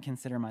and I don't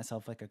consider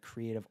myself like a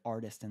creative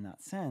artist in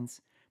that sense.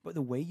 But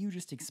the way you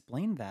just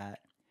explained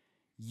that,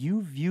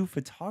 you view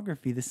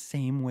photography the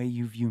same way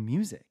you view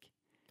music.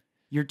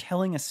 You're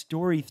telling a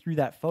story through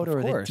that photo,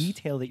 or the course.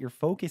 detail that you're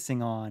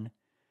focusing on.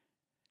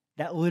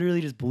 That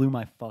literally just blew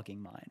my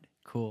fucking mind.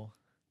 Cool.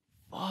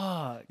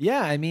 Fuck.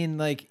 Yeah, I mean,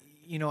 like,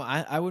 you know,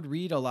 I would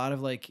read a lot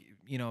of, like,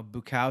 you know,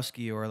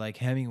 Bukowski or like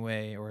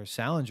Hemingway or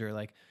Salinger,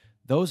 like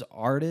those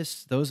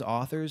artists, those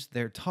authors,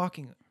 they're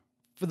talking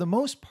for the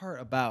most part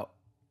about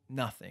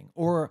nothing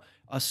or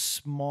a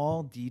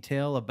small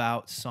detail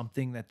about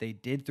something that they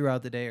did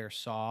throughout the day or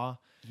saw,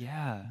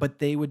 Yeah. but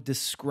they would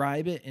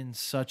describe it in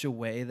such a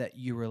way that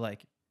you were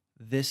like,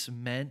 this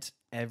meant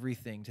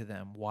everything to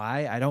them.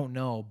 Why? I don't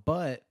know,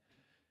 but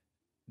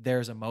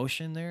there's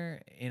emotion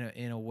there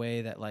in a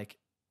way that, like,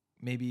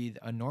 maybe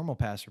a normal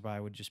passerby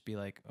would just be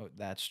like, oh,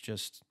 that's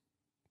just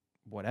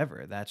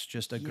whatever. That's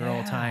just a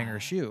girl tying her Yeah.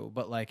 shoe.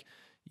 But, like,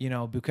 you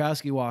know,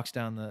 Bukowski walks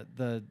down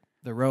the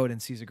road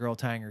and sees a girl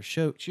tying her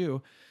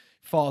shoe,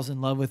 falls in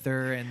love with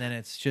her, and then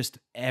it's just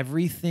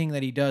everything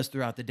that he does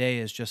throughout the day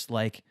is just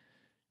like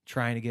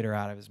trying to get her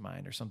out of his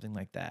mind or something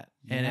like that.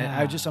 And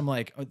Yeah. I'm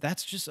like, oh,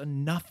 that's just a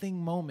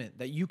nothing moment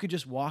that you could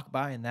just walk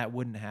by and that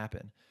wouldn't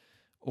happen.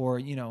 Or,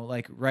 you know,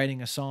 like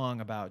writing a song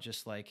about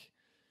just like,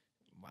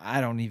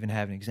 I don't even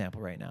have an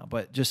example right now,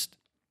 but just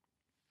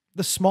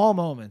the small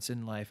moments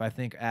in life, I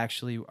think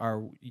actually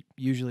are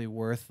usually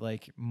worth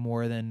like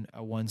more than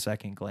a 1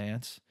 second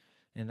glance.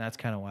 And that's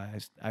kind of why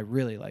I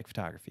really like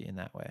photography in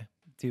that way.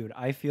 Dude,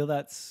 I feel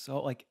that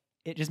so, like,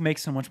 it just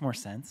makes so much more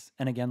sense.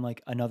 And again,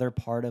 like, another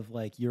part of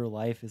like your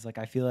life is like,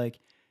 I feel like,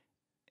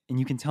 and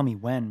you can tell me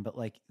when, but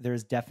like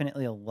there's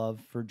definitely a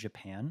love for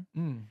Japan.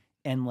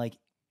 And like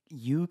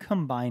you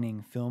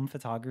combining film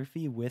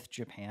photography with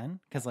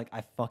Japan, because like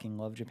I fucking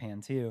love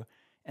Japan too.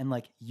 And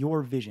like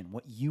your vision,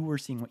 what you were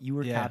seeing, what you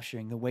were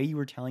capturing, the way you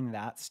were telling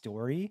that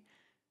story,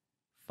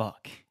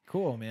 fuck.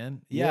 Cool,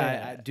 man.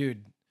 Yeah,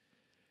 dude.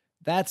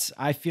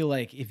 I feel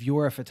like if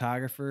you're a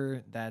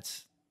photographer,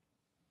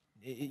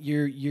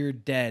 you're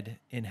dead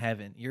in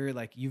heaven. You're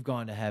like, you've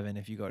gone to heaven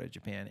if you go to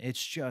Japan.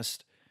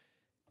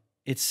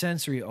 It's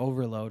sensory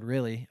overload,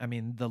 really. I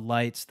mean, the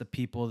lights, the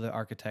people, the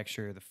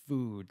architecture, the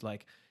food,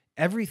 like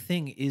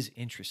everything is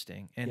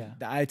interesting. And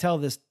I tell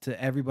this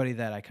to everybody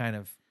that I kind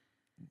of,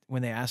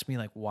 when they ask me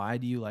like, why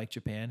do you like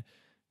Japan?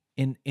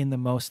 In the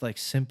most like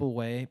simple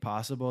way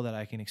possible that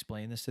I can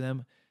explain this to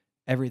them,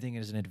 everything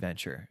is an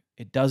adventure.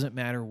 It doesn't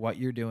matter what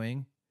you're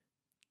doing.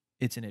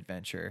 It's an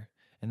adventure.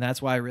 And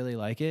that's why I really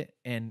like it.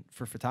 And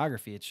for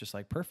photography, it's just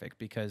like perfect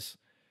because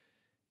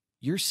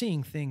you're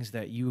seeing things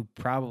that you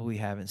probably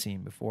haven't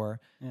seen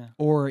before. Yeah.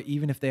 Or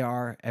even if they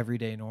are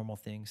everyday normal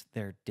things,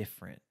 they're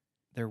different.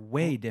 They're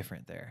way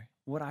different there.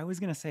 What I was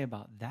going to say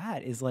about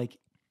that is like,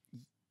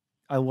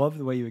 I love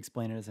the way you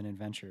explain it as an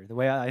adventure. The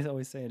way I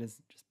always say it is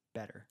just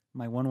better.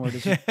 My one word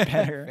is just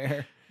better.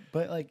 Fair.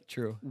 But like,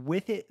 true.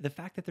 With it, the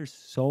fact that there's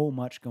so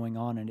much going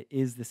on and it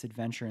is this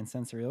adventure and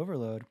sensory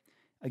overload,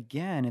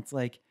 again, it's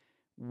like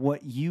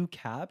what you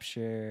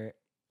capture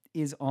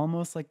is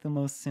almost like the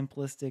most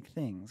simplistic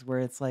things where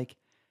it's like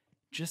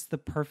just the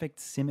perfect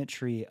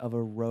symmetry of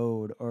a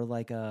road or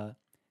like a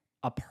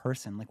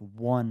person, like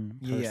one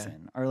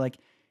person, or like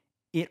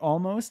it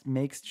almost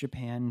makes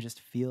Japan just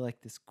feel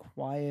like this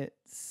quiet,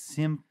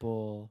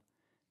 simple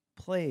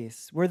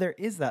place where there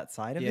is that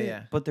side of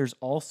it, but there's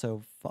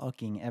also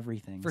fucking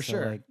everything. For so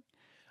sure. Like,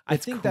 I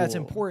think that's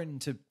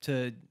important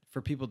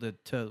for people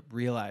to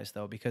realize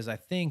though, because I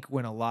think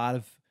when a lot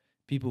of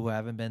people who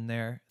haven't been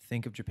there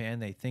think of Japan,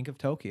 they think of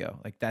Tokyo.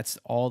 Like that's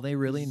all they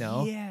really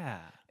know. Yeah.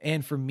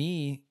 And for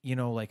me, you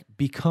know, like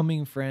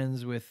becoming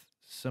friends with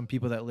some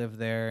people that live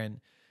there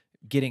and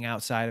getting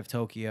outside of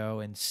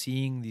Tokyo and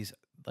seeing these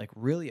like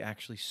really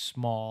actually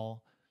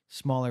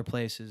smaller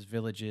places,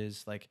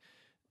 villages, like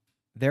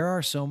there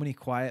are so many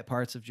quiet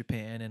parts of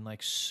Japan and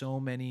like so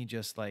many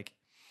just like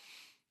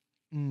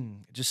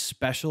just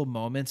special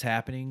moments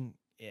happening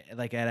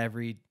like at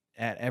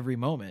every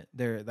moment.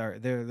 There are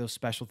those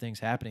special things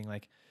happening.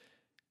 Like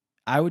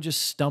I would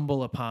just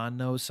stumble upon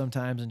those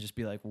sometimes and just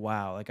be like,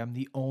 wow, like I'm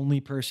the only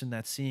person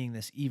that's seeing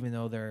this, even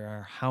though there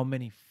are how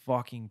many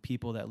fucking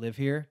people that live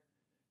here.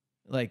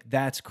 Like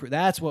that's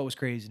what was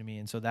crazy to me.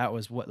 And so that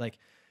was what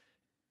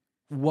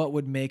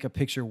would make a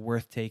picture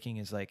worth taking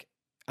is like,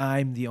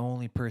 I'm the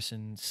only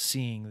person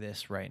seeing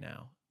this right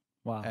now.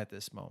 Wow. At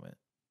this moment.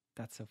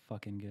 That's so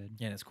fucking good.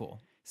 And it's cool.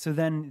 So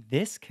then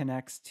this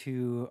connects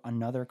to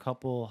another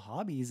couple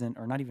hobbies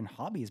or not even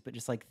hobbies, but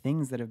just like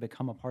things that have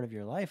become a part of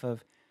your life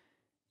of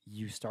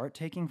you start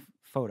taking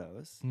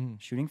photos,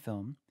 shooting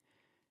film.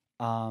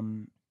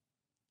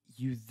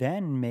 You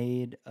then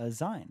made a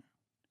zine.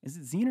 Is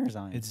it zine or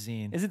zine? It's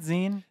zine. Is it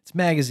zine? It's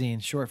magazine,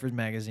 short for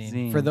magazine.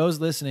 Zine. For those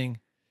listening,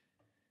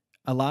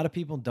 a lot of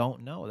people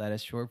don't know that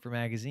it's short for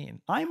magazine.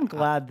 I'm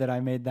glad that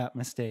I made that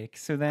mistake.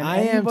 So then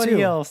I am anybody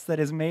too. else that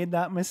has made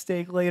that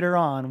mistake later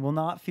on will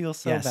not feel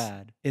so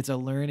bad. It's a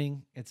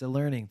learning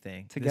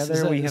thing.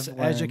 Together we have this is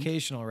learned.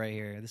 Educational right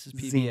here. This is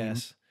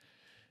PBS.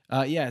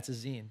 Yeah, it's a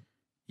zine.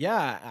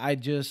 Yeah, I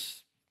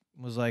just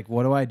was like,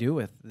 what do I do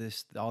with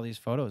all these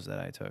photos that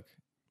I took?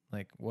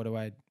 Like, what do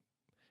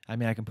I I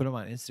mean, I can put them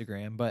on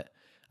Instagram, but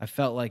I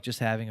felt like just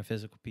having a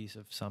physical piece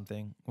of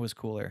something was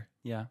cooler.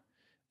 Yeah.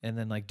 And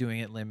then like doing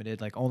it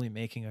limited, like only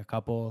making a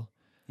couple.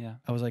 Yeah.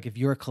 I was like, if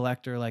you're a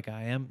collector like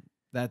I am,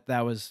 that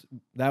was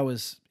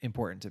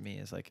important to me,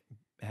 is like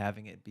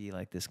having it be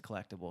like this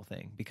collectible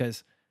thing,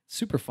 because it's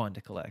super fun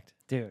to collect.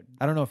 Dude,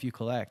 I don't know if you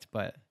collect,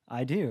 but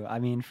I do. I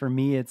mean, for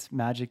me, it's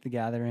Magic the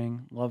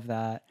Gathering. Love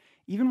that.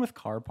 Even with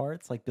car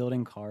parts, like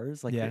building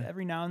cars, like Yeah.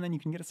 every now and then you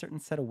can get a certain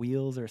set of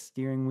wheels or a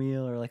steering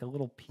wheel or like a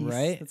little piece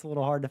Right. that's a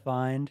little hard to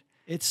find.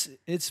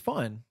 it's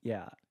fun.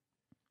 Yeah.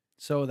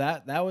 So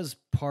that was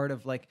part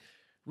of like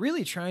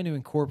really trying to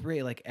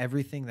incorporate like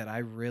everything that I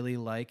really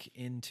like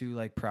into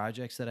like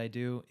projects that I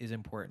do is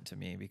important to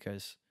me,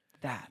 because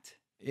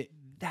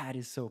That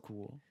is so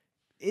cool.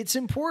 it's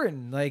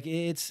important. Like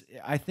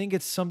I think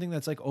it's something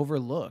that's like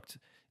overlooked.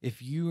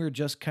 If you are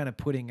just kind of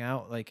putting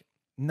out, like,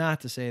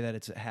 not to say that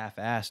it's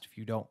half-assed if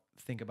you don't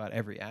think about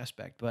every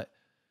aspect, but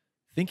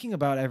thinking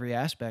about every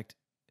aspect,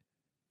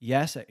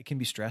 yes, it can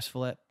be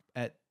stressful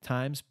at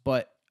times,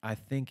 but I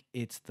think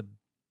it's the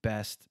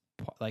best,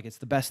 like it's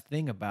the best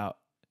thing about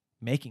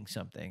making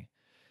something,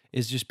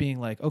 is just being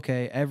like,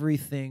 okay, every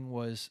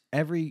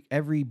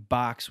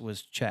box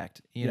was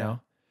checked, you Yeah. know?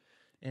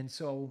 And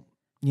so,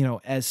 you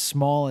know, as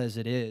small as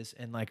it is,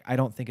 and like, I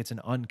don't think it's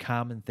an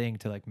uncommon thing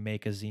to like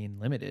make a zine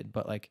limited,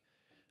 but like,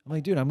 I'm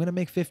like, dude, I'm going to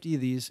make 50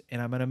 of these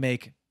and I'm going to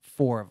make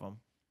 4 of them,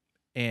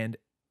 and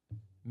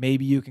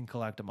maybe you can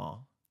collect them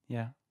all.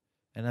 Yeah.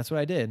 And that's what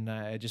I did. And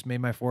I just made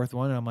my 4th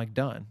one and I'm like,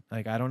 done.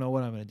 Like, I don't know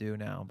what I'm going to do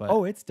now, but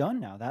Oh, it's done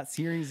now. That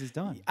series is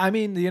done. I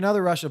mean, the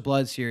Another Rush of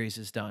Blood series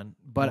is done,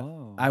 but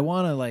Whoa. I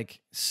want to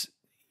like,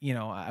 you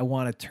know, I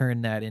want to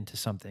turn that into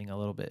something a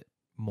little bit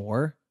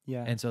more.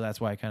 Yeah. And so that's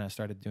why I kind of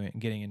started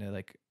getting into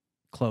like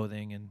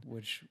clothing, and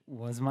Which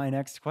was my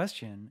next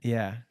question.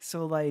 yeah.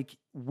 So like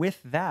with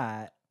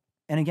that,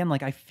 and again,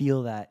 like I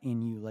feel that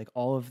in you, like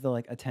all of the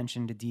like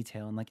attention to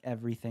detail and like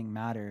everything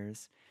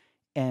matters,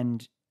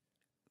 and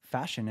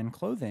fashion and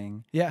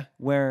clothing, Yeah.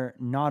 where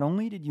not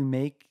only did you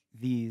make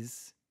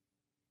these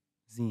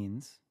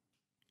zines,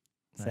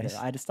 Nice.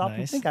 I had to stop and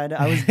Nice. think.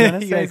 I was gonna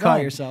You say gotta call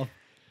zine. yourself.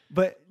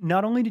 But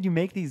not only did you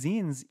make these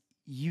zines,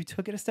 you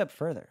took it a step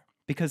further,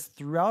 because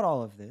throughout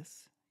all of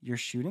this, you're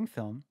shooting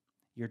film,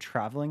 you're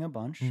traveling a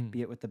bunch,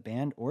 be it with the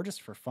band or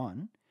just for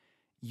fun.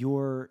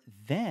 You're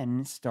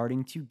then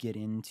starting to get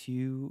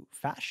into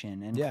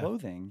fashion and Yeah.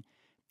 clothing.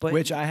 But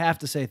Which I have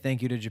to say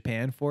thank you to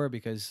Japan for,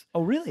 because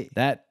oh really?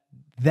 that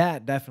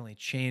definitely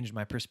changed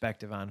my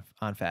perspective on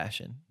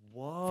fashion.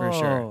 Whoa. For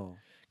sure.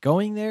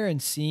 Going there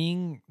and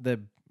seeing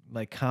the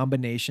like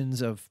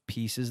combinations of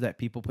pieces that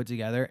people put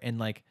together, and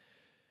like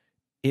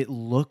it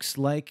looks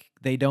like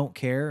they don't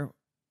care,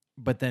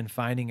 but then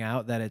finding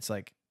out that it's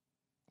like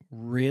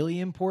really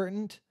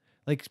important.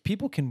 Like,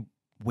 people can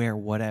wear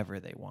whatever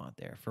they want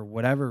there for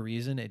whatever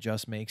reason. It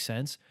just makes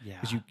sense. Yeah.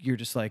 Because you're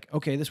just like,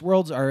 okay, this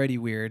world's already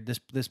weird.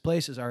 This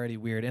place is already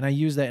weird. And I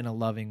use that in a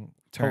loving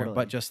term, Totally.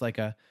 but just like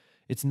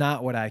it's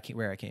not where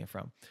I came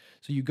from.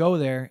 So you go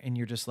there and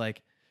you're just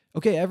like,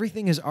 okay,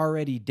 everything is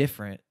already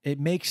different. It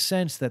makes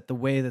sense that the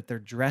way that they're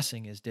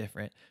dressing is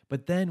different.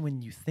 But then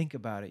when you think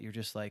about it, you're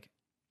just like,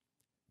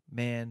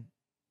 man,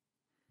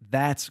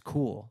 that's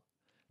cool,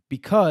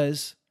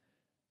 because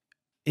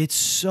it's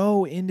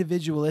so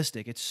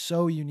individualistic. It's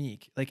so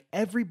unique. Like,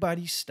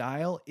 everybody's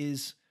style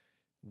is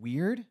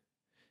weird,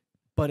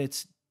 but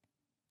it's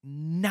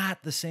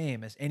not the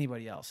same as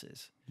anybody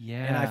else's.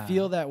 Yeah. And I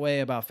feel that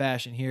way about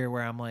fashion here,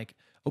 where I'm like,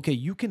 okay,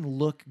 you can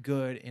look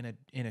good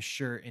in a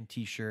shirt and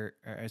t-shirt,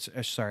 or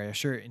a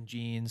shirt and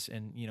jeans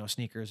and, you know,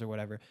 sneakers or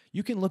whatever.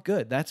 You can look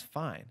good. That's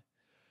fine.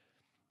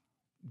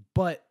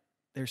 But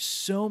there's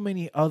so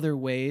many other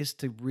ways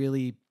to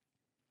really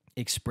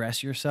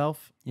express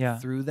yourself Yeah.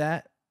 through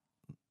that.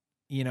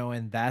 You know,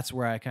 and that's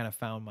where I kind of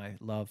found my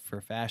love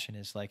for fashion,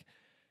 is like,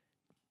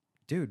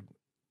 dude,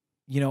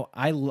 you know,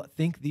 I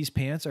think these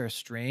pants are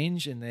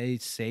strange and they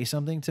say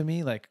something to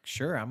me. Like,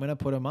 sure, I'm going to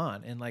put them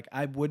on. And like,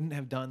 I wouldn't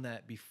have done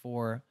that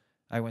before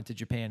I went to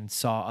Japan and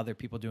saw other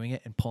people doing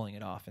it and pulling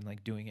it off and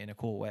like doing it in a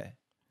cool way.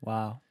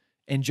 Wow.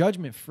 And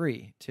judgment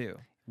free too,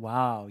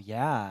 Wow.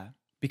 Yeah.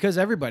 because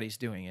everybody's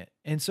doing it.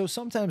 And so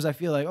sometimes I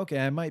feel like, okay,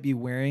 I might be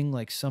wearing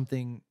like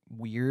something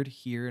weird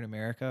here in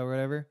America or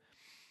whatever,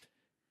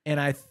 and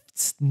I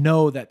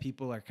know that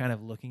people are kind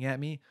of looking at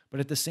me, but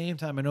at the same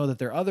time, I know that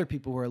there are other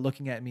people who are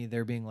looking at me.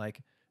 They're being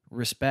like,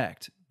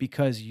 respect,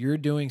 because you're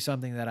doing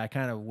something that I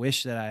kind of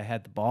wish that I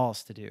had the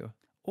balls to do.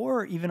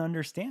 Or even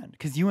understand,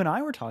 because you and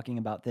I were talking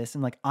about this,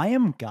 and like, I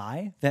am a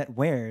guy that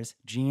wears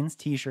jeans,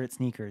 t-shirt,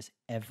 sneakers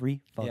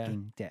every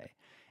fucking day.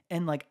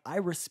 And like, I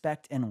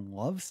respect and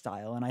love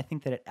style, and I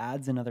think that it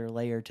adds another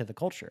layer to the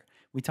culture.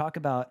 We talk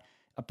about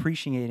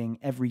appreciating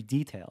every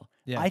detail.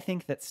 Yeah. I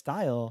think that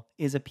style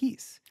is a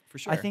piece. For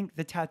sure. I think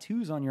the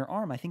tattoos on your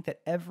arm, I think that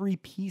every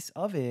piece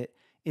of it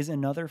is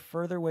another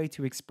further way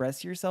to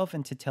express yourself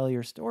and to tell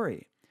your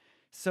story.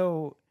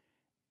 So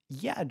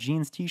yeah,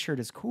 jeans t-shirt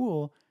is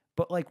cool,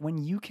 But like when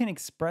you can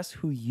express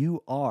who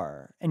you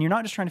are and you're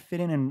not just trying to fit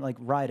in and like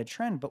ride a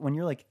trend, but when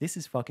you're like, this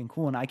is fucking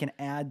cool and I can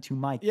add to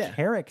my Yeah.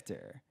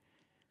 character,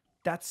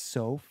 that's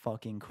so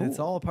fucking cool. It's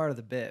all part of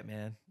the bit,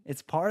 man.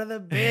 It's part of the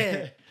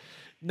bit.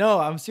 No,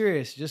 I'm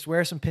serious. Just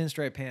wear some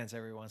pinstripe pants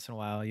every once in a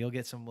while. You'll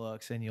get some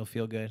looks and you'll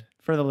feel good.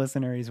 For the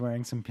listener, he's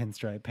wearing some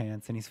pinstripe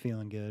pants and he's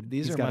feeling good.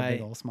 These He's are got my a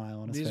big old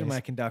smile on his face. These are my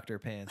conductor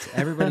pants.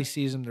 Everybody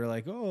sees them. They're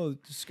like, oh,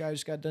 this guy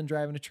just got done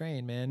driving a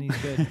train, man. He's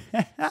good.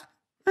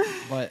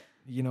 But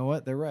you know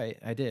what? They're right.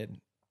 I did.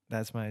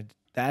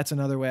 That's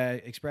another way I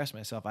express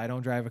myself. I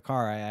don't drive a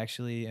car. I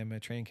actually am a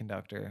train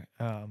conductor.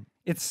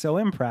 It's so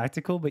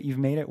impractical, but you've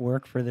made it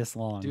work for this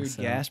long. Dude,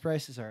 so. gas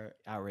prices are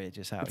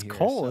outrageous out It's here.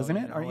 coal, so, isn't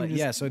you it? know, Aren't you like, just-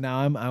 yeah, so now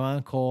I'm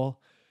on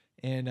coal,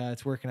 and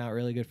it's working out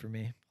really good for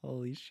me.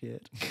 Holy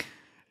shit.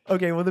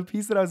 Okay, well, the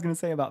piece that I was going to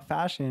say about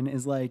fashion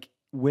is like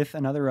with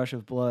Another Rush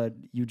of Blood,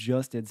 you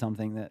just did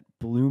something that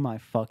blew my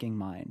fucking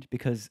mind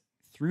because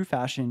through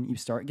fashion, you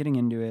start getting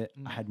into it.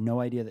 I had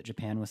no idea that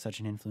Japan was such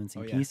an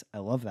influencing piece. I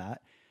love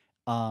that.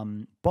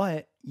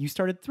 But you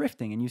started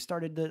thrifting and you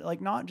started to like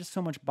not just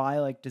so much buy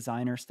like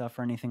designer stuff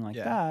or anything like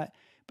that,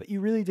 but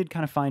you really did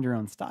kind of find your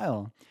own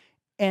style.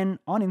 And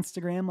on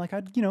Instagram, like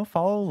I'd,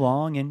 follow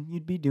along and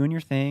you'd be doing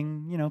your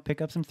thing,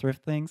 pick up some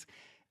thrift things.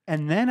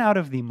 And then out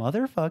of the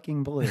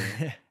motherfucking blue,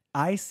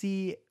 I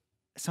see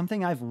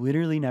something I've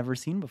literally never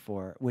seen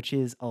before, which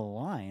is a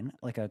line,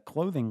 like a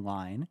clothing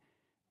line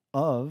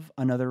of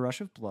Another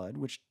Rush of Blood,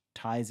 which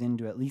ties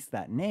into at least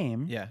that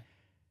name. Yeah.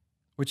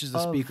 Which is the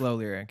Speak Low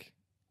lyric.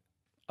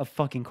 Of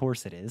fucking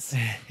course it is.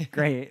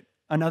 Great.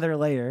 Another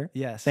layer.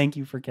 Yes. Thank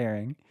you for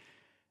caring.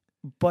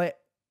 But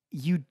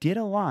you did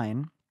a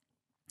line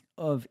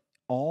of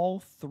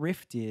all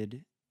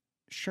thrifted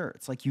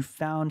shirts. Like you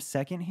found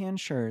secondhand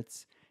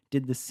shirts,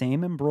 did the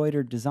same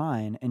embroidered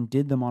design, and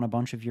did them on a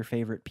bunch of your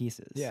favorite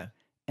pieces. Yeah.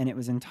 And it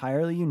was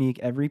entirely unique.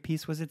 Every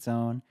piece was its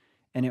own.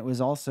 And it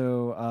was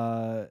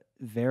also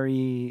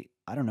very,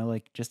 I don't know,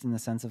 like just in the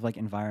sense of like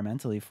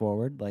environmentally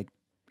forward. Like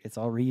it's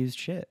all reused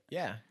shit.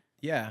 Yeah.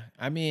 Yeah.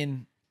 I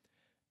mean,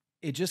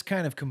 it just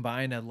kind of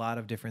combined a lot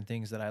of different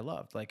things that I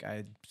loved. Like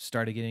I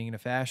started getting into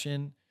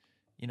fashion.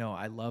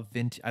 I love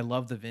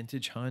the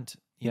vintage hunt.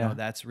 You know,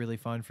 that's really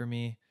fun for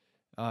me.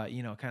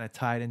 Kind of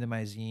tied into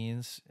my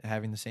zines,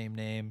 having the same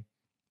name.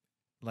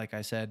 Like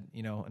I said,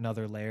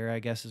 another layer, I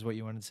guess is what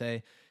you wanted to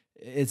say.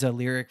 It's a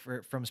lyric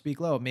from Speak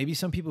Low. Maybe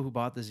some people who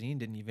bought the zine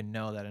didn't even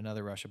know that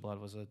Another Rush of Blood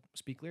was a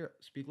Speak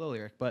Low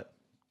lyric. But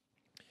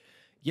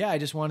yeah, I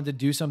just wanted to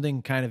do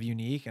something kind of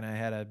unique. And I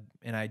had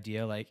an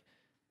idea, like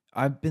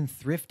I've been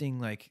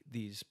thrifting like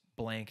these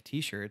blank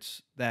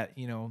t-shirts that,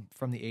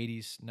 from the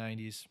 80s,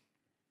 90s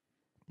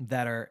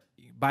that are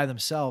by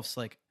themselves,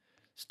 like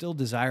still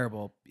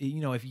desirable.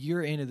 If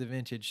you're into the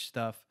vintage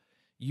stuff,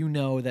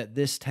 that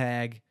this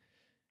tag,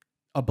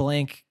 a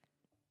blank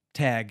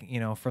tag,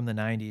 from the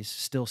 90s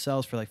still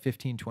sells for like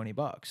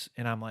 $15-20.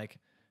 And I'm like,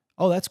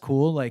 oh, that's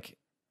cool. Like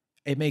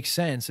it makes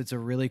sense. It's a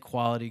really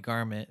quality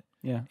garment.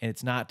 Yeah. And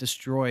it's not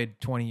destroyed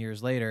 20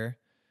 years later.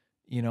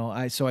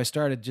 So I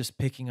started just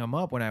picking them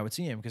up when I would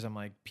see them because I'm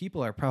like,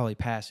 people are probably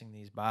passing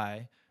these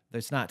by.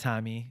 It's not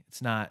Tommy.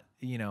 It's not,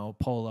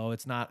 Polo.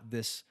 It's not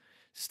this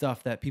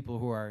stuff that people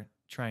who are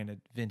trying to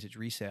vintage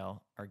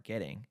resale are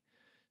getting.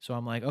 So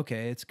I'm like,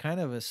 okay, it's kind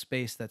of a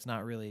space that's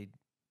not really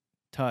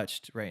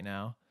touched right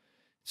now.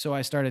 So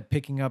I started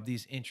picking up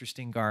these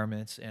interesting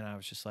garments and I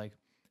was just like,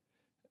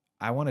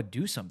 I want to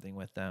do something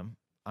with them.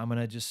 I'm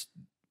going to just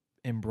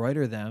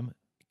embroider them,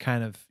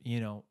 kind of,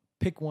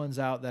 pick ones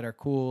out that are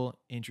cool,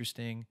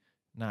 interesting,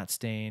 not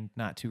stained,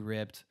 not too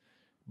ripped.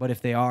 But if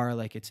they are,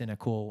 like it's in a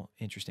cool,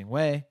 interesting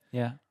way.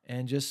 Yeah.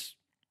 And just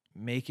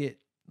make it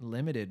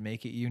limited,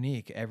 make it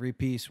unique. Every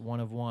piece, one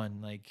of one.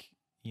 Like,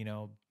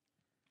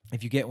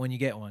 if you get one, you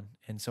get one.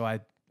 And so I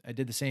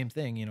did the same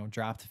thing,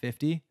 dropped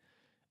 50.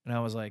 And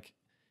I was like,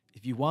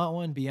 if you want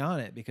one, be on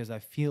it, because I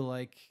feel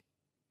like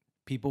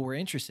people were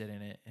interested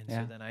in it. And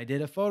so then I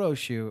did a photo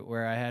shoot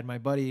where I had my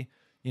buddy,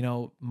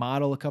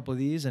 model a couple of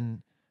these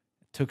and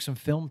took some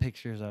film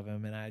pictures of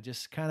him. And I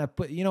just kind of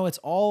put, it's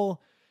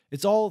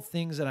all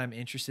things that I'm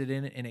interested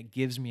in, and it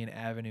gives me an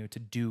avenue to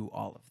do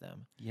all of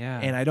them. Yeah.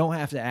 And I don't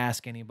have to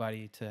ask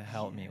anybody to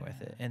help me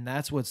with it. And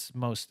that's what's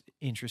most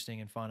interesting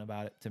and fun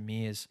about it to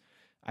me is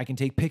I can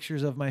take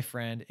pictures of my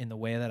friend in the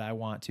way that I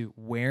want to,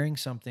 wearing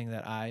something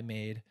that I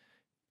made,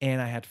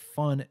 and I had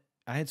fun.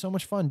 I had so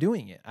much fun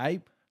doing it.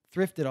 I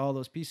thrifted all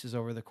those pieces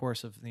over the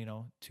course of,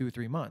 2 or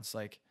 3 months.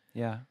 Like,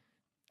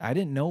 I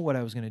didn't know what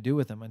I was going to do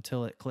with them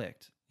until it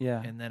clicked.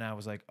 Yeah. And then I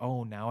was like,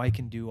 oh, now I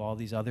can do all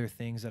these other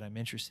things that I'm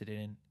interested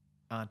in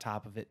on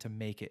top of it to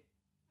make it,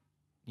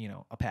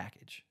 a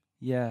package.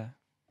 Yeah.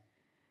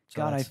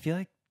 So God, I feel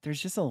like there's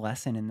just a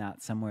lesson in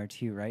that somewhere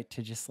too, right?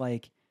 To just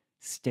like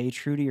stay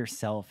true to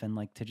yourself and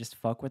like to just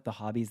fuck with the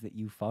hobbies that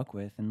you fuck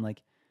with. And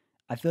like,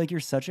 I feel like you're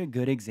such a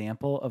good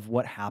example of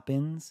what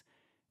happens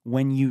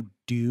when you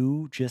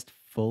do just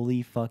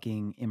fully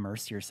fucking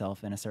immerse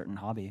yourself in a certain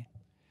hobby.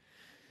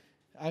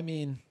 I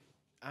mean,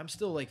 I'm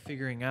still like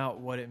figuring out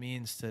what it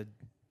means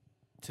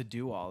to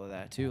do all of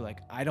that too. Like,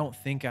 I don't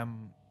think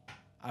I'm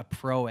a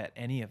pro at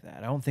any of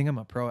that. I don't think I'm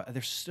a pro.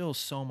 There's still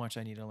so much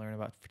I need to learn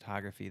about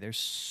photography. There's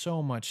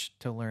so much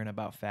to learn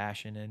about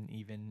fashion and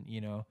even,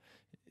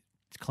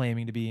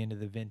 claiming to be into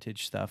the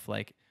vintage stuff.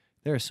 Like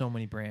there are so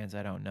many brands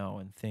I don't know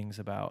and things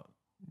about,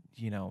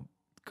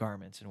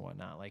 garments and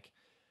whatnot. Like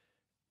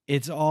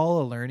it's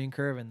all a learning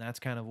curve. And that's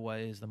kind of what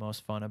is the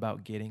most fun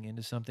about getting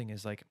into something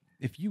is like,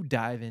 if you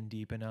dive in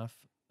deep enough,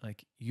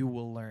 like you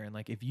will learn.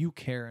 Like if you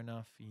care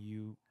enough,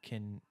 you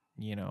can,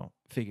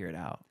 figure it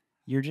out.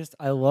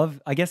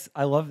 I guess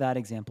I love that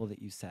example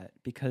that you set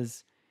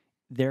because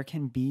there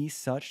can be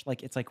such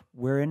like, it's like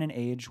we're in an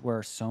age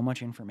where so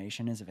much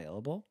information is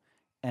available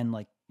and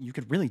like you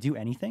could really do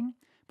anything,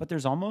 but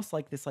there's almost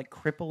like this like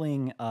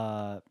crippling,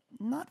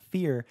 not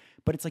fear,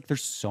 but it's like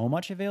there's so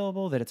much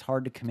available that it's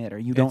hard to commit or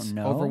you don't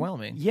know.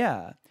 Overwhelming.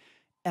 Yeah.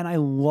 And I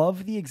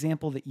love the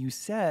example that you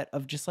set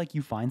of just like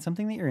you find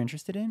something that you're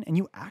interested in and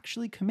you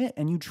actually commit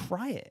and you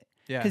try it.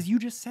 Yeah. Because you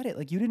just said it.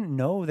 Like you didn't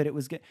know that it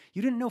was good.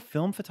 You didn't know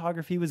film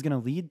photography was going to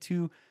lead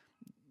to,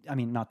 I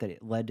mean, not that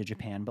it led to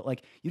Japan, but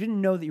like you didn't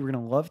know that you were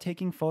going to love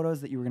taking photos,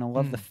 that you were going to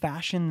love the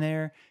fashion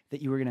there,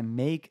 that you were going to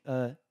make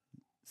a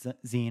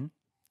zine.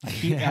 I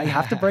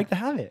have to break the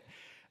habit.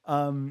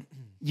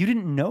 You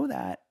didn't know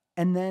that.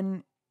 And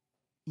then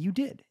you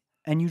did.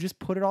 And you just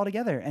put it all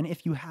together. And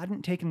if you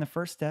hadn't taken the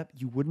first step,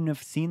 you wouldn't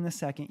have seen the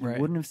second. You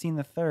wouldn't have seen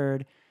the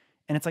third.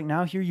 And it's like,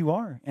 now here you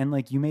are. And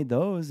like you made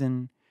those.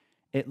 And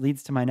it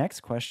leads to my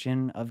next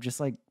question of just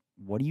like,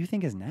 what do you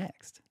think is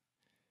next?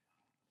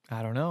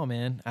 I don't know,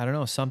 man. I don't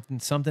know. Something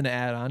to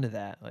add on to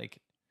that. Like,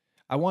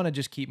 I want to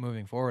just keep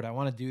moving forward. I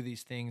want to do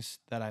these things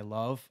that I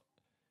love,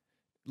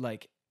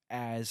 like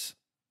as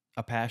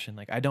a passion.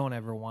 Like, I don't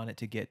ever want it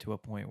to get to a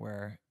point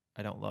where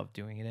I don't love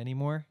doing it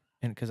anymore.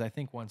 And because I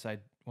think once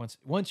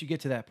you get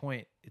to that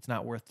point, it's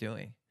not worth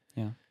doing.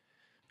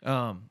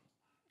 Yeah.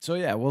 So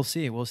yeah, we'll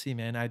see. We'll see,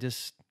 man.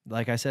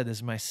 Like I said, this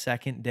is my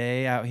second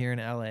day out here in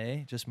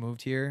LA. Just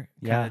moved here.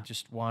 Kind of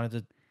just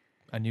wanted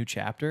a new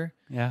chapter.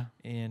 Yeah.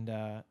 And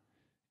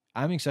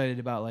I'm excited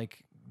about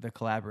like the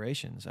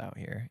collaborations out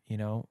here,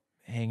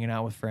 hanging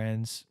out with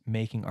friends,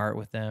 making art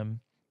with them,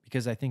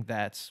 because I think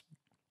that'll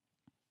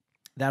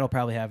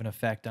probably have an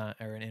effect on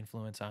or an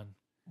influence on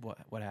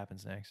what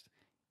happens next.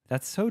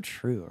 That's so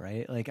true,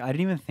 right? Like I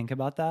didn't even think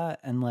about that.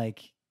 And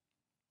like,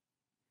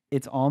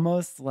 it's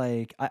almost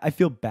like I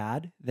feel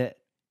bad that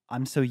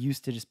I'm so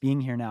used to just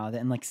being here now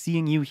and like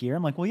seeing you here.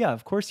 I'm like, well, yeah,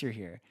 of course you're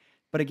here.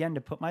 But again,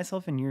 to put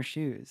myself in your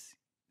shoes,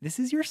 this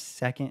is your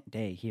second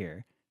day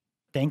here.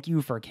 Thank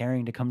you for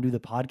caring to come do the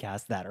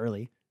podcast that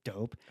early.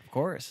 Dope. Of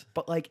course.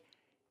 But like,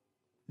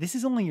 this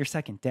is only your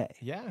second day.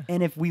 Yeah.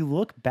 And if we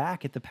look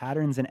back at the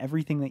patterns and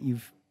everything that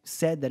you've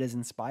said that has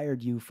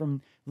inspired you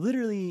from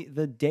literally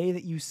the day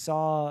that you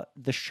saw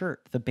the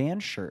shirt, the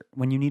band shirt,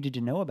 when you needed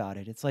to know about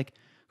it, it's like,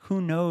 who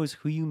knows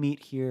who you meet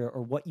here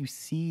or what you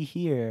see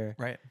here.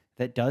 Right.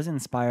 That does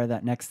inspire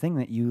that next thing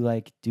that you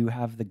like do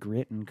have the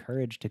grit and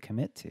courage to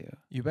commit to.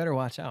 You better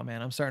watch out,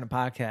 man. I'm starting a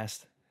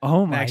podcast.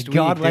 Oh my next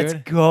God, week, let's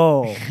dude.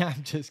 go.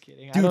 I'm just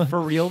kidding. Dude, for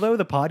real though,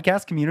 the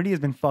podcast community has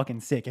been fucking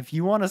sick. If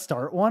you want to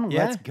start one,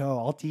 Yeah. let's go.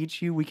 I'll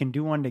teach you. We can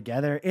do one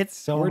together. It's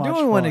so We're much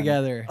doing one fun.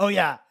 together. Oh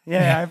yeah.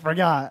 Yeah, I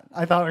forgot.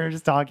 I thought we were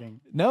just talking.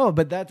 No,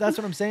 but that's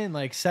what I'm saying.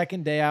 Like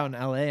second day out in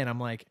LA and I'm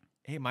like,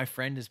 hey, my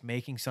friend is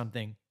making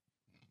something.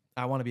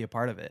 I want to be a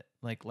part of it.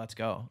 Like, let's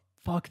go.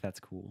 Fuck, that's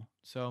cool.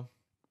 So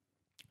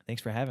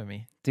thanks for having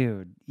me.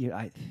 Dude,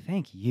 I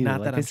thank you.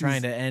 Not Like, that I'm this trying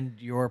is- to end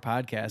your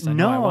podcast. I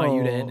know I want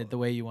you to end No. it the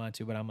way you want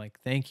to, but I'm like,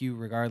 thank you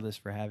regardless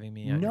for having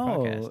me on your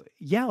podcast.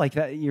 Yeah, like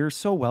that. You're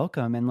so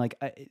welcome. And like,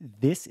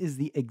 this is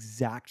the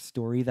exact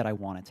story that I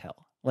want to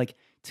tell. Like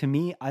to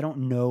me, I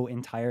don't know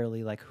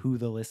entirely like who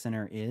the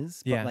listener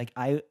is, but Yeah. like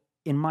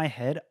in my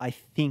head, I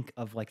think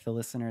of like the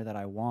listener that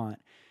I want,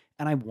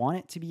 and I want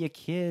it to be a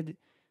kid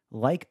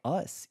like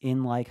us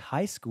in like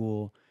high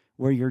school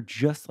where you're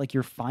just like,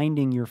 you're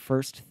finding your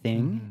first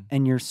thing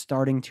and you're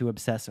starting to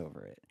obsess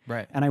over it.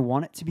 Right. And I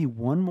want it to be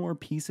one more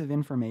piece of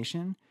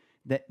information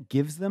that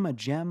gives them a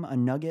gem, a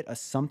nugget, a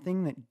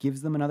something that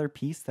gives them another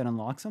piece that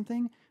unlocks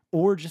something,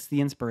 or just the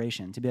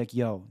inspiration to be like,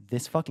 yo,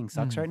 this fucking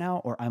sucks right now,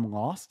 or I'm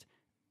lost,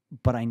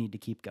 but I need to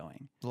keep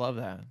going. Love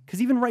that.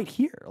 Because even right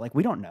here, like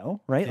we don't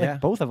know, right? Yeah.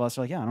 Like both of us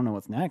are like, yeah, I don't know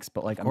what's next,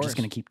 but like I'm just course.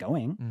 going to keep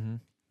going. Mm-hmm.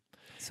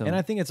 So And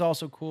I think it's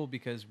also cool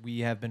because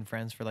we have been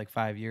friends for like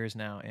 5 years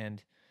now,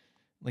 and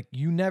like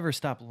you never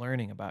stop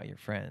learning about your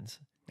friends.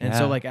 And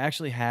so Yeah. like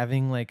actually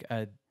having like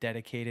a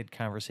dedicated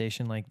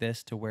conversation like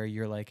this to where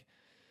you're like,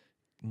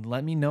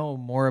 let me know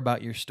more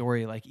about your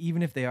story. Like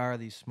even if they are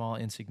these small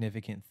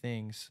insignificant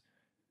things,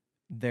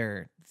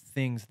 they're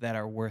things that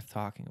are worth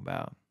talking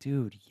about.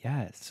 dude,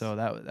 yes. So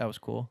that was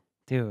cool.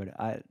 Dude,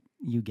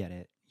 you get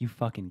it. You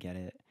fucking get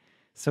it.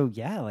 So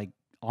yeah, like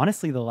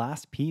honestly, the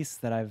last piece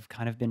that I've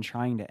kind of been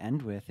trying to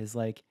end with is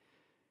like,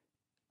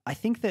 I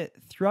think that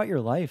throughout your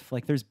life,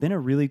 like there's been a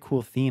really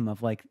cool theme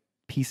of like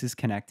pieces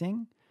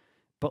connecting,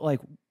 but like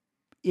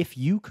if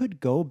you could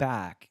go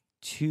back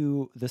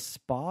to the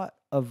spot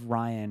of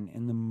Ryan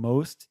in the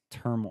most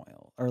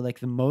turmoil or like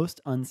the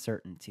most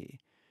uncertainty,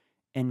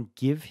 and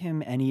give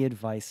him any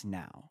advice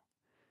now,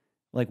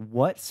 like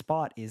what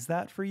spot is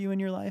that for you in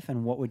your life,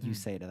 and what would you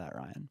say to that,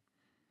 Ryan?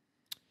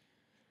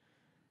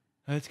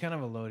 It's kind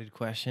of a loaded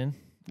question.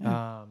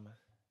 Yeah.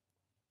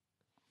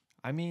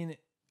 I mean,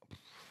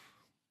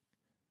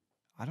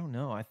 I don't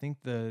know. I think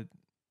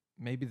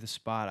maybe the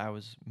spot I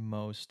was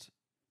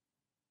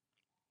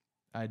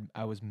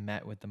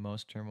met with the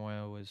most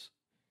turmoil was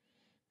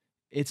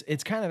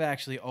it's kind of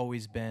actually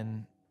always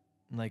been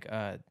like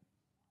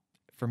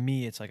for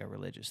me it's like a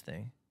religious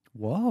thing.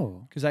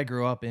 Whoa. Because I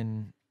grew up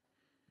in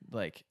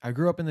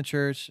the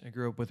church. I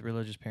grew up with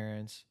religious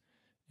parents.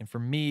 And for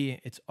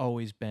me, it's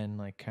always been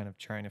like kind of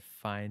trying to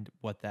find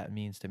what that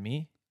means to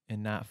me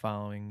and not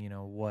following,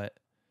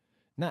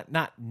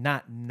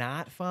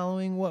 not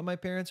following what my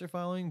parents are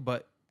following,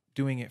 but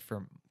doing it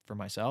for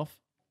myself.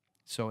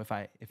 So if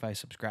I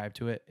subscribe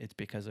to it, it's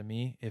because of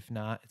me. If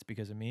not, it's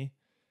because of me.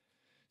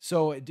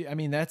 So, I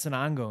mean, that's an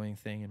ongoing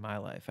thing in my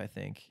life, I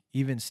think.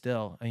 Even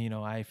still,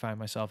 I find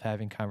myself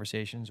having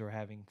conversations or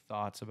having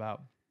thoughts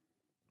about,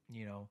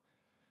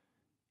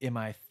 am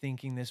I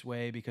thinking this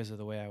way because of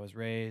the way I was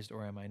raised,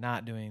 or am I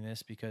not doing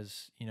this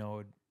because,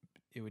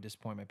 it would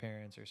disappoint my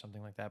parents or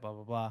something like that, blah,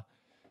 blah,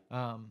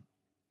 blah.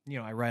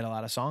 I write a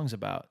lot of songs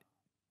about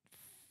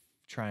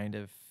trying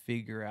to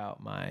figure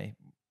out my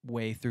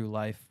way through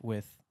life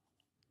with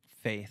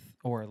faith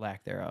or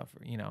lack thereof,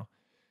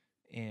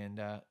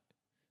 and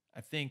I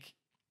think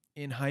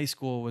in high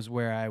school was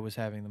where I was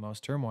having the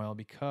most turmoil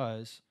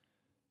because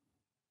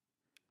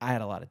I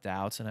had a lot of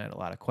doubts and I had a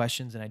lot of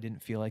questions, and I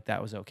didn't feel like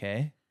that was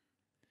okay.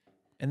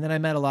 And then I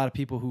met a lot of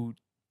people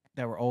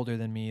that were older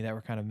than me, that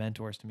were kind of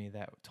mentors to me,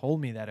 that told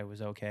me that it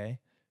was okay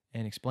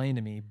and explained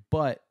to me.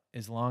 But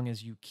as long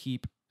as you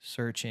keep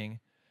searching,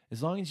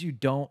 as long as you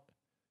don't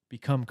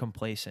become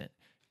complacent,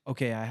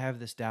 okay, I have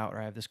this doubt or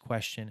I have this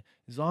question,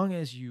 as long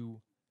as you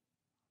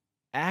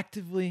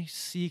actively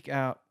seek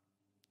out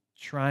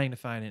trying to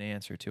find an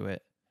answer to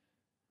it,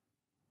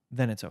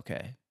 then it's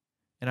okay.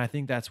 And I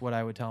think that's what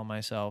I would tell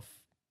myself,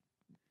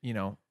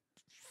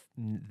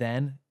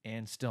 then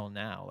and still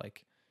now.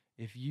 Like,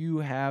 if you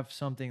have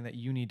something that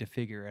you need to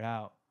figure it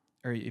out,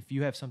 or if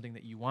you have something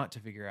that you want to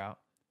figure out,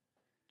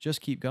 just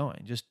keep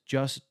going.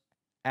 Just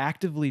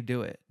actively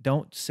do it.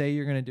 Don't say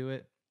you're going to do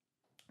it.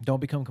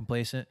 Don't become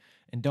complacent,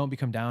 and don't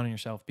become down on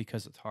yourself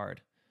because it's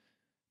hard.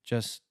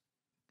 Just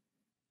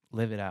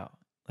live it out.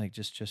 Like,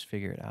 just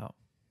figure it out.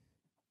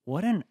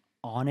 What an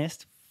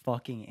honest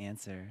fucking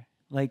answer.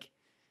 Like,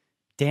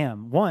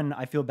 damn. One,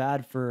 I feel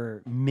bad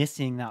for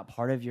missing that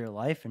part of your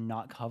life and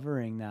not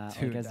covering that.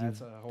 Dude, like,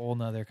 that's a whole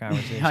nother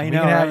conversation. I We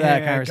know, can have right?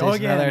 that Yeah,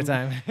 conversation go another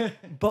again. time.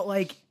 But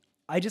like,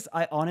 I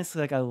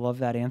honestly, like, I love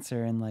that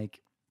answer, and like,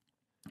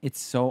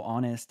 it's so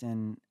honest,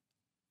 and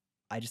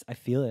I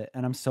feel it.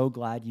 And I'm so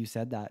glad you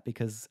said that,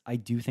 because I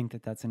do think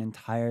that that's an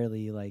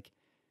entirely, like,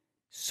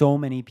 so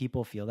many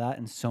people feel that,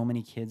 and so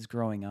many kids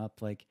growing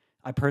up. Like,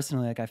 I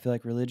personally, like, I feel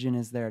like religion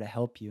is there to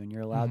help you, and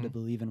you're allowed to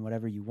believe in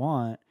whatever you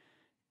want,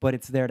 but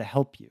it's there to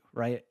help you,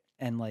 right?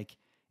 And like,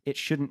 it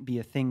shouldn't be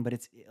a thing, but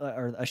it's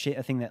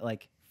a thing that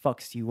like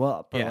fucks you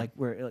up, or like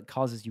where it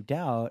causes you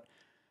doubt.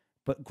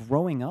 But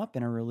growing up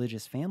in a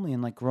religious family,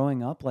 and like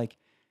growing up, like,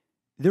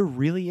 there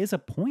really is a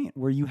point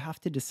where you have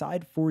to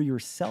decide for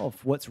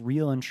yourself what's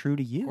real and true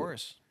to you. Of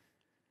course.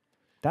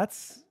 I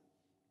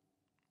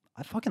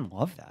fucking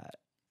love that.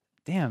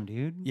 Damn,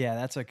 dude. Yeah,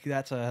 that's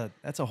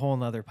a whole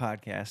nother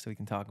podcast we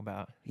can talk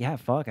about. Yeah,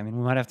 fuck. I mean,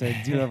 we might have to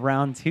do a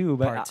round two,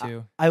 but Part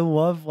two. I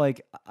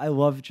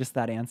love just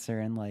that answer,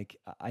 and like,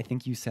 I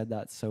think you said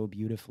that so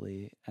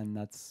beautifully, and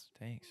that's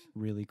Thanks.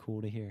 really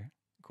cool to hear.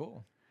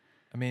 Cool.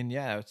 I mean,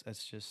 yeah,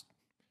 that's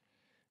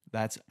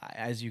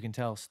as you can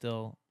tell,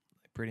 still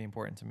pretty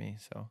important to me.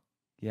 So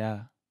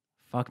Yeah,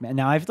 fuck, man.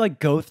 Now I have to like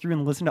go through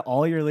and listen to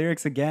all your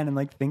lyrics again and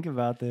like think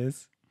about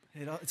this.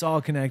 it's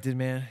all connected,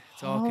 man.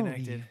 It's all Holy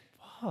connected.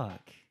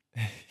 Fuck.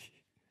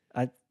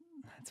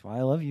 That's why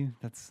I love you.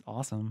 That's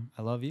awesome,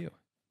 I love you.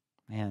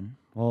 man.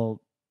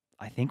 Well,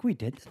 I think we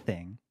did the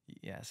thing.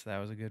 Yes, that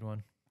was a good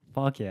one.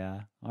 Fuck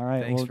yeah. All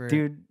right. Thanks well, for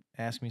dude,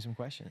 Ask me some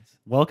questions.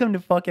 welcome to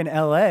fucking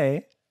LA.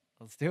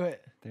 Let's do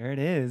it. There it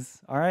is.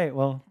 All right.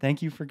 Well,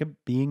 thank you for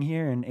being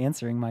here and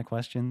answering my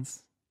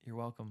questions. You're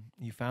welcome.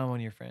 You found one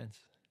of your friends.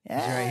 Yeah.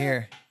 He's right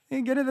here.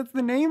 Hey, get it? That's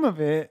the name of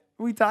it.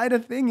 We tied a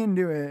thing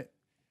into it.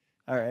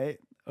 All right.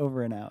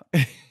 Over and out.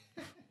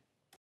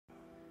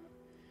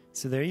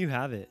 So there you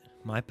have it,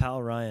 my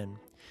pal Ryan.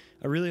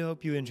 I really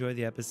hope you enjoyed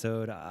the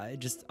episode. I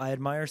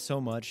admire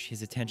so much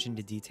his attention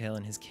to detail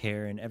and his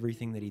care and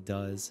everything that he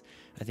does.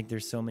 I think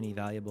there's so many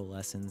valuable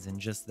lessons in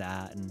just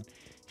that, and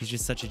he's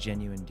just such a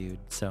genuine dude.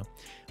 So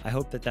I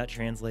hope that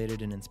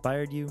translated and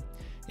inspired you.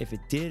 If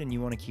it did and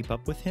you want to keep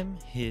up with him,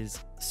 his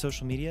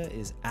social media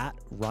is at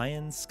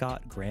Ryan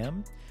Scott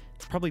Graham.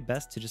 It's probably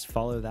best to just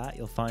follow that.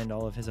 You'll find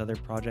all of his other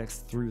projects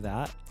through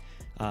that.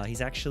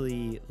 He's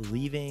actually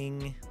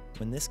leaving,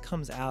 when this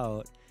comes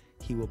out,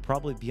 he will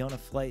probably be on a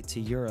flight to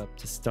Europe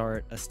to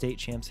start a State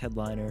Champs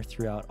headliner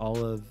throughout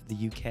all of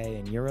the UK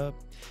and Europe,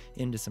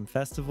 into some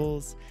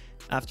festivals.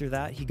 After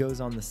that, he goes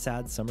on the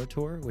Sad Summer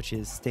Tour, which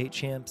is State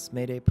Champs,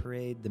 Mayday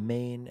Parade, the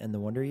Main, and the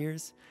Wonder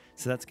Years.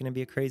 So that's going to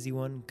be a crazy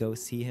one. Go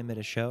see him at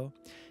a show.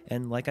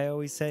 And like I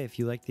always say, if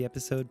you like the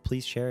episode,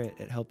 please share it.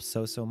 It helps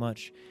so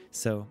much.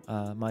 So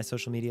my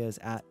social media is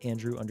at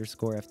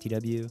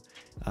Andrew_FTW.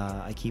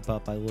 I keep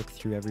up. I look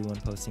through everyone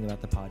posting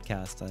about the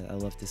podcast. I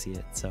love to see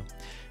it. So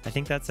I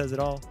think that says it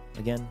all.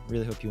 Again,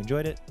 really hope you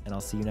enjoyed it, and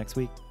I'll see you next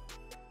week.